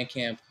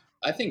Bandcamp.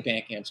 I think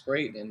Bandcamp's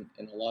great in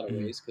a lot of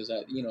Mhm. ways because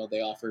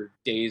they offer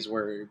days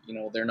where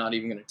they're not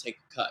even going to take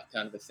a cut,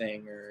 kind of a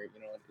thing, or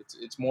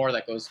it's more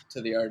that goes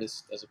to the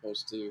artist as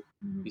opposed to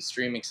these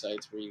streaming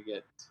sites where you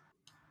get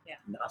Yeah.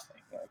 nothing.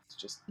 Like it's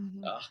just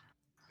Mhm. ah,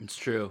 It's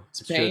true.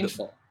 it's true.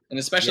 painful, and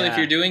especially if Yeah.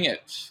 you're doing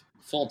it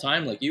full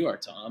time like you are,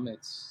 Tom,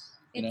 it's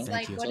you It's know,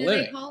 like, you. what it's a do they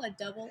living. call it?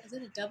 Is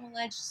it a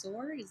double-edged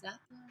sword? Is that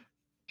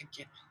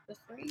the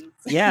phrase?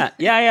 Yeah.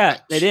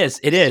 It is.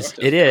 It is. Sort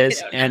of. It is.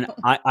 I don't And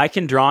know. I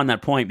can draw on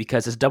that point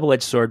because it's a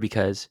double-edged sword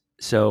because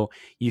so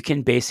you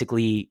can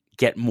basically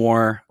get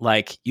more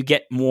you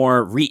get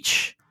more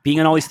reach. Being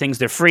on all these things,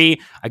 they're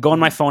free. I go on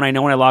my phone. I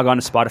know when I log on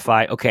to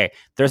Spotify, okay,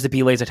 there's the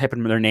Belays. I type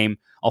in their name.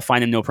 I'll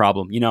find them, no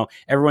problem. You know,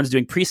 everyone's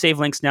doing pre-save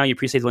links now. You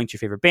pre-save the link to your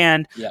favorite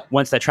band. Yeah.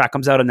 Once that track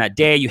comes out on that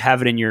day, you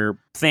have it in your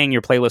thing,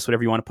 your playlist,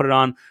 whatever you want to put it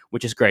on,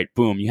 which is great.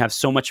 Boom. You have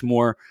so much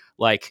more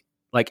like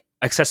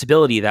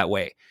accessibility that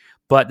way.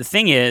 But the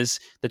thing is,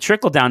 the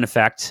trickle down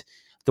effect,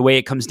 the way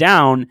it comes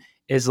down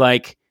is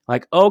like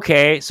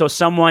okay, so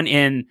someone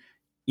in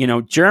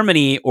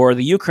Germany or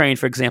the Ukraine,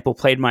 for example,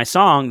 played my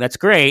song. That's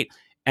great.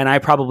 And I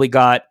probably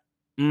got,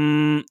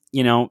 10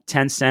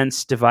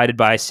 cents divided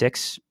by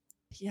 6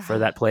 Yeah, for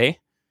that play,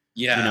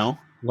 Yeah.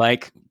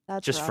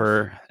 that's just rough.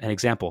 for an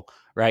example.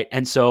 Right.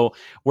 And so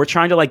we're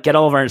trying to get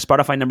all of our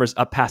Spotify numbers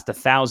up past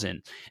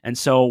 1,000. And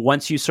so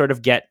once you sort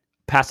of get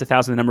past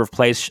 1,000, the number of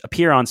plays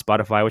appear on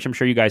Spotify, which I'm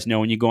sure you guys know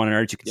when you go on an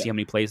artist, you can see how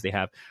many plays they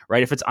have.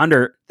 Right. If it's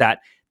under that,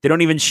 they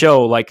don't even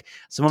show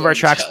some of our Don't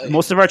tracks. tell you.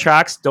 Most of our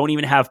tracks don't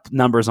even have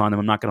numbers on them.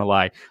 I'm not going to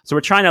lie. So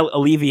we're trying to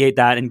alleviate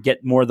that and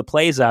get more of the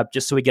plays up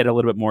just so we get a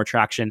little bit more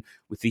traction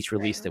with each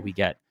release that we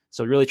get.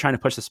 So really trying to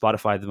push the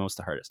Spotify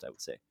the hardest, I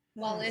would say.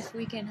 Well, if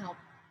we can help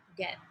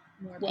get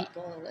more Well,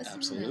 people to listen,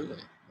 absolutely.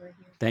 then we're here.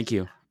 Thank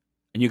you.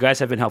 And you guys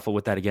have been helpful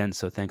with that again.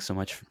 So thanks so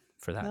much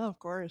for that. No, of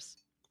course.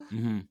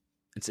 hmm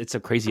It's a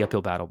crazy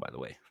uphill battle, by the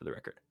way, for the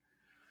record.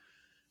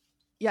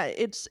 Yeah,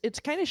 it's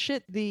kind of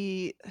shit.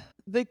 The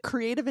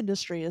creative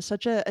industry is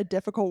such a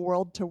difficult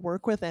world to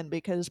work within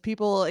because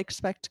people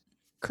expect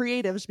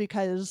creatives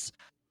because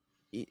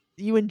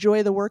you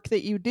enjoy the work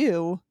that you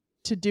do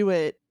to do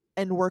it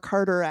and work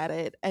harder at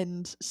it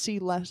and see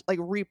less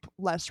reap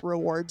less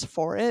rewards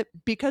for it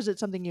because it's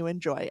something you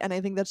enjoy. And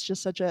I think that's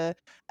just such a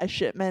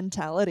shit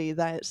mentality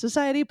that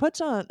society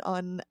puts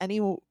on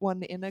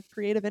anyone in a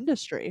creative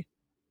industry.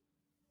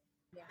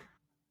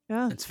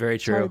 Yeah. It's very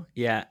true. hard.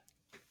 Yeah,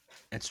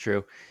 it's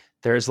true.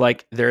 There's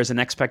an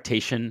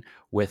expectation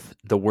with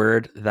the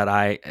word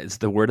it's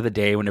the word of the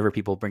day whenever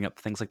people bring up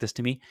things like this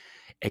to me,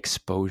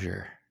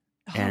 exposure.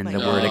 Oh And my the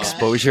God. word gosh.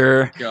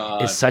 exposure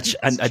God. is such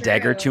It's a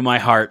dagger to true. my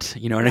heart.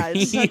 You know what Yeah, I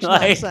it's mean?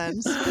 such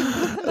nonsense.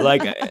 I've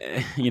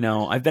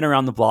been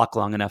around the block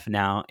long enough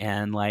now.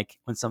 And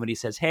when somebody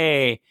says,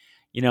 hey,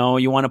 you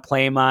want to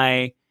play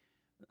my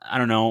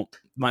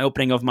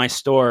opening of my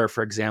store,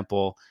 for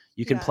example,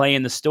 you can Yeah. play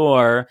in the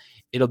store.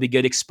 It'll be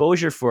good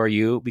exposure for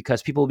you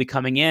because people will be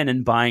coming in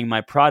and buying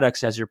my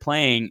products as you're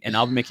playing and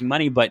I'll be making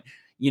money. But,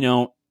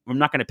 I'm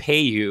not going to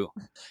pay you.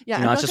 Yeah, You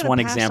I'm know, not it's just gonna one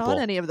pass example. on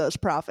any of those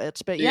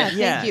profits, but Yeah.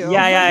 thank you.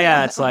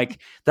 Yeah. It's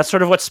that's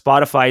sort of what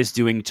Spotify is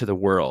doing to the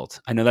world.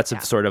 I know that's Yeah.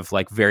 a sort of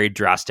very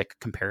drastic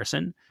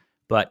comparison,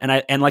 but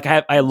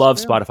I love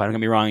true. Spotify. Don't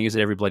get me wrong. I use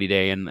it every bloody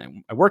day,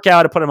 and I work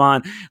out. I put them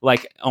on.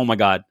 Oh my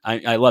god,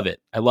 I love it.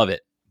 I love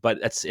it. But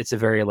it's a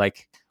very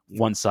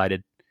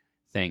one-sided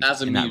thing.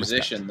 As a in that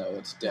musician, respect. though,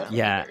 it's definitely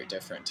Yeah. very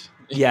different.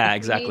 Yeah,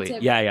 exactly.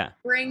 to- Yeah.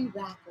 Bring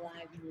back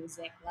live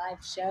music,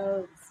 live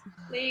shows,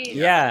 please.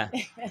 Yeah.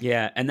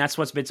 Yeah, and that's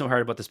what's been so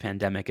hard about this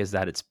pandemic is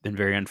that it's been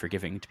very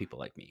unforgiving to people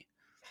like me.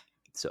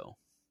 So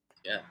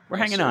Yeah. we're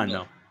no, hanging on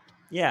certainly. though.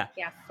 Yeah.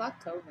 Yeah,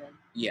 fuck COVID.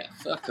 Yeah,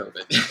 fuck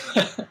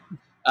COVID.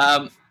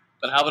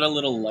 But how about a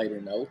little lighter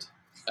note?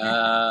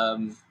 I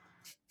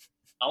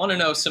want to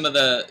know some of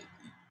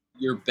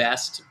your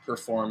best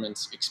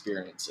performance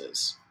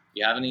experiences.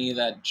 You have any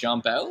that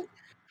jump out?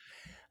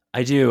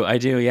 I do,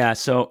 yeah.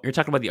 So you're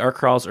talking about the art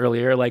crawls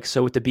earlier.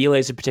 So with the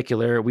Belays in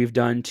particular, we've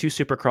done 2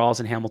 super crawls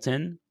in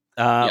Hamilton.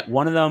 Yep.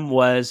 One of them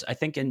was, I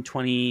think, in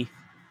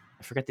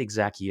I forget the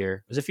exact year.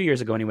 It was a few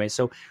years ago anyway.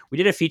 So we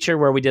did a feature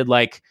where we did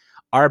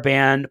our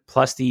band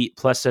plus a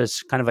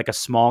kind of a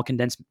small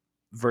condensed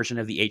version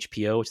of the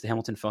HPO, which is the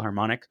Hamilton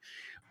Philharmonic.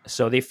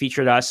 So they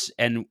featured us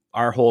and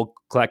our whole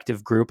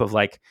collective group of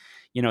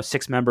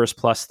 6 members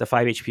plus the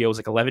 5 HPO was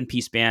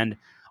 11-piece band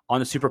on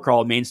the super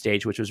crawl main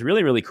stage, which was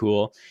really, really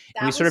cool.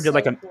 That we was sort of did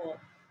so cool.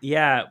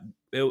 Yeah,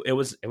 it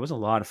was a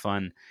lot of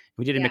fun.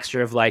 We did a Yeah.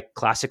 mixture of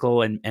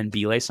classical and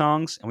belay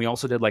songs, and we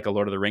also did a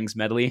Lord of the Rings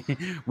medley,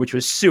 which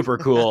was super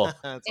cool.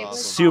 That's It was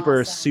awesome.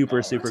 super, awesome. super,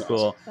 Oh, super that's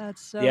cool.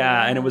 That's so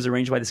Yeah, and it rad. was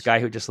arranged by this guy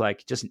who just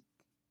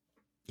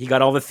he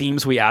got all the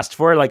themes we asked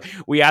for.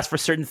 We asked for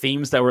certain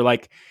themes that were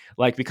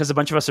because a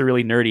bunch of us are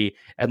really nerdy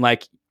and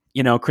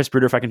Chris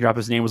Bruder, if I can drop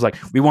his name, was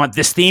we want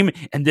this theme,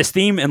 and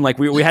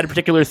we had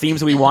particular themes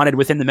that we wanted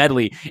within the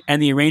medley,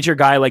 and the arranger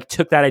guy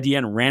took that idea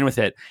and ran with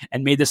it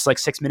and made this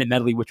 6-minute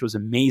medley, which was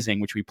amazing,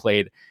 which we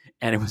played,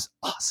 and it was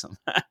awesome.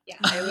 Yeah,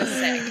 it was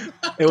sick.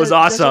 It was Does a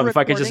awesome. If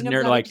I could just recording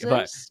of nerd that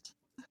if exist?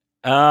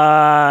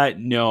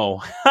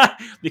 no,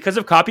 because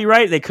of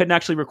copyright, they couldn't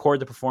actually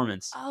record the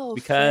performance. Oh,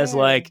 Because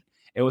fair.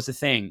 it was a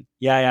thing.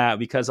 Yeah,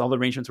 because all the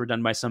arrangements were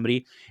done by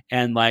somebody,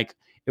 and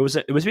it was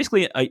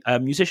basically a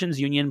musicians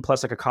union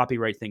plus a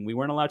copyright thing. We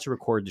weren't allowed to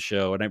record the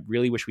show, and I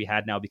really wish we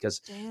had now because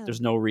Damn.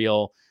 there's no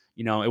real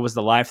it was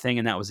the live thing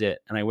and that was it.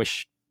 And I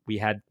wish we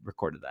had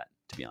recorded that,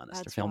 to be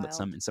honest, or That's filmed it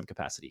wild. in some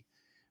capacity.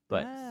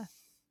 But Yeah.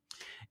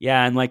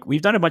 yeah, and like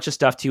we've done a bunch of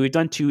stuff too. We've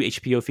done 2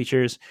 HBO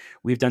features.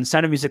 We've done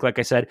Sound of Music, like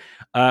I said.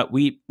 When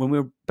we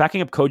were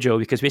backing up Kojo,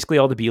 because basically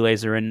all the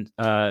Belays are in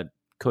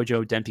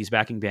Kojo Dempsey's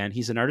backing band.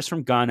 He's an artist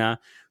from Ghana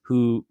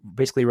who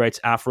basically writes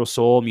Afro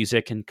soul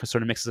music and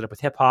sort of mixes it up with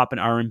hip hop and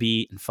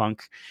R&B and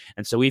funk.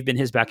 And so we've been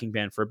his backing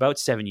band for about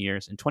 7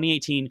 years. In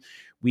 2018,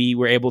 we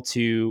were able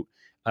to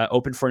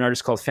open for an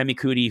artist called Femi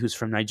Kuti, who's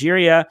from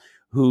Nigeria,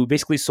 who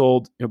basically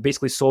sold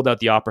out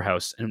the Opera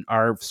House, and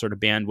our sort of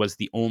band was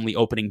the only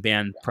opening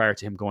band prior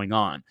to him going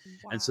on.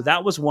 And so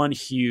that was one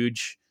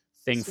huge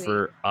thing Sweet.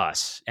 for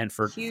us and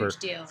for Huge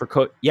deal.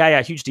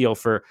 huge deal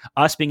for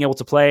us being able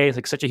to play. It's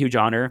like such a huge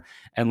honor,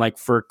 and like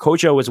for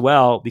Kojo as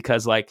well,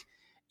 because like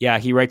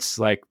he writes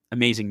like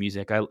amazing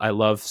music. I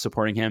love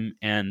supporting him,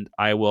 and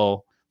I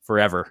will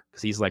forever,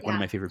 because he's like one of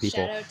my favorite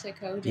people. Shout out to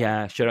Kojo.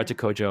 Yeah, shout out to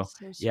Kojo.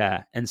 So sweet.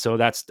 Yeah, and so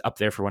that's up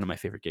there for one of my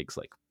favorite gigs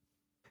like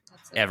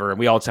That's so ever. cool. And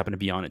we all just happen to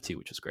be on it too,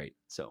 which was great.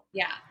 So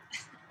Yeah.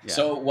 yeah.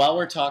 So while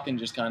we're talking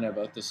just kind of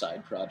about the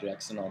side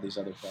projects and all these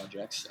other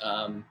projects,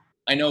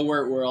 I know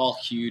we're all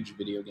huge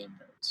video game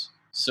nerds.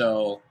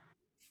 So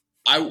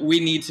we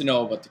need to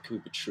know about the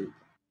Koopa Troop.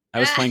 I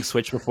was playing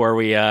Switch before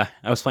I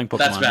was playing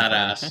Pokemon.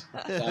 That's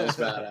badass. That was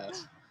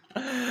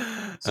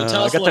badass. So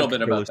tell I us a got little that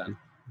bit about controller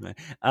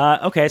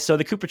that. too. Okay, so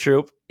the Koopa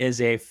Troop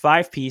is a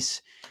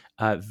 5-piece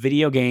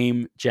video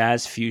game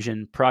jazz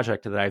fusion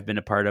project that I've been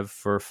a part of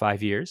for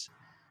 5 years.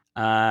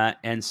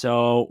 And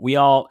so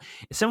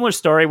a similar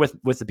story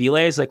with the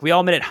Belays, like we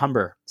all met at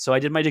Humber. So I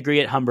did my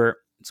degree at Humber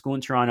School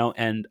in Toronto,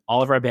 and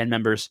all of our band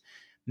members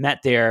met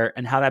there.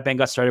 And how that band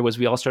got started was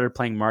we all started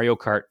playing Mario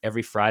Kart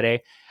every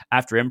Friday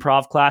after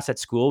improv class at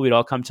school. We'd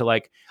all come to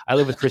I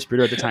lived with Chris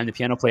Bruto at the time, the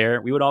piano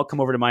player. We would all come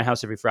over to my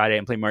house every Friday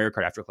and play Mario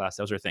Kart after class.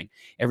 That was our thing.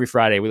 Every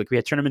Friday, we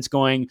had tournaments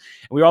going, and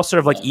we were all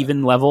sort of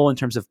even level in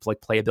terms of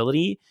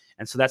playability.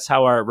 And so that's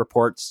how our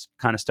reports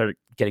kind of started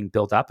getting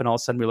built up. And all of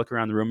a sudden we look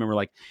around the room and we're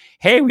like,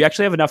 hey, we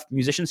actually have enough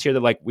musicians here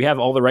that we have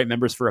all the right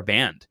members for a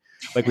band.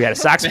 We had a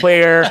sax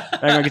player,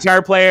 a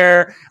guitar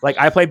player,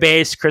 I play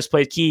bass, Chris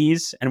played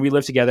keys, and we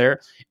lived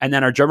together. And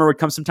then our drummer would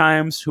come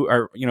sometimes, who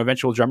our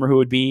eventual drummer who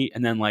would be,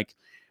 and then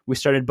we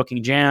started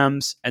booking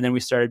jams, and then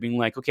we started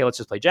being okay, let's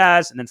just play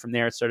jazz. And then from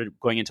there it started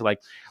going into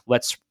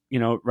let's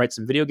write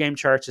some video game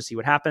charts to see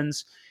what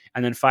happens.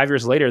 And then 5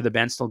 years later, the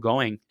band's still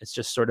going. It's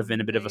just sort of in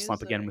a bit of a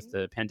slump again with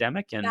the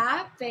pandemic. And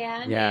that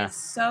band is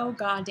so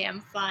goddamn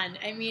fun.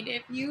 I mean,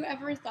 if you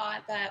ever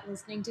thought that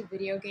listening to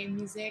video game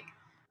music,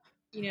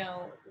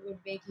 would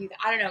make you,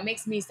 I don't know, it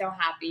makes me so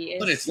happy.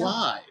 But it's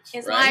live.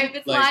 It's right? live.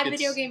 It's live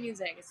video game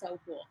music. It's so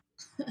cool.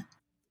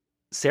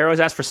 Sarah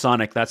always asked for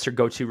Sonic. That's her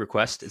go-to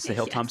request. It's the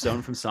Hilltop Yes.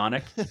 Zone from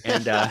Sonic.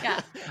 And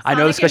Yeah. I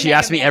know this because Sonic she and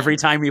asks me Mega every Man.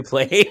 time we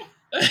play.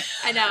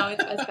 I know,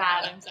 it's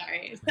bad. I'm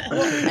sorry.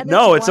 And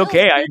No, it's wild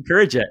okay. I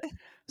encourage it.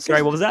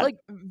 Sorry, what was that?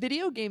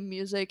 Video game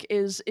music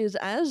is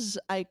as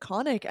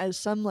iconic as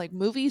some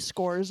movie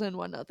scores and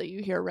whatnot that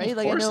you hear, right? Of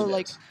I course know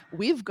it is.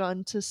 we've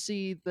gone to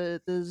see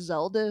the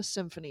Zelda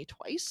Symphony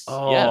twice.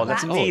 Oh, Yeah. that's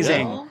That's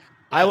amazing. cool.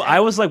 I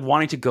was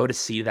wanting to go to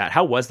see that.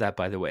 How was that,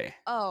 by the way?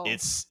 Oh,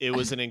 It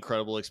was an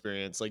incredible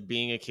experience.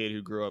 Being a kid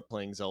who grew up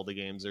playing Zelda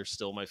games, they're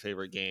still my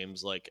favorite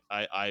games.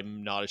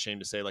 I'm not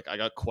ashamed to say I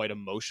got quite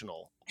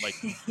emotional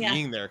Yeah.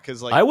 being there,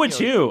 because I would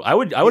too. I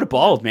would have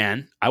bawled,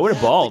 man. I would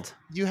have bawled.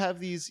 You have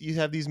these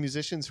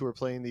musicians who are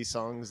playing these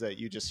songs that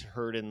you just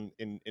heard in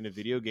a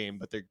video game,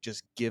 but they're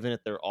just giving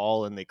it their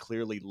all and they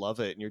clearly love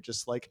it, and you're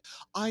just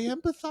I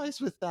empathize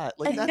with that.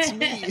 That's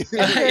me.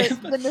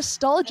 the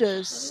nostalgia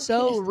is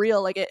so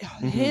real. It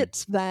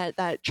hits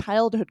that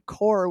childhood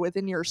core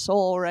within your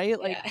soul, right?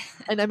 Yeah.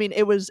 And I mean,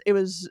 it was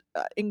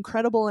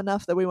incredible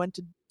enough that we went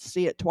to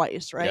see it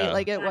twice, right? Yeah.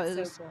 It That's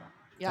was so cool.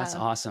 yeah, That's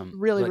awesome.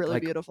 really really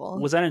beautiful.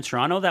 Was that in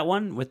Toronto, that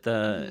one? With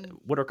the Mhm.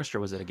 what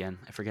orchestra was it again?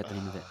 I forget the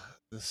name of it.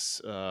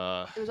 This It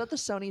was at the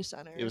Sony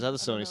Center. it was at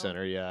the I don't Sony know.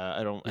 Center. Yeah,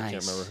 I can't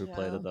Nice. remember who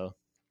played Yeah. it though.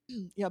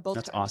 Yeah, both.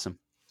 That's times. awesome.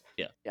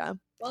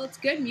 Well, it's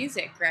good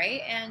music,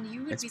 right? And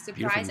you would It's be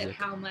beautiful surprised at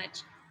music.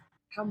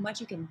 how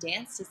much you can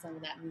dance to some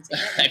of that music.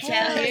 I I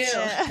tell you.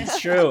 Yeah. It's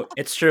true.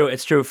 It's true.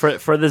 It's true.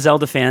 For the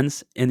Zelda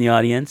fans in the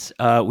audience,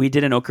 we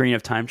did an Ocarina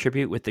of Time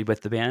tribute with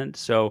the band.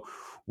 So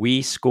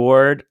we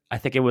scored, I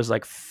think it was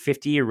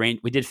 50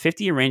 we did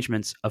 50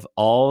 arrangements of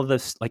all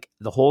this,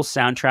 the whole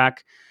soundtrack,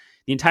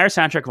 the entire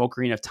soundtrack of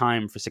Ocarina of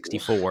Time for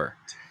 64.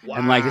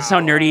 And this is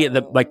how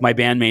nerdy my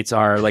bandmates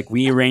are.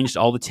 We arranged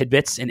all the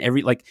tidbits and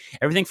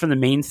everything from the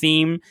main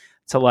theme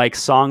to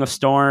Song of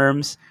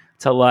Storms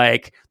to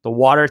the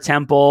Water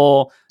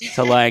Temple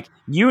to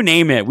you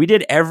name it. We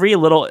did every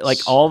little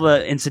all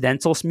the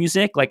incidentals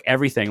music,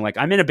 everything.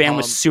 I'm in a band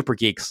with super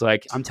geeks.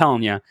 I'm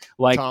telling you,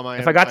 Tom,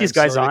 if I got these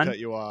guys sorry on, to cut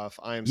you off.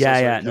 I am Yeah, so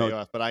sorry yeah, to cut no. you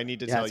off, but I need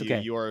to Yeah, tell it's you,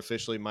 okay. you are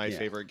officially my Yeah.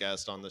 favorite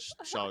guest on the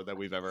show that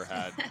we've ever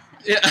had.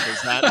 Yeah.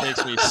 Because that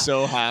makes me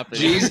so happy.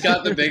 G's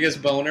got the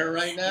biggest boner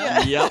right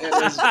now. Yep. It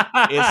is-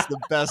 It's the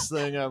best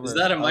thing ever. Is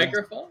that a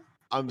microphone?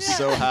 I'm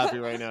so happy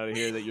right now to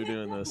hear that you're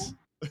doing this.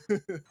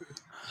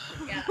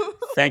 Yeah.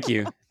 Thank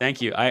you.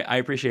 I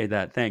appreciate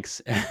that.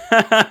 Thanks.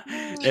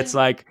 It's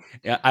like,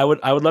 yeah, I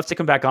would love to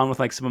come back on with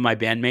like some of my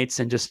bandmates,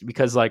 and just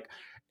because like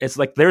it's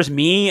like there's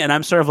me and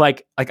I'm sort of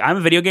like I'm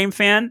a video game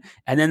fan,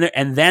 and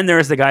then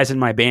there's the guys in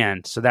my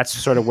band. So that's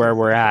sort of where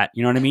we're at.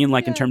 You know what I mean?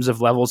 Like in Yeah. terms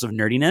of levels of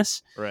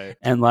nerdiness, Right.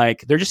 and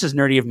like they're just as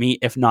nerdy of me,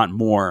 if not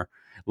more.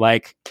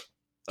 Like, That's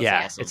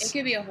yeah, awesome. It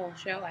could be a whole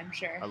show, I'm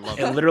sure. I love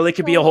it it. literally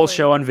could be a whole Totally.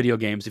 show on video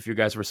games if you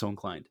guys were so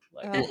inclined.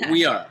 Like, Oh,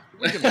 We are.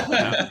 we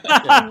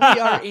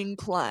are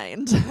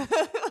inclined.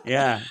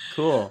 yeah,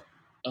 cool.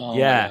 Oh,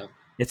 Yeah. my God.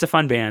 It's a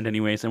fun band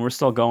anyways, and we're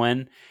still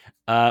going.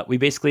 We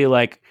basically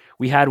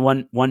we had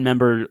one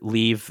member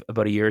leave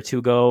about a year or two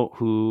ago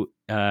who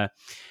kind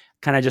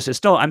of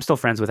just I'm still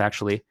friends with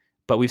actually,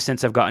 but we've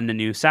since have gotten a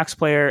new sax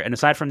player, and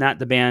aside from that,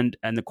 the band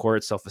and the core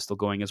itself is still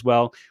going as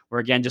well. We're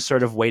again just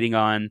sort of waiting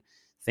on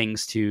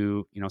things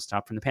to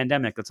stop from the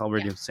pandemic. That's all we're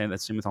doing. That's the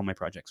same with all my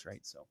projects, right?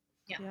 So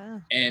Yeah.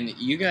 And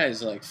you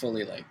guys like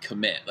fully like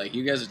commit. Like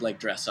you guys like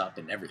dress up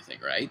and everything,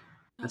 right?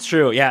 that's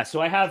true. Yeah.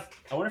 So I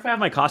wonder if I have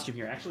my costume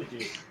here. I actually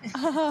do.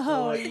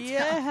 Oh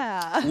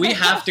yeah. We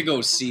have to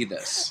go see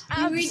this.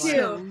 We do.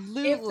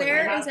 Absolutely. If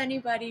there is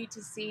anybody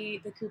to see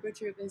the Cooper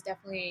Troop, is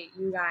definitely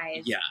you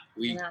guys. Yeah,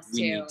 we And us we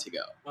too. need to go.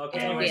 Okay.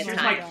 It'll Anyways, be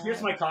a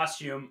here's my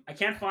costume. I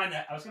can't find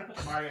that. I was gonna put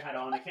the Mario hat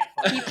on. I can't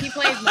find it. He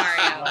plays Mario.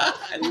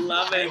 I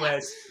love it.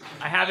 Anyways,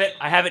 I have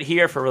it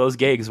here for those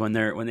gigs when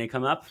they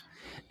come up.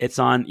 It's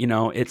on,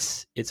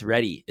 it's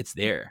ready. It's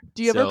there.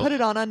 Do you ever So- put it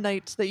on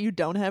nights that you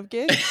don't have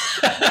gigs?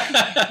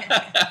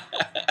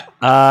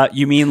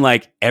 You mean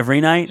like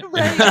every night?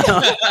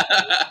 Right.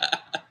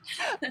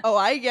 Oh,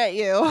 I get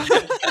you.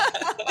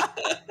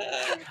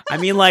 I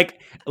mean like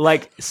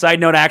side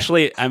note,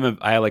 actually I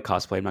like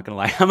cosplay, I'm not gonna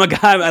lie. I'm a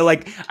guy, I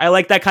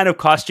like that kind of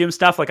costume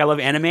stuff. Like I love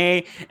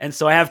anime, and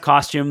so I have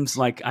costumes,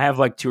 like I have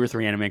like 2 or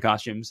 3 anime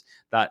costumes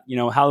that,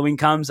 Halloween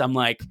comes, I'm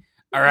like,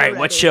 all right,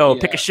 what Ready. show?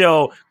 Yeah. Pick a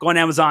show, go on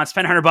Amazon,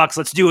 spend $100,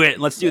 let's do it.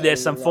 Let's do Yeah,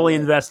 this. I'm love fully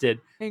it. invested.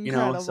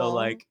 Incredible. So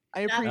like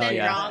I Nothing appreciate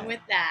yeah. wrong that. with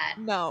that.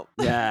 No.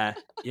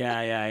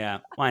 yeah.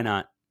 Why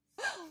not?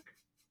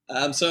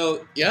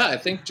 So yeah, I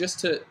think just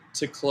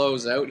to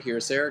close out here,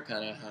 Sarah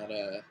kind of had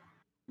a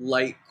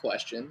light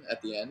question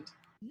at the end,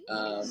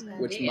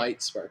 which Indeed.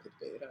 might spark a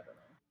debate. I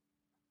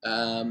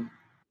don't know.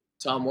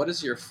 Tom, what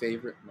is your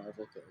favorite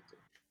Marvel character?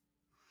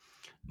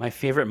 My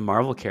favorite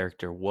Marvel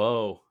character.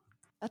 Whoa.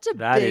 That's a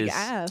That big is-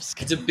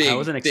 ask. It's a I big,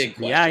 wasn't big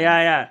question.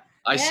 Yeah.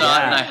 I saw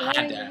it and I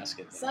Yeah. had to ask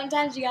it.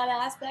 Sometimes you gotta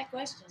ask that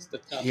question. It's the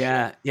tough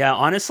Yeah.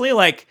 Honestly,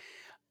 like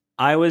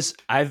I was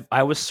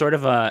sort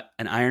of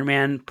an Iron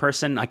Man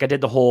person. Like I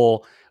did the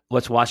whole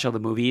let's watch all the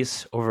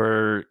movies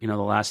over, the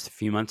last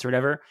few months or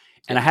whatever.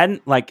 And I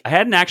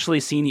hadn't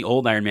actually seen the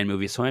old Iron Man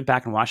movies. So I went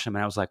back and watched them,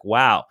 and I was like,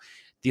 wow,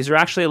 these are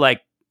actually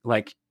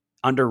like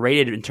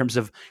underrated in terms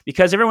of,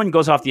 because everyone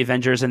goes off the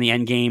Avengers and the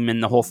Endgame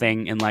and the whole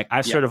thing. And like,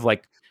 I sort of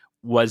like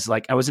was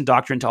like, I was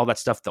indoctrinated into all that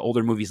stuff, the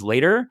older movies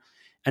later.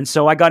 And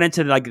so I got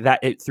into like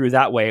that through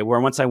that way,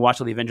 where once I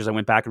watched all the Avengers, I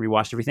went back and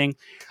rewatched everything.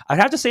 I'd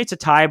have to say it's a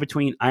tie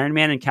between Iron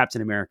Man and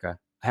Captain America.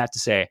 I have to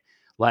say,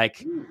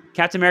 like,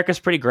 Captain America's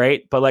pretty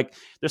great, but like,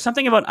 there's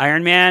something about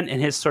Iron Man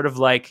and his sort of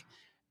like,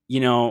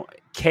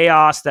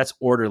 chaos that's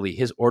orderly,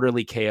 his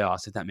orderly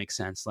chaos, if that makes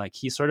sense. Like,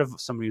 he's sort of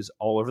somebody who's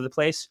all over the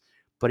place,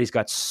 but he's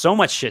got so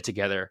much shit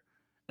together.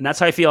 And that's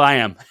how I feel I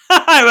am.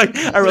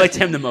 I relate to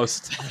him the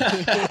most.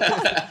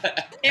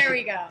 There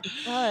we go.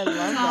 Oh, I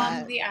love Tom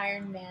that. the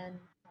Iron Man.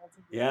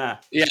 Yeah.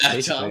 Yeah,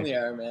 Basically. Tom the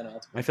Iron Man.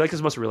 Ultimate. I feel like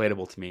it's most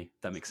relatable to me,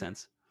 if that makes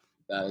sense.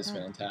 That is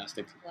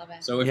fantastic. Love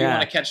it. So if you Yeah.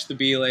 want to catch the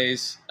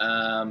Belays,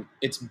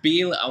 it's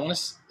B. I want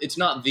to. It's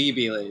not the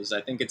Belays.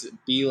 I think it's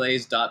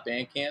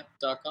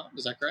belays.bandcamp.com.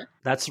 Is that correct?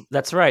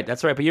 That's right.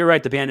 But you're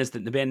right. The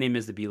band name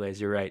is the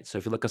Belays. You're right. So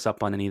if you look us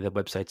up on any of the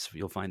websites,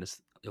 you'll find us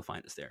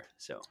there.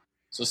 So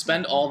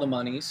spend all the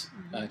monies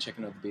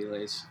checking out the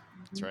Belays.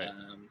 That's right.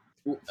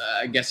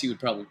 I guess you would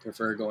probably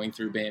prefer going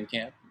through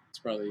Bandcamp. It's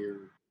probably your.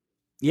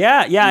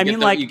 Yeah. you I get mean,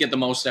 the- like, you get the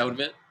most out of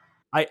it.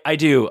 I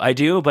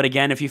do. But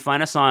again, if you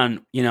find us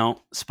on,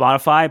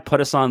 Spotify,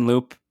 put us on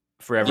loop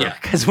forever, Yeah.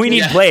 because we need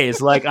Yeah.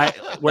 plays. Like,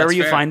 wherever That's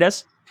you fair. find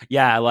us.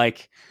 Yeah.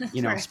 Like, That's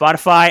you know, right.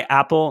 Spotify,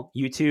 Apple,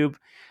 YouTube,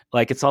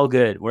 like, it's all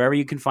good. Wherever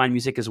you can find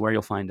music is where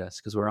you'll find us,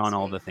 because we're on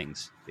all the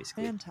things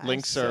basically. Fantastic.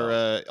 Links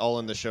are all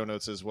in the show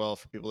notes as well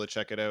for people to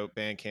check it out.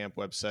 Bandcamp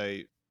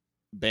website,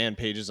 band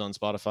pages on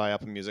Spotify,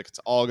 Apple Music. It's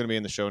all going to be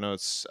in the show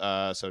notes.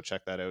 So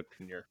check that out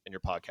in your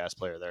podcast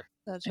player there.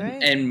 That's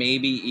right. And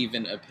maybe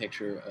even a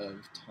picture of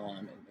Tom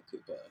and the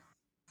Koopa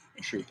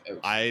Troop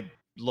outfit.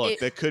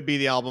 That could be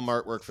the album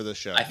artwork for this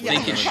show. I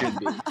think it should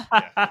be.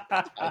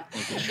 I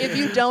think it should If be.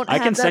 you don't I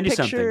have can that send you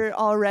picture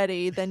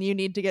already, then you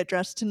need to get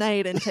dressed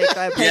tonight and take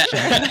that picture.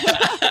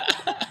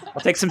 Yeah.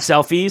 I'll take some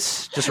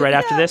selfies just right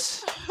after Yeah.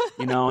 this,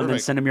 and then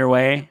Perfect. send them your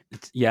way.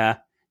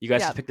 You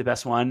guys Yeah. can pick the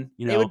best one.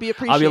 It would be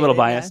appreciated. I'll be a little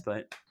yeah. biased,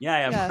 but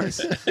yeah, of Yeah.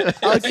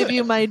 course. I'll give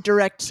you my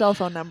direct cell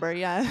phone number.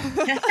 Yeah.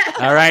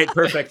 All right,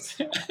 perfect.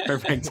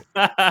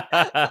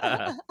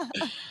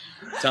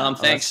 Tom,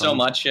 thanks so fun.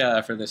 much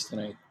for this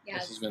tonight.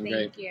 Yes, This has been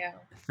thank great. you.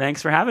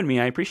 Thanks for having me.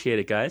 I appreciate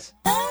it, guys.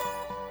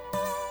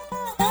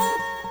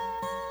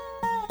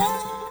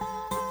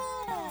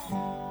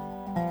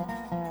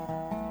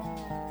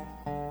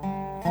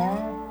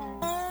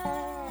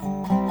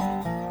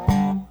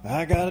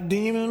 I got a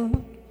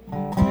demon.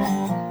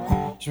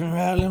 She's been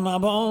rattling my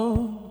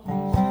bones.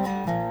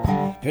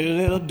 Pretty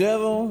little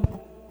devil.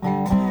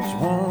 She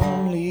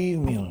won't leave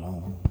me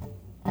alone.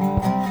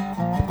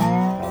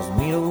 Causing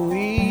me to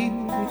weep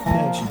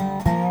and she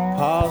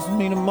causing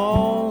me to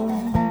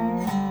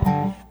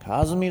moan.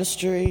 Causing me to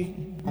stray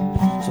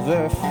so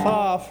very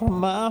far from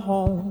my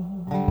home.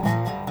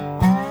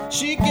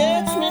 She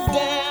gets me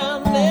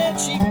down, then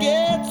she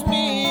gets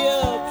me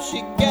up.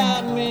 She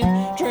got me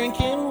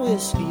drinking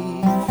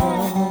whiskey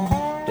from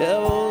the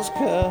devil's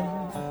cup.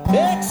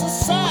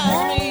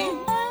 Exercise me,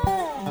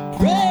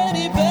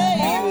 pretty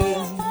baby.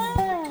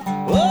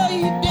 Oh,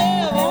 you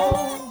devil,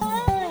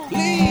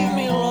 leave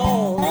me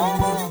alone.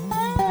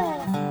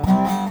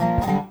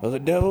 Well, the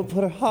devil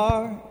put her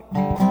heart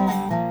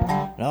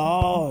and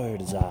all her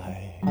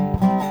desire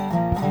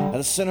at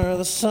the center of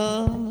the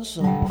sun,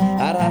 so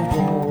I'd have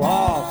to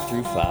walk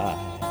through fire.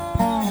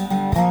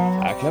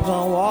 I kept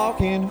on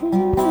walking,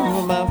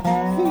 ooh, my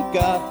feet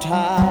got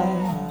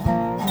tired,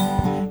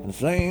 and the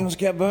flames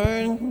kept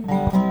burning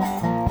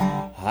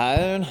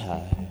higher and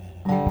higher.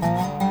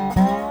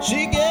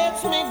 She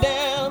gets me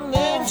down,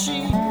 then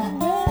she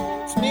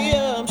gets me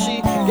up.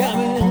 She got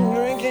me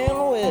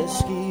drinking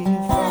whiskey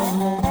from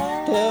the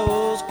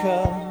devil's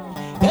cup.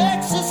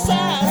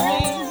 Exercise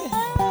me,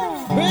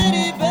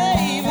 pretty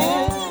baby.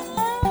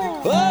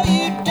 Oh,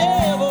 you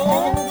devil,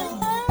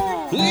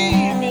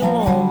 leave me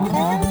alone.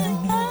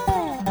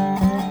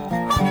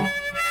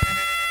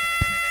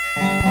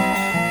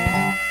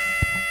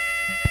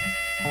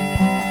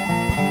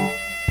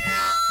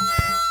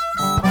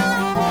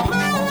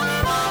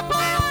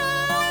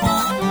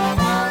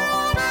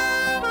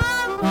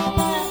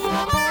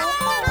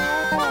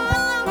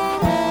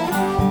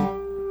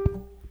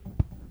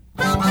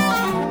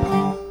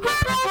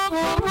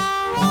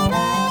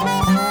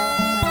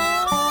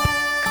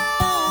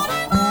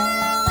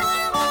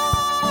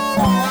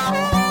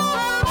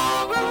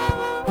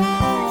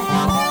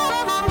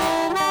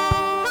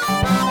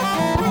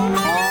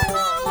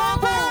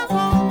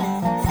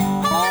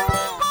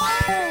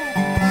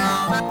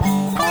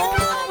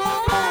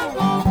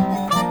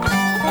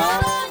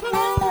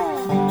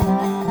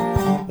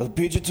 The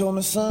preacher told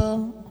me,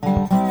 son,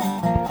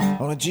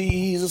 only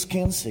Jesus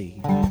can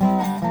save.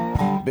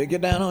 Better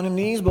get down on your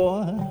knees,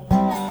 boy.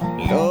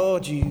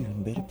 Lord, you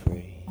better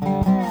pray.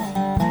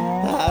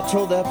 I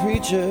told that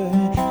preacher,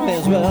 may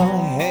as well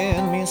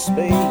hand me a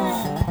spade.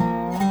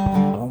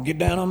 I'm gonna get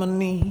down on my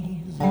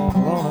knees. I'm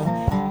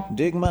gonna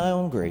dig my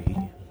own grave.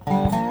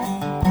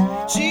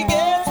 She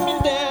gets me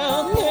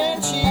down,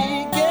 then she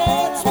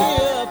gets me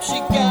up. She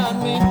got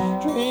me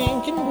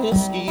drinking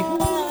whiskey from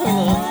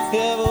the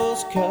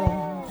devil's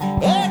cup.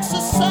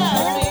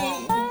 Exercise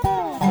me,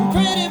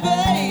 pretty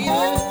baby.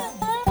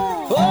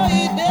 Oh,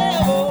 you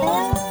devil,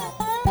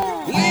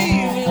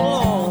 leave me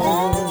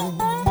alone.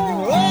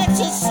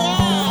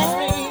 Exercise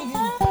me,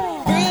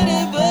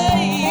 pretty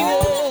baby.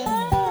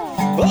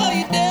 Oh,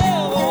 you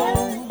devil,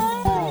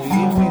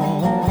 leave me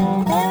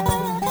alone.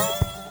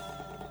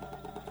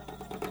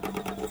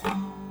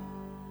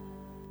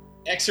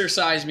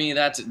 Exercise me,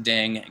 that's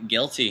dang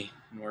guilty.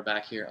 And we're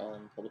back here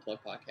on Pull the Plug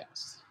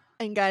Podcast.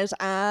 And guys,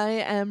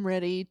 I am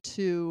ready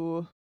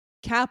to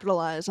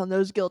capitalize on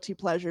those guilty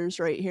pleasures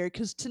right here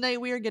because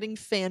tonight we are getting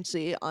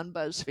fancy on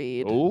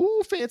BuzzFeed.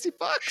 Oh, fancy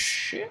fucks.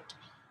 Shit.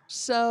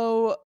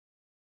 So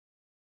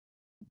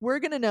we're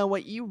going to know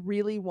what you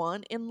really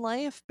want in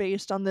life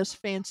based on this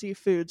fancy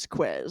foods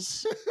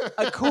quiz,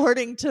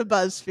 according to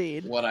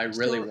BuzzFeed. What I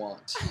really So-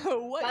 want.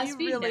 What you BuzzFeed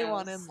really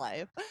want knows. in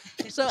life.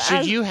 So Should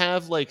as, you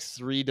have like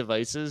 3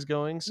 devices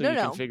going so No, you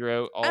no. can figure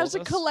out all as a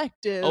of this?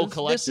 collective, Oh,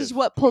 this is collective.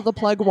 what Pull the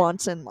Plug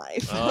wants in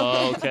life.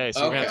 Oh, okay.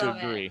 So we're going to Okay.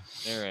 have to agree.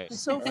 All right.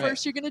 So Alright.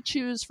 first, you're going to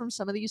choose from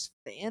some of these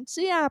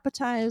fancy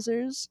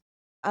appetizers.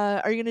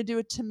 Are you going to do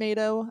a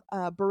tomato,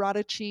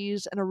 burrata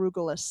cheese, and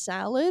arugula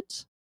salad?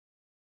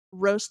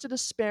 Roasted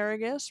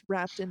asparagus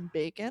wrapped in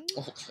bacon?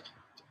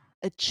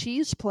 A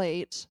cheese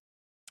plate?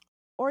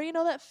 Or,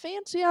 that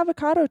fancy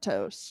avocado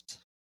toast?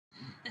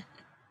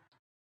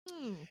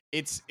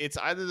 It's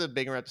either the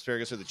bacon wrapped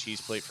asparagus or the cheese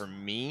plate for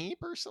me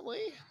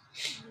personally.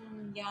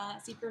 Yeah,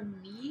 see, for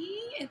me,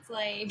 it's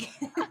like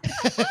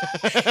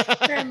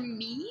for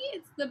me,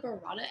 it's the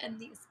burrata and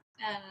the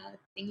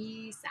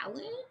thingy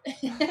salad.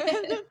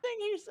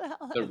 Thingy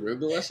salad. The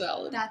arugula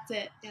salad? That's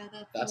it. Yeah,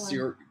 that's the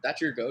one. That's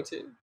your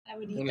go-to? I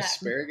would eat When that.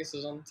 asparagus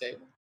is on the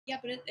table? Yeah,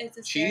 but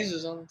it's Cheese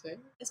is on the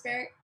table?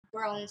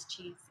 burrata is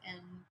cheese and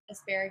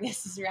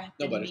asparagus is wrapped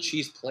No, in but a meat.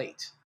 cheese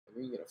plate. If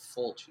you get a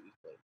full cheese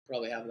plate,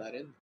 probably have that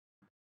in there.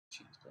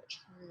 Cheese plate.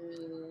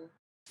 True.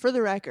 For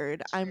the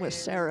record, I'm with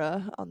True.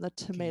 Sarah on the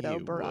tomato You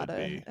would burrata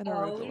be. and Oh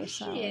arugula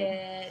salad.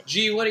 shit.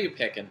 Gee, what are you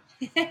picking?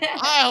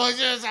 I was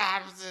just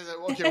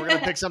okay. We're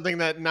gonna pick something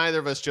that neither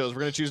of us chose.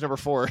 We're gonna choose number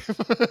 4.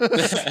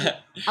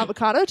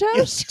 Avocado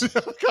toast?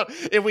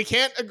 If we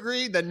can't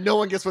agree, then no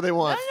one gets what they No,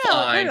 want.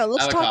 Fine. no.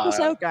 Let's talk this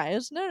Avocado. out,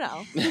 guys.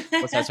 No.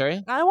 What's that?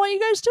 Sorry. I want you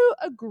guys to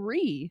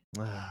agree.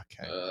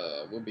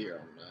 Okay. We'll be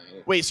here all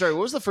night. Wait, sorry.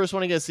 What was the first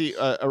one against the?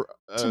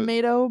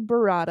 Tomato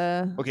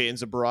burrata. Okay, and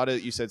burrata.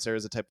 You said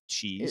Sarah's a type of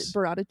cheese.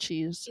 Burrata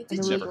cheese It's and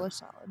a cheese. arugula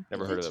salad.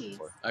 Never It's heard a of that cheese.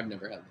 before. I've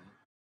never had that.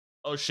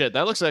 Oh shit,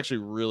 that looks actually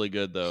really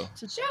good though.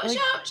 So it's Show like, him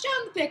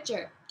the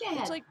picture. Go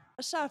ahead. it's like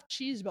a soft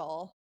cheese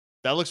ball.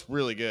 That looks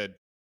really good.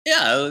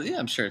 Yeah,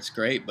 I'm sure it's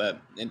great, but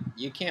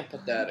you can't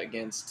put that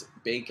against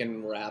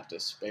bacon wrapped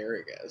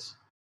asparagus.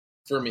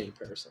 For me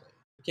personally,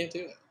 you can't do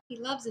it. He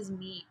loves his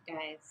meat,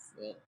 guys.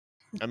 Yeah.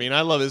 I mean,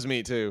 I love his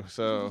meat too.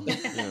 So,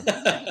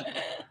 yeah.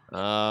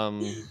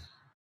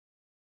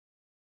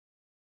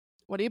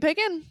 What are you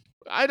picking?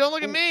 I don't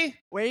look at me.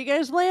 Where are you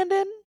guys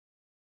landing?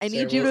 I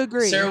need you to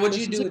agree. Sarah, would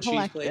This you is do a cheese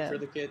plate collective. for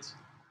the kids?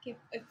 Okay,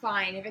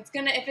 fine. If it's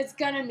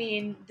gonna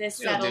mean this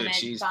You don't do a settlement,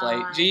 cheese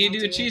fine. plate. Do you I'll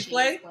do a cheese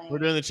plate? We're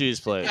doing the cheese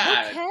plate.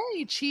 God.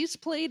 Okay, cheese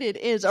plate it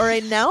is. All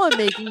right, now I'm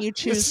making you This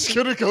choose. is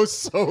gonna go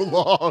so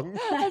long.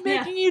 I'm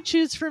making you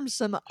choose from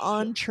some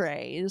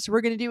entrees.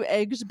 We're gonna do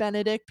eggs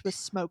Benedict with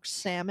smoked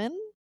salmon,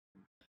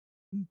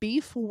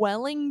 beef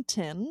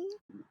Wellington,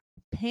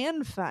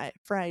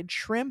 fried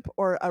shrimp,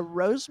 or a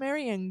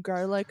rosemary and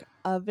garlic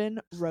oven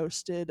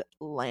roasted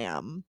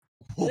lamb.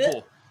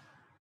 Whoa.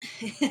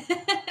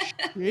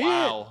 Yeah.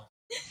 Wow.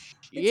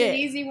 It's an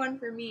easy one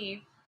for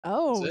me.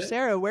 Oh, That's it?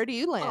 Sarah, where do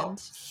you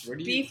land? Where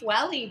do you? Beef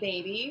welly,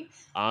 baby.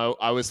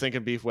 I was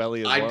thinking beef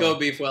welly as I'd well. go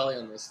beef welly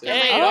on this. You're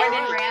Hey, my oh.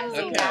 Gordon Ramsay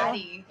Okay.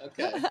 daddy.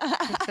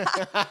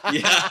 Okay.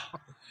 Yeah.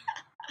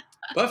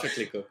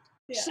 Perfectly cooked.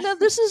 Yeah. So now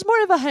this is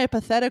more of a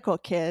hypothetical,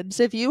 kids.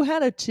 If you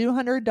had a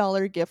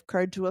 $200 gift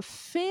card to a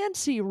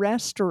fancy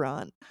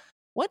restaurant,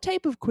 what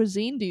type of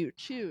cuisine do you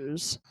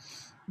choose?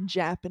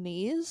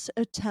 Japanese,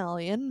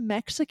 Italian,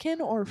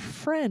 Mexican, or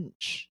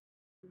French?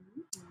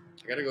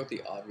 I gotta go with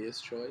the obvious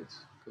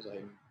choice because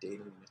I'm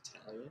dating an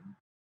Italian.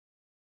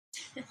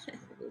 I'm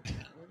gonna go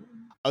Italian.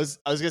 I was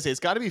gonna say it's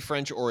got to be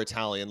French or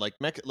Italian. Like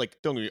don't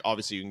get me,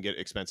 obviously you can get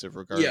expensive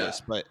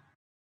regardless, but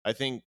I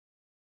think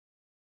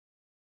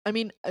I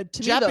mean,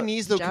 to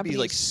Japanese me, though could be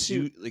like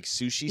Japanese like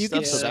sushi You stuff,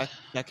 could so s-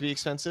 that could be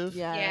expensive.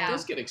 Yeah. Yeah. It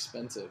does get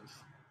expensive,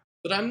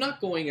 but I'm not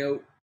going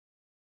out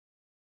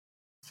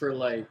for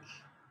like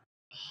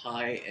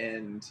high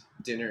end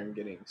dinner and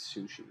getting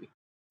sushi.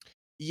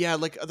 Yeah,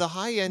 like the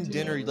high end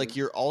dinner, Yeah. like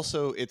you're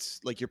also it's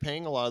like you're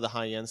paying a lot of the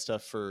high end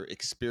stuff for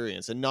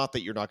experience, and not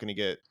that you're not going to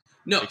get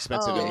No,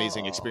 expensive,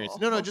 amazing experience.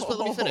 No, just let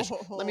me finish.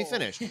 Let me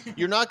finish.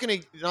 You're not gonna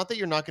not that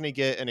you're not gonna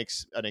get an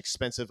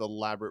expensive,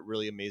 elaborate,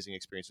 really amazing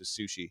experience with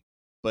sushi,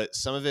 but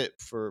some of it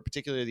for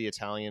particularly the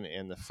Italian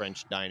and the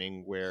French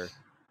dining, where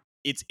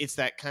it's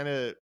that kind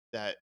of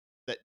that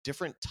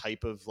different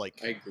type of like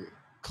I agree.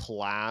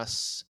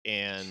 class,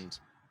 and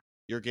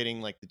you're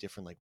getting like the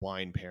different like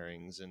wine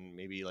pairings and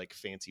maybe like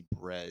fancy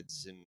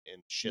breads and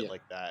shit Yeah.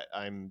 like that.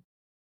 On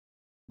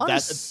a,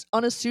 That's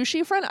on a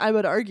sushi front, I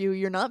would argue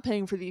you're not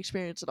paying for the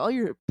experience at all.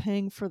 You're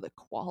paying for the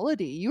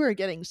quality. You are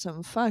getting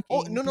some fucking.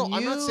 oh no,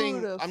 I'm not saying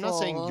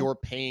beautiful- you're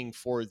paying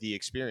for the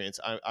experience.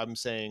 I'm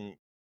saying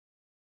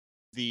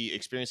the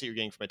experience that you're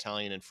getting from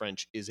Italian and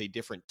French is a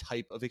different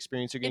type of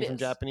experience you're It getting from is.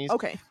 Japanese.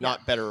 Okay,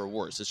 Not better or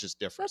worse. It's just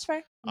different. that's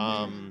fair.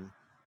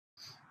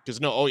 Because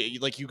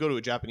like you go to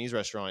a Japanese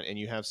restaurant and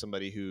you have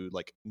somebody who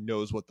like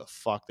knows what the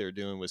fuck they're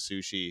doing with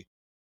sushi,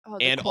 Oh,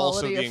 the and also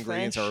quality the of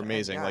ingredients are French,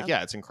 amazing. Like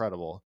yeah, it's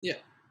incredible. Yeah.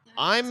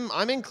 I'm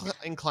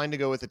inclined to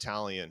go with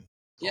Italian.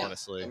 Yeah.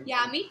 Honestly.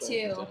 Yeah, me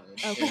too.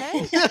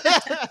 Okay.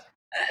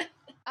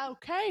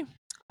 Okay.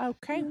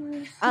 Okay.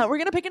 We're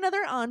gonna pick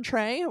another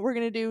entree. We're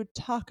gonna do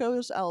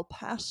tacos al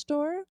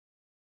pastor,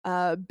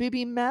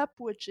 bibimbap,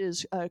 which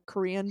is a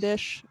Korean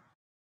dish,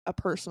 a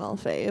personal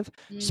fave.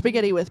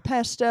 Spaghetti with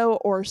pesto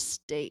or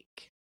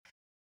steak.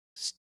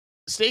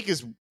 Steak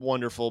is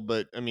wonderful,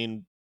 but I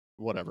mean,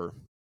 whatever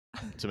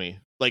to me.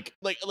 Like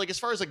as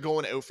far as like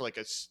going out for like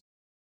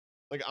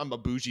like I'm a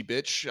bougie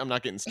bitch. I'm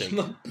not getting steak. I'm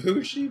a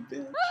bougie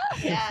bitch.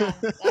 Yeah,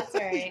 that's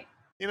right.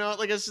 You know,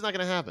 like it's just not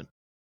gonna happen.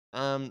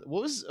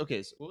 What was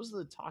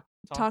the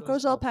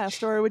Tacos al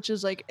pastor, which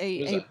is like What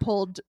is a that?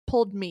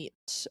 pulled meat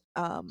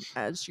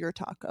as your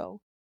taco.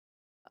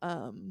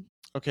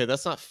 Okay,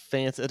 that's not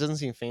fancy. It doesn't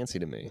seem fancy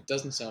to me. It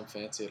doesn't sound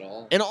fancy at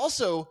all. And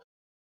also,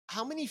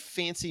 how many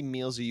fancy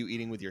meals are you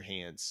eating with your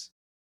hands?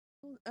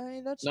 I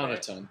mean, that's Not fair. a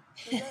ton.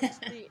 But that's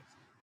the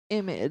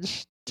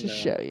image to No,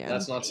 show you.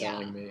 That's not Yeah.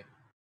 selling me.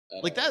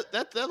 at Like all.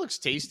 that looks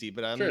tasty,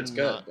 but I'm Sure, it's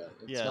good, not- but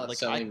it's yeah, not like,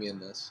 selling me in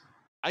this.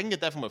 I can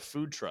get that from a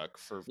food truck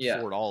for Yeah.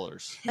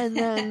 $4. And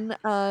then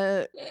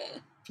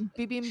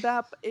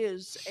bibimbap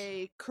is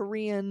a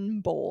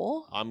Korean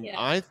bowl. Yeah.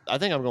 I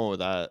think I'm going with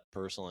that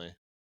personally.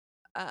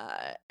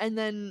 And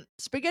then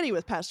spaghetti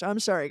with pesto. I'm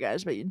sorry,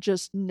 guys, but you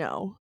just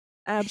no.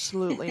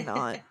 Absolutely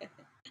not.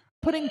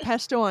 putting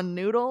pesto on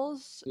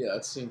noodles, Yeah,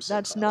 that seems. So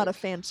that's not a college.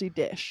 fancy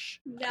dish.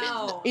 Yeah, that seems. So That's not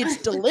a college. fancy dish. No. It's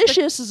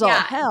delicious as all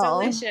yeah, hell.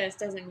 delicious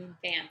doesn't mean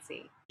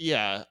fancy.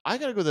 Yeah, I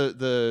gotta go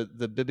the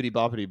bibbity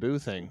boppity boo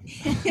thing.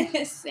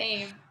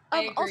 Same.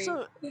 I agree.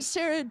 Also,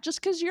 Sarah,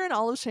 just because you're an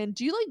olives fan,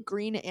 do you like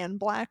green and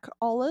black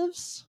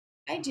olives?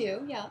 I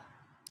do, yeah.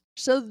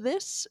 So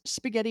this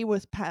spaghetti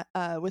with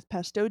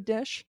pesto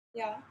dish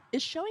Yeah.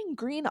 is showing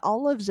green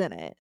olives in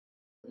it,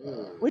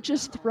 Ooh. which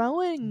is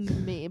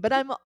throwing me. But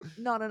I'm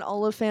not an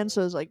olive fan,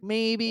 so it's like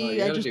maybe No,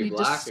 you I gotta just do need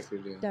black to if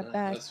you're doing step that.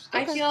 back.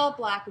 I Okay. feel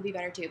black would be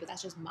better too, but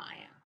that's just my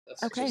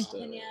That's Okay. just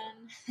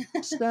opinion.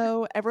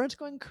 So everyone's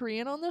going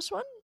Korean on this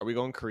one. Are we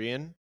going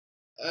Korean?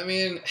 I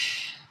mean,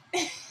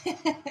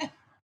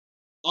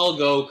 I'll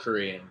go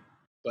Korean,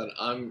 but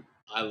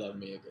I love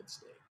me a good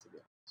steak. To be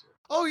honest with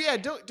you. Oh yeah,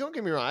 don't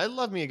get me wrong. I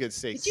love me a good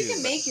steak but you too.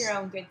 can make your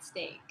own good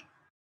steak.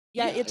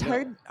 Yeah, Yeah, it's I know.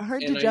 hard And to I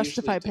usually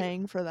justify do.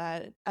 paying for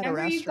that at a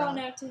Remember you've gone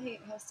restaurant. out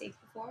to have steaks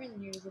before and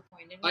then you're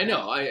disappointed. I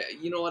know.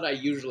 You know what? I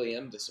usually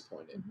am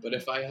disappointed, but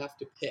if I have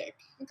to pick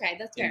Okay,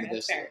 that's fair. into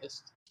That's this fair.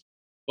 list,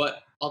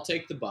 but I'll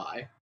take the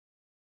buy,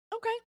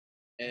 Okay.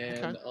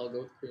 and Okay. I'll go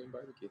with the Korean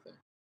barbecue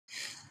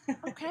thing.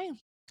 Okay.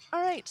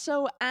 All right.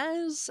 So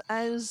as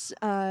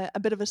a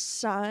bit of a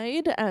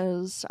side,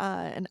 as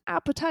an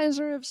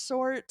appetizer of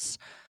sorts,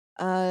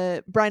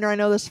 Briner, I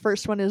know this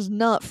first one is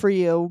not for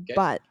you, Okay.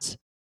 but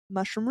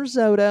mushroom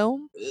risotto,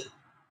 Ugh.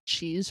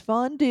 cheese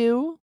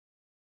fondue,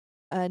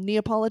 a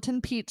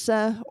Neapolitan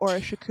pizza, or a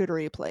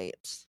charcuterie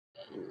plate.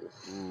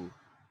 Ooh.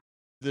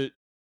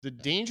 The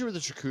danger with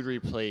the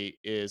charcuterie plate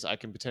is I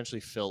can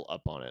potentially fill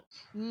up on it.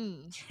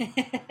 Mm.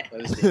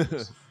 That is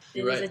dangerous. It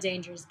You're is a right.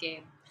 dangerous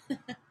game.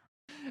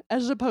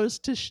 As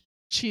opposed to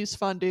cheese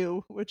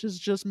fondue, which is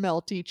just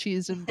melty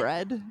cheese and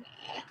bread.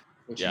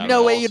 Which Yeah, you No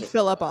can way also you'd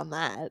fill up fry. on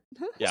that.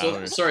 Yeah.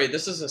 So sorry,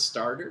 this is a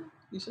starter.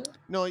 You said?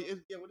 No. Yeah.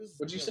 What is?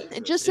 What'd you say?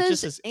 It just It says,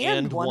 just says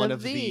and one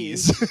of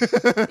these.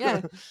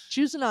 Yeah,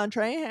 choose an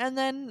entree and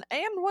then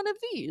and one of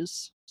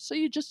these. So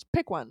you just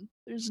pick one.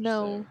 There's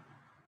no.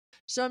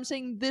 So I'm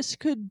saying this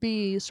could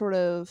be sort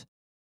of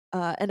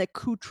an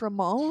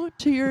accoutrement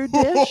to your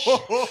dish,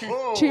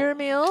 to your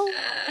meal.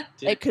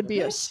 It could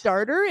be a What?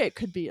 starter. It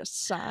could be a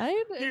side.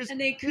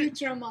 An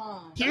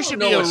accoutrement. Here I should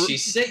don't be know a what ru- she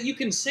said. You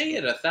can say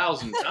it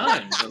 1,000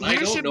 times, and I Here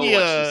don't should know be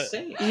what a- she's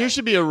saying. Here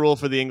should be a rule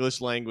for the English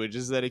language: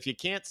 is that if you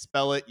can't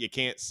spell it, you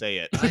can't say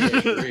it. I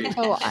agree.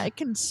 Oh, I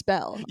can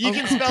spell. You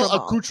can spell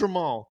accoutrement.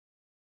 accoutrement.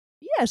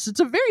 Yes, it's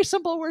a very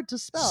simple word to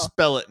spell.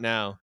 Spell it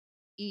now.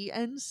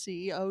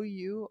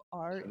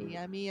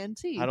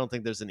 ENCOUREMENT. I don't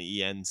think there's an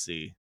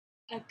ENC.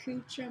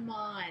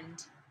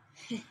 Accoutrement.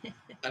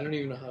 I don't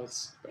even know how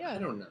it's. Yeah. I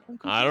don't know.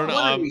 I don't know.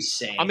 What are I'm- we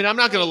saying? I mean, I'm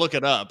not gonna look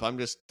it up. I'm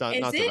just not,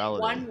 Is not to it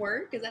validate. one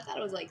word? Because I thought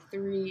it was like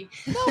 3.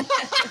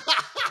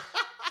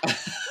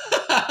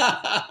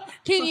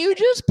 Can you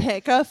just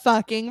pick a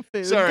fucking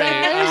food, Sorry,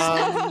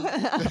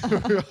 guys?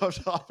 we're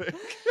off topic.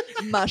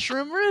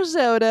 Mushroom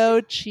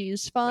risotto,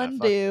 cheese fuck.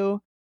 fondue,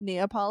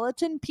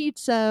 Neapolitan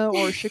pizza,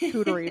 or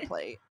charcuterie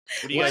plate.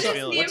 What are you guys What's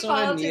feeling? What's on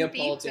a Neapolitan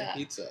Neapolitan pizza?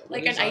 pizza? What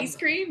Like is an on ice that?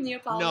 cream?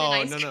 Neapolitan No,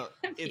 ice no, no.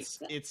 cream It's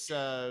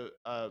pizza.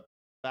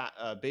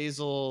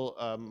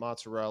 basil,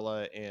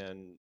 mozzarella,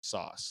 and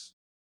sauce.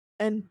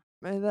 And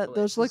Oh, those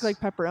it's look this- like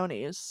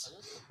pepperonis.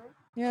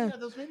 Yeah.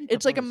 those may be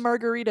It's like a pepperonis.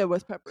 margarita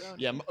with pepperoni.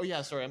 Yeah. Oh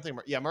yeah. Sorry, I'm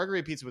thinking.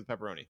 Margarita pizza with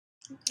pepperoni.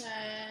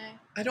 Okay.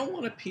 I don't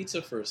want a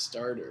pizza for a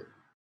starter.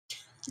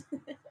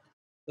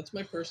 That's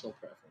my personal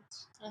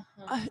preference.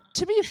 Uh-huh.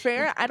 To be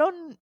fair, I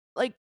don't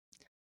like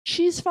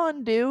cheese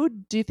fondue.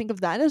 Do you think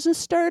of that as a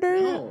starter?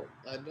 No,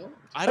 I don't.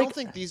 I don't Like-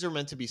 think these are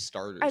meant to be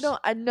starters.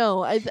 I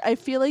know. I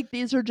feel like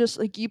these are just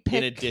like you pick.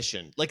 In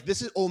addition, like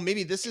this is. Oh,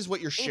 maybe this is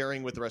what you're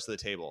sharing with the rest of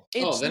the table.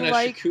 It's Then a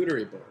like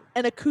charcuterie board.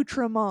 an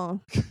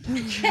accoutrement.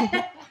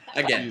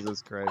 Again,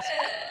 Jesus Christ.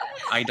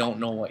 I don't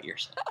know what you're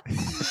saying.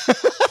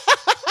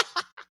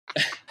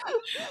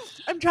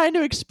 I'm trying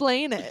to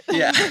explain it.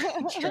 Yeah,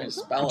 just trying to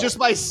spell Just it.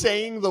 by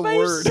saying the By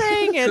word.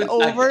 saying it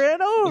over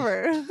and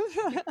over.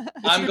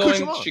 I'm an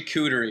going accoutrement.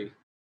 charcuterie.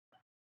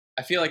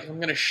 I feel like if I'm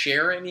going to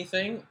share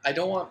anything, I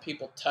don't want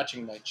people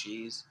touching my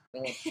cheese.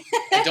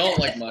 I don't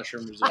like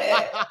mushroom risotto.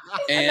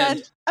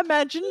 And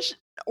Imagine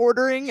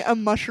ordering a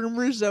mushroom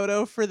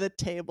risotto for the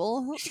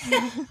table.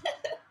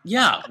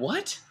 yeah,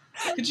 what?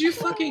 Could you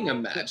fucking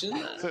imagine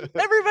that?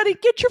 Everybody,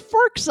 get your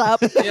forks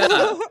up.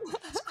 Yeah.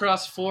 It's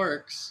cross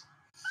forks.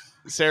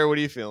 Sarah, what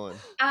are you feeling?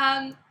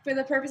 For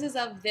the purposes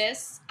of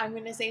this, I'm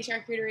going to say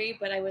charcuterie,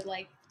 but I would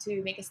like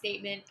to make a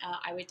statement.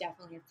 I would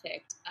definitely have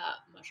picked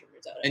mushroom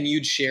risotto. And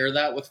you'd share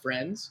that with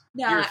friends?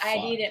 no, You're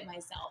I'd eat fucked. it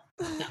myself.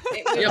 No,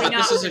 it would Yeah, but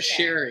not this is be a fair.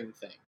 sharing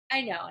thing.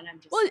 I know, and I'm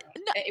just Well, saying,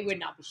 no- it would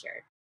not be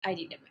shared. I'd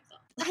eat it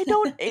myself. I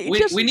don't. It We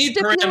doesn't need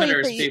stipulate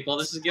parameters, that you- people.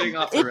 This is getting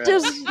off the It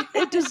rails.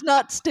 it does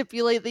not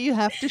stipulate that you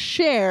have to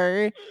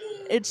share.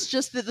 It's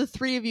just that the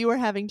three of you are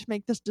having to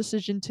make this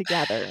decision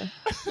together.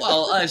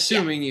 Well,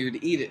 assuming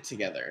you'd eat it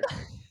together,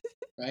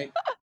 right?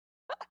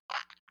 I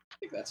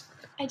think that's fair.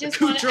 I just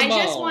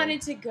Accoutrement.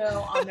 wanted to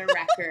go on the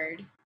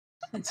record.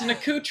 It's an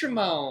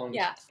accoutrement.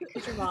 Yeah,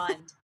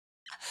 accoutrement.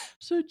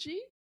 So,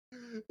 G,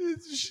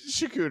 It's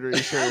charcuterie,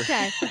 sure.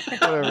 Okay.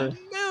 Whatever.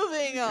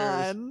 Moving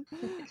cares?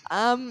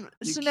 on.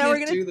 You So can't now we're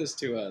gonna do this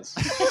to us.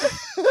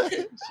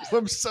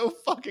 I'm so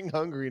fucking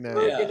hungry now.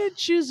 we're Yeah. gonna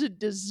choose a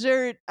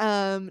dessert.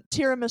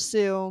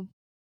 Tiramisu,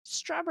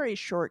 strawberry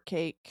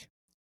shortcake,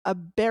 a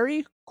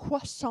berry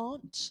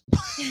croissant,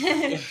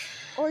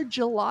 or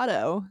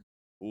gelato.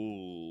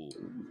 Ooh.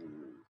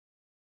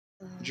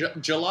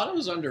 Gelato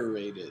is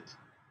underrated.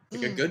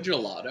 Like a Mm. good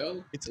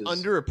gelato. It's is-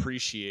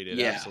 underappreciated,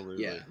 Yeah,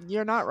 absolutely. yeah.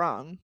 You're not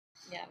wrong.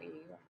 Yeah, we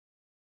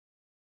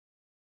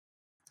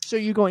So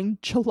you going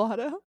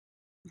gelato?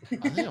 I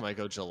think I might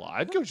go gelato.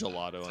 I'd go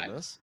gelato on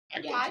this.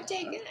 Yeah, I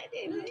take it. I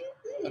take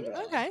it.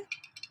 Okay.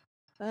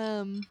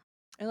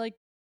 I like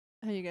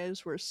how you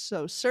guys were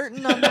so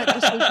certain on that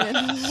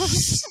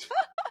decision.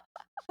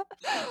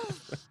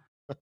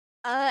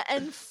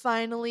 And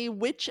finally,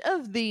 which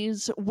of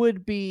these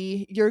would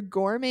be your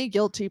gourmet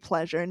guilty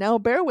pleasure? Now,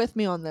 bear with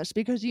me on this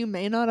because you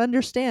may not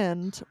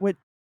understand what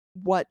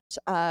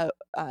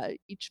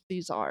each of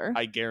these are.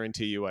 I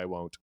guarantee you I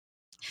won't.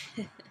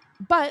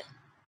 But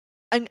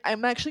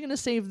I'm actually going to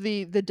save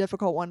the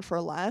difficult one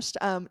for last.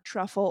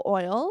 Truffle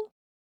oil.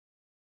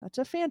 That's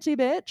a fancy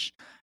bitch.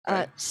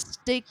 Okay.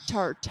 Steak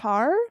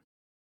tartare.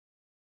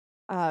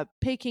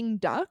 Peking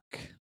duck.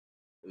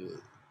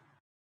 Ugh.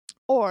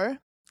 Or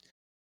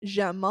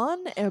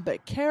jamon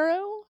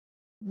ibacaro,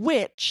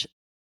 which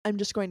I'm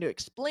just going to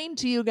explain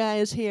to you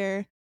guys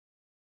here,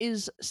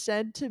 is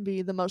said to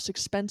be the most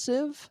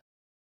expensive,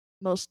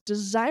 most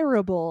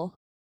desirable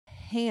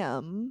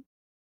ham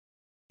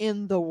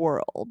in the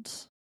world.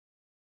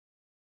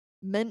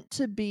 Meant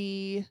to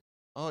be.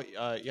 Oh,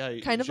 yeah.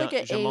 Kind of like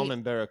a- Jamon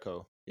and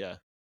Barako. Yeah.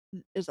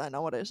 Is that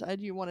not what I said?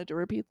 You wanted to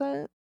repeat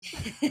that?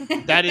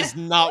 That is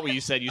not what you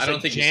said. You I said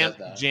don't think you said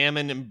that.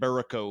 Jamon and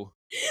Barako.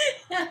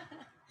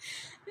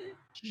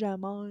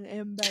 Jamon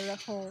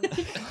ibacaro.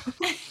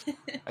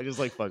 I just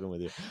like fucking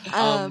with you.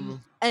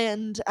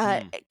 And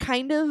hmm.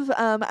 kind of,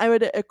 I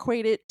would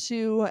equate it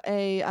to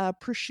a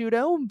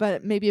prosciutto,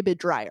 but maybe a bit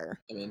drier.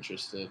 I'm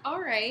interested.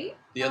 All right.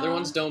 The other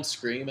ones don't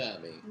scream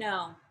at me.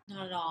 No,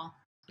 not at all.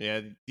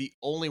 Yeah, the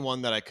only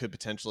one that I could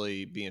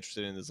potentially be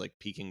interested in is like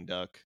Peking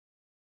duck.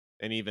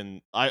 And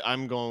even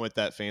I'm going with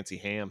that fancy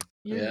ham.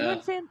 You're Yeah.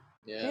 doing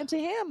Yeah.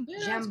 fancy ham. Yeah,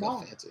 it's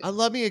got Jambon. fancy. I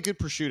love me a good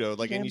prosciutto.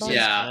 Like, and you say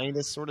Yeah. it's kind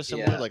of sort of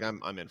similar. Yeah. Like,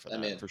 I'm in for that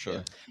I'm in, for sure.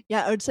 yeah.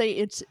 Yeah, I would say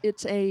it's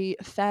a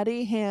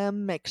fatty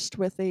ham mixed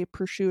with a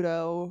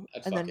prosciutto,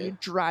 I'd and then fuck you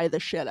it. dry the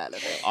shit out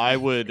of it. I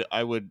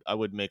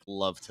would make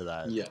love to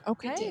that. Yeah.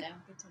 Okay. Good to know.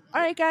 Good to know.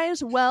 All right,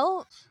 guys.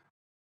 Well,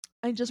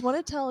 I just want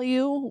to tell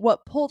you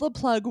what Pull the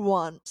Plug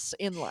wants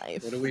in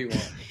life. What do we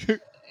want?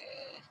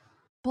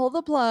 Pull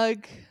the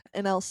plug,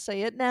 and I'll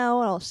say it now,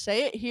 and I'll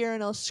say it here,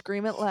 and I'll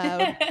scream it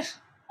loud.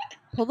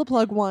 Pull the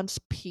Plug wants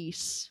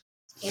peace.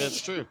 That's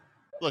true.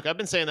 Look, I've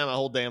been saying that my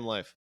whole damn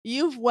life.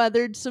 You've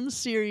weathered some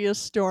serious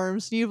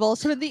storms, and you've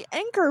also been the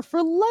anchor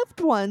for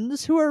loved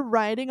ones who are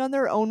riding on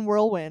their own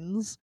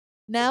whirlwinds.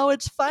 Now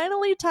it's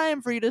finally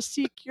time for you to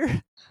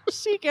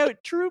seek out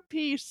true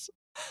peace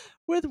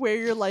with where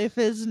your life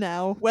is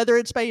now, whether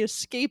it's by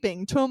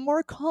escaping to a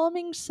more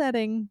calming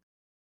setting,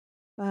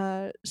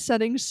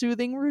 setting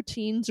soothing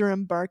routines, or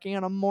embarking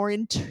on a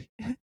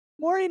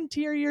more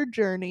interior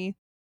journey.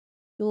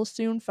 You'll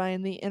soon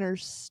find the inner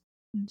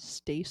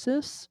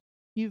stasis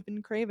you've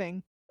been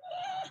craving.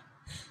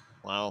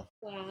 Wow.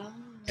 Wow.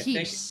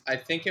 Peace. I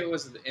think it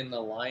was in The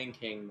Lion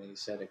King they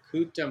said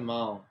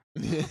accoutrement.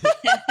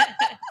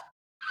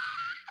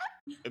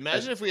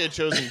 Imagine if we had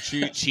chosen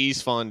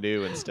cheese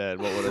fondue instead.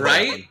 What would have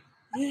Right? happened?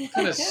 What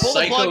kind of Pull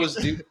the plug.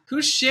 psychos do?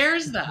 Who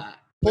shares that?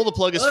 Pull the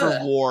plug is for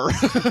Ugh. war.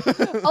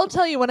 I'll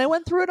tell you, when I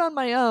went through it on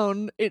my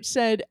own, it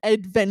said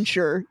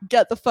adventure.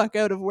 Get the fuck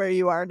out of where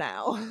you are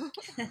now.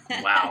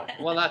 Wow.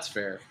 Well, that's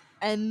fair.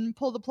 And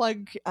Pull the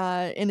Plug,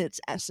 in its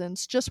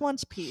essence, just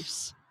wants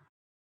peace.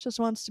 Just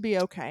wants to be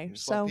okay.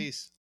 Just So want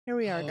peace. here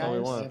we are, Oh, all we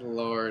guys. want. my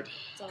Lord.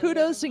 That's all we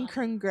Kudos ever and want.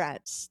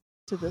 congrats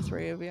to the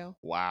three of you.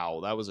 Wow,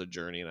 that was a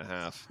journey and a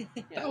half.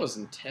 That was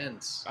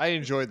intense. I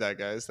enjoyed that,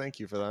 guys. Thank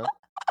you for that.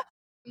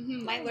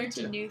 Mhm, I learned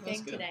a too. new That's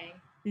thing good. today.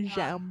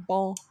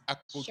 Jambon.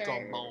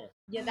 Sure.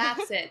 Yeah,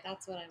 that's it.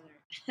 That's what I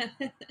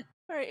learned.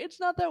 All right, it's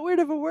not that weird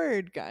of a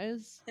word,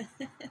 guys.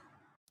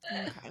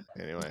 Okay.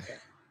 Anyway,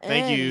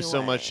 thank you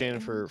so much, Anyway.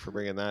 Shannon, for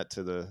bringing that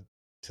to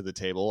the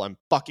table. I'm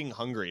fucking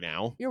hungry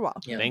now. You're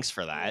welcome. Yeah. Thanks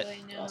for that, I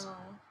know. Awesome.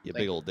 you Thank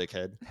big you. old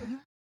dickhead.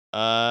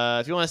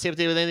 If you want to stay up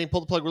to date with anything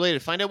Pull the Plug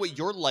related, find out what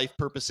your life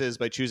purpose is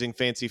by choosing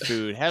fancy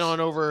food. Head on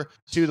over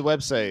to the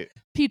website.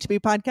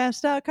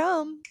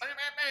 P2Ppodcast.com.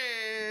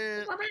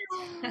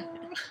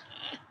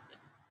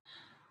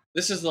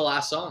 This is the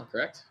last song,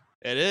 correct?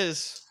 It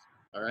is.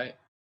 All right.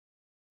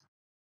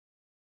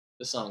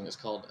 This song is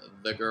called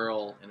The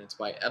Girl, and it's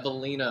by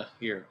Evelina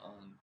here on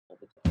Pull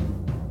the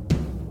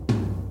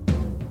Plug.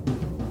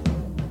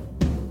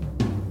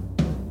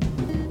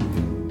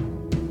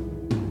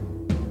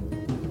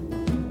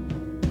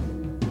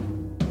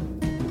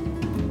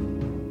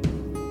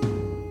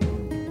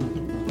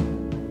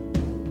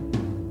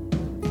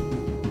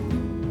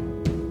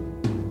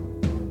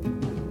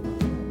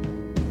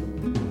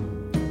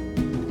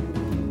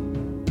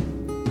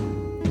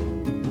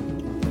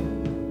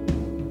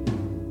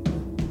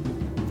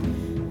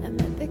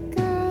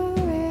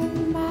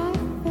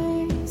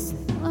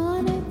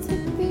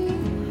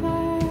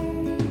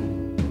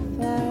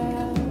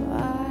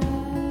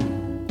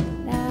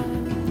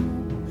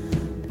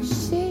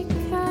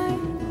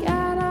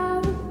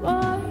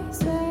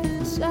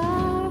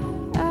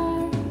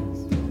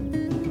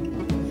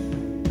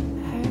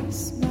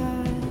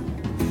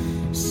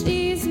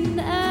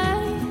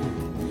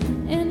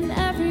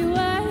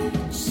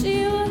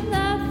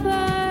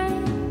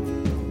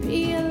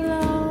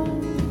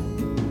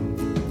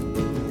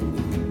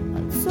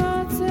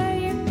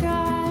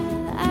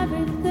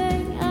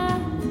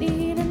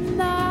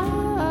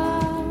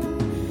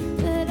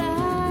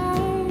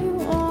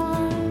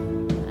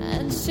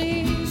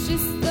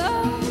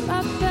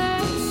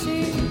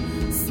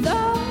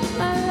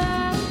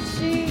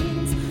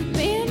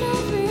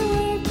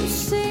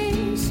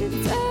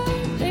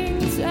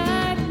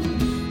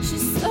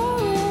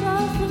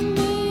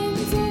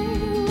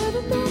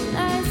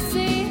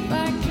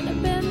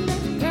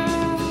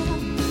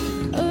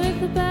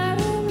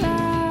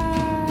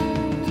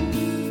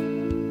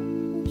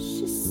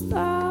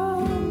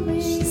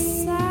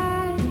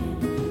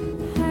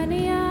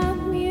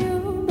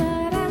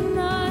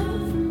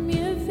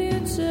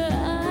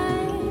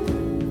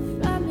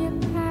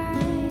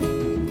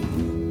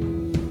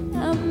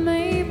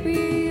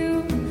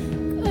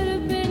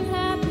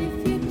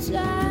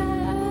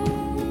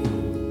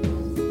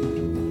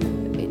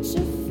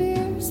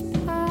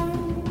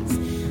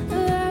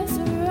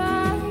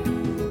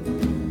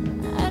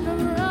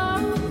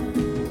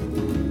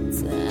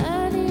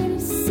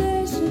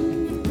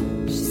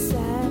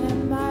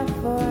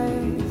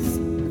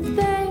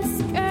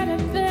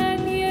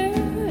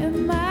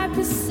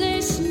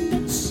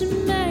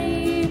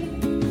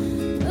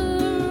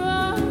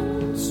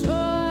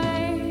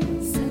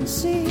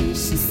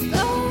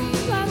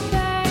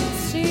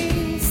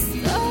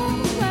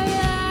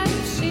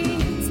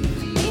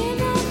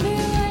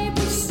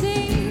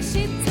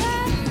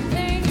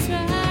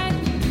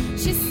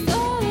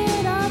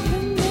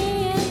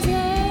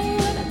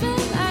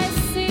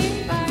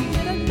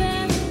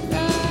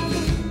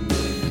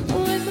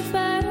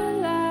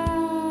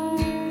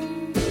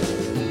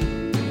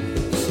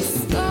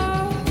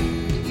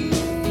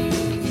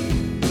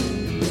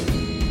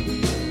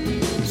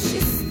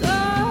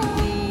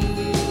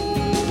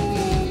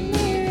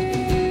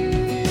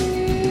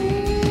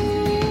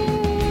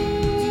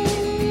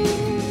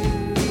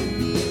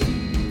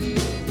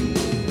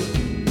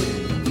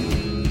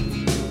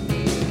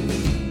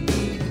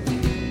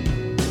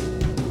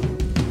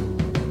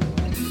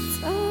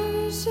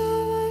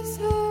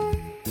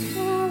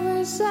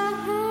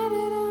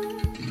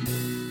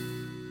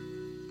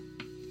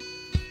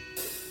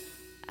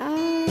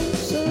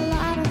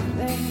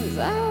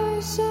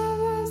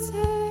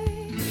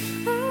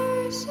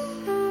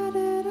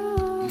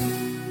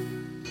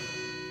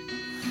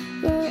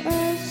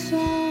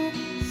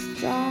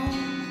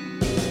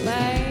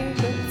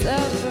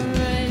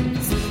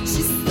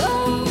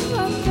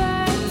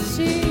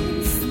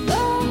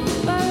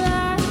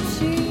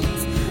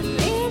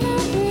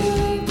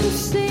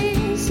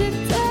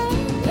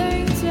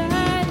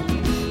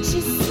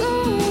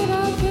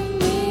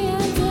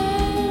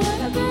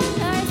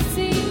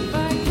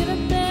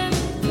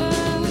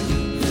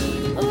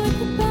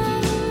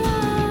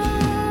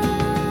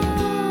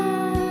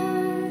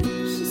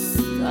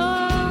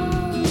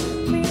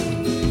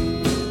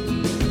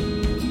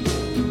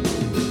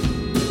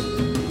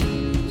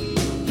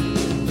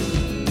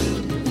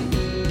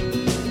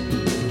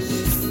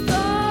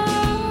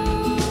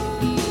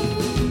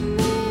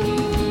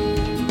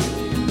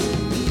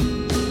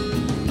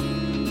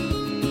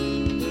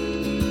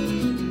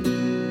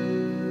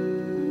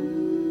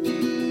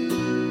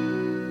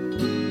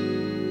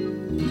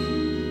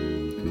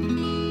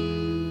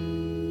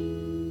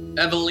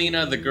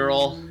 Evelina the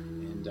girl,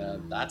 and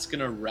that's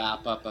gonna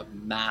wrap up a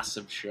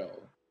massive show.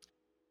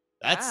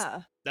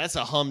 That's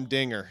a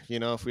humdinger, you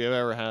know, if we have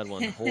ever had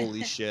one.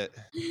 Holy shit.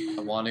 I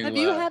want to. Have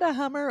you had a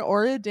Hummer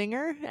or a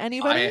Dinger?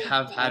 Anybody? I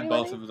have had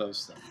Anybody? both of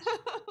those things,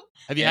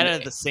 Have you had it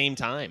at the same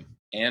time?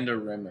 and a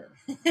Rimmer.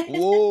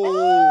 Whoa,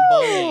 buddy.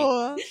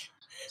 Oh,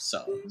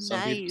 So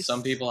Nice.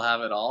 some people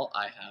have it all.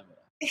 I have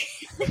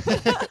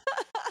it all.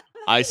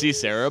 I see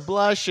Sarah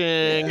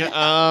blushing.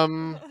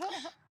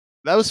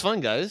 That was fun,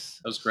 guys.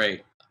 That was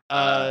great.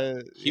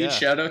 Huge Yeah.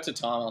 shout out to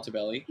Tom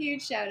Altabelli.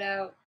 Huge shout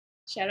out.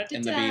 Shout out to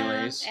And the Tom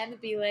Belays. and the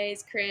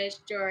Belays, Chris,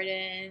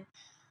 Jordan,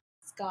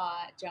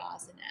 Scott,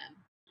 Joss, and Em.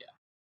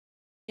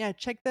 Yeah,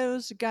 check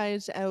those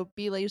guys out,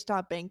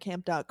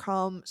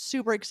 belays.bandcamp.com.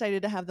 Super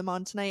excited to have them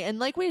on tonight. And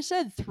like we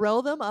said,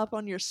 throw them up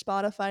on your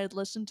Spotify,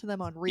 listen to them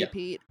on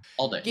repeat.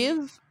 All day.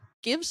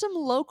 Give some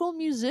local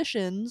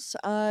musicians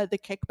the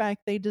kickback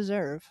they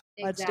deserve.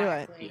 Let's do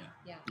it. Exactly.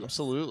 Yeah.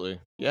 Absolutely.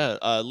 Yeah.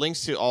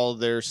 Links to all of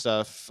their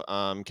stuff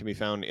can be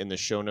found in the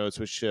show notes,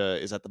 which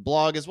is at the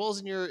blog as well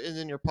as in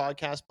your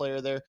podcast player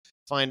there.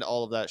 Find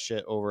all of that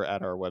shit over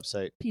at our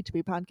website.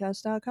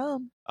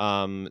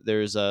 p2ppodcast.com.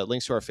 There's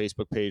links to our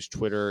Facebook page,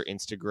 Twitter,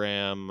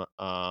 Instagram,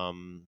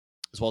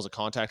 as well as a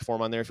contact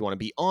form on there. If you want to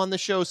be on the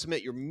show,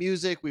 submit your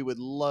music. We would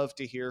love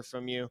to hear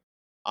from you.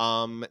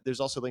 There's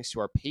also links to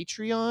our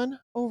Patreon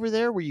over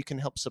there where you can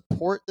help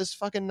support this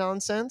fucking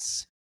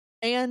nonsense.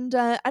 And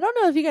I don't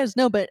know if you guys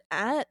know, but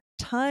at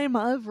time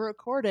of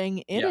recording,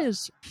 it Yeah.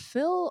 is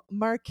Phil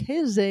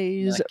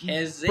Marchese's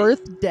Marchese.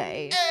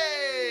 birthday.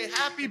 Hey,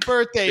 happy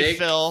birthday, Big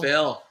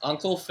Phil.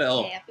 Uncle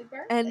Phil. Happy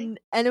birthday.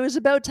 And it was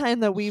about time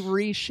that we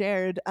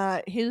reshared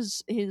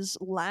his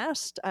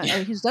last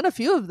he's done a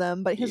few of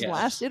them, but his Yes.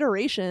 last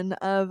iteration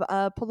of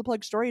Pull the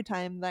Plug Story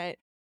Time that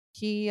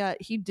he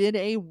did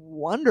a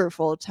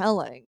wonderful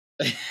telling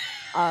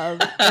of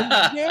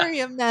a very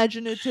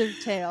imaginative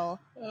tale.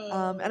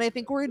 And I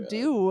think we're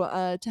due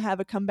to have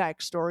a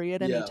comeback story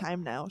at any Yeah.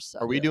 time now. So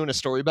Are we doing a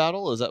story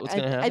battle? Is that what's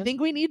going to I happen?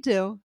 think we need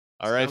to.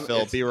 All right, It's-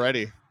 Phil, be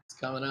ready. It's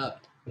coming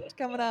up. It's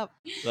coming up.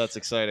 That's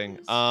exciting.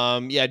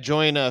 Yeah,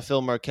 join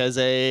Phil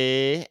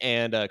Marchese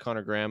and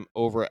Connor Graham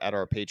over at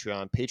our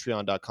Patreon,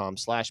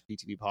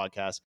 patreon.com/PTV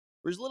podcast.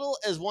 For as little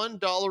as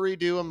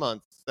 $1 a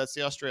month. That's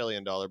the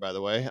Australian dollar, by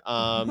the way.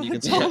 You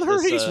can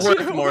support this. It's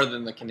worth more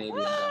than the Canadian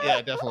dollar.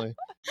 Yeah, definitely.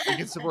 You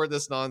can support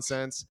this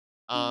nonsense.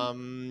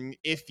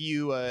 If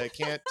you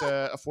can't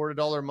afford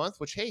 $1 a month,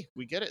 which hey,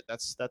 we get it.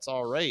 That's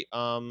all right.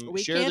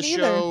 We Share the can't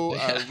either. show.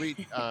 We're You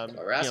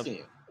know, asking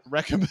you.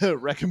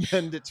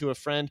 recommend it to a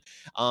friend,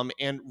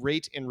 and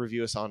rate and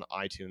review us on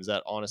iTunes.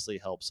 That honestly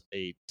helps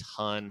a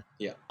ton.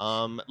 Yeah.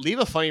 Leave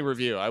a funny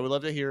review. I would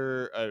love to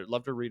hear. I'd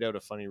love to read out a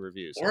funny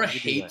review. So Or a you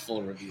can do that.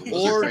 hateful review.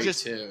 Or Or great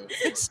just- too.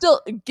 But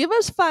still, give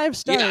us 5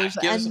 stars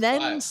give us and a then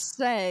 5.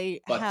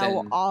 say But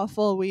how then-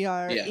 awful we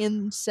are Yeah.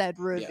 in said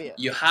review. Yeah.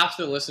 You have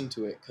to listen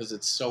to it because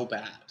it's so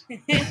bad.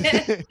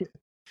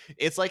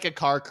 It's like a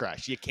car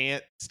crash. You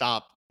can't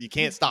stop. You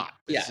can't stop.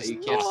 It's Yeah, just- you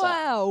can't stop.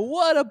 Wow,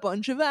 what a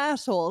bunch of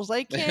assholes.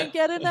 I can't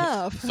get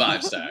enough.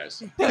 5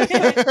 stars.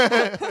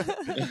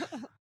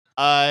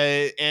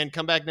 And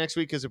come back next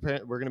week because we're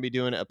going to be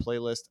doing a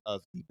playlist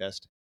of the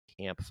best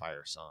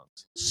campfire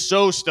songs.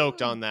 So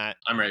stoked on that.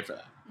 I'm ready for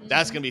that.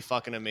 That's going to be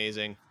fucking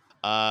amazing.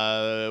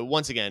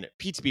 Once again,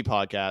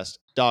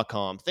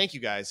 p2ppodcast.com. Thank you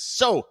guys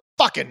so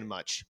fucking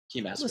much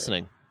Keep for asking.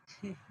 listening.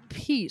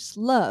 Peace,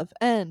 love,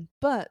 and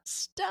butt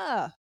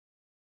stuff.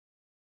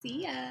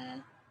 See ya.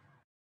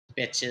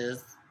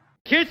 Bitches.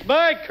 Kiss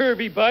my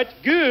curvy butt.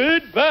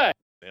 Goodbye.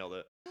 Nailed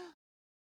it.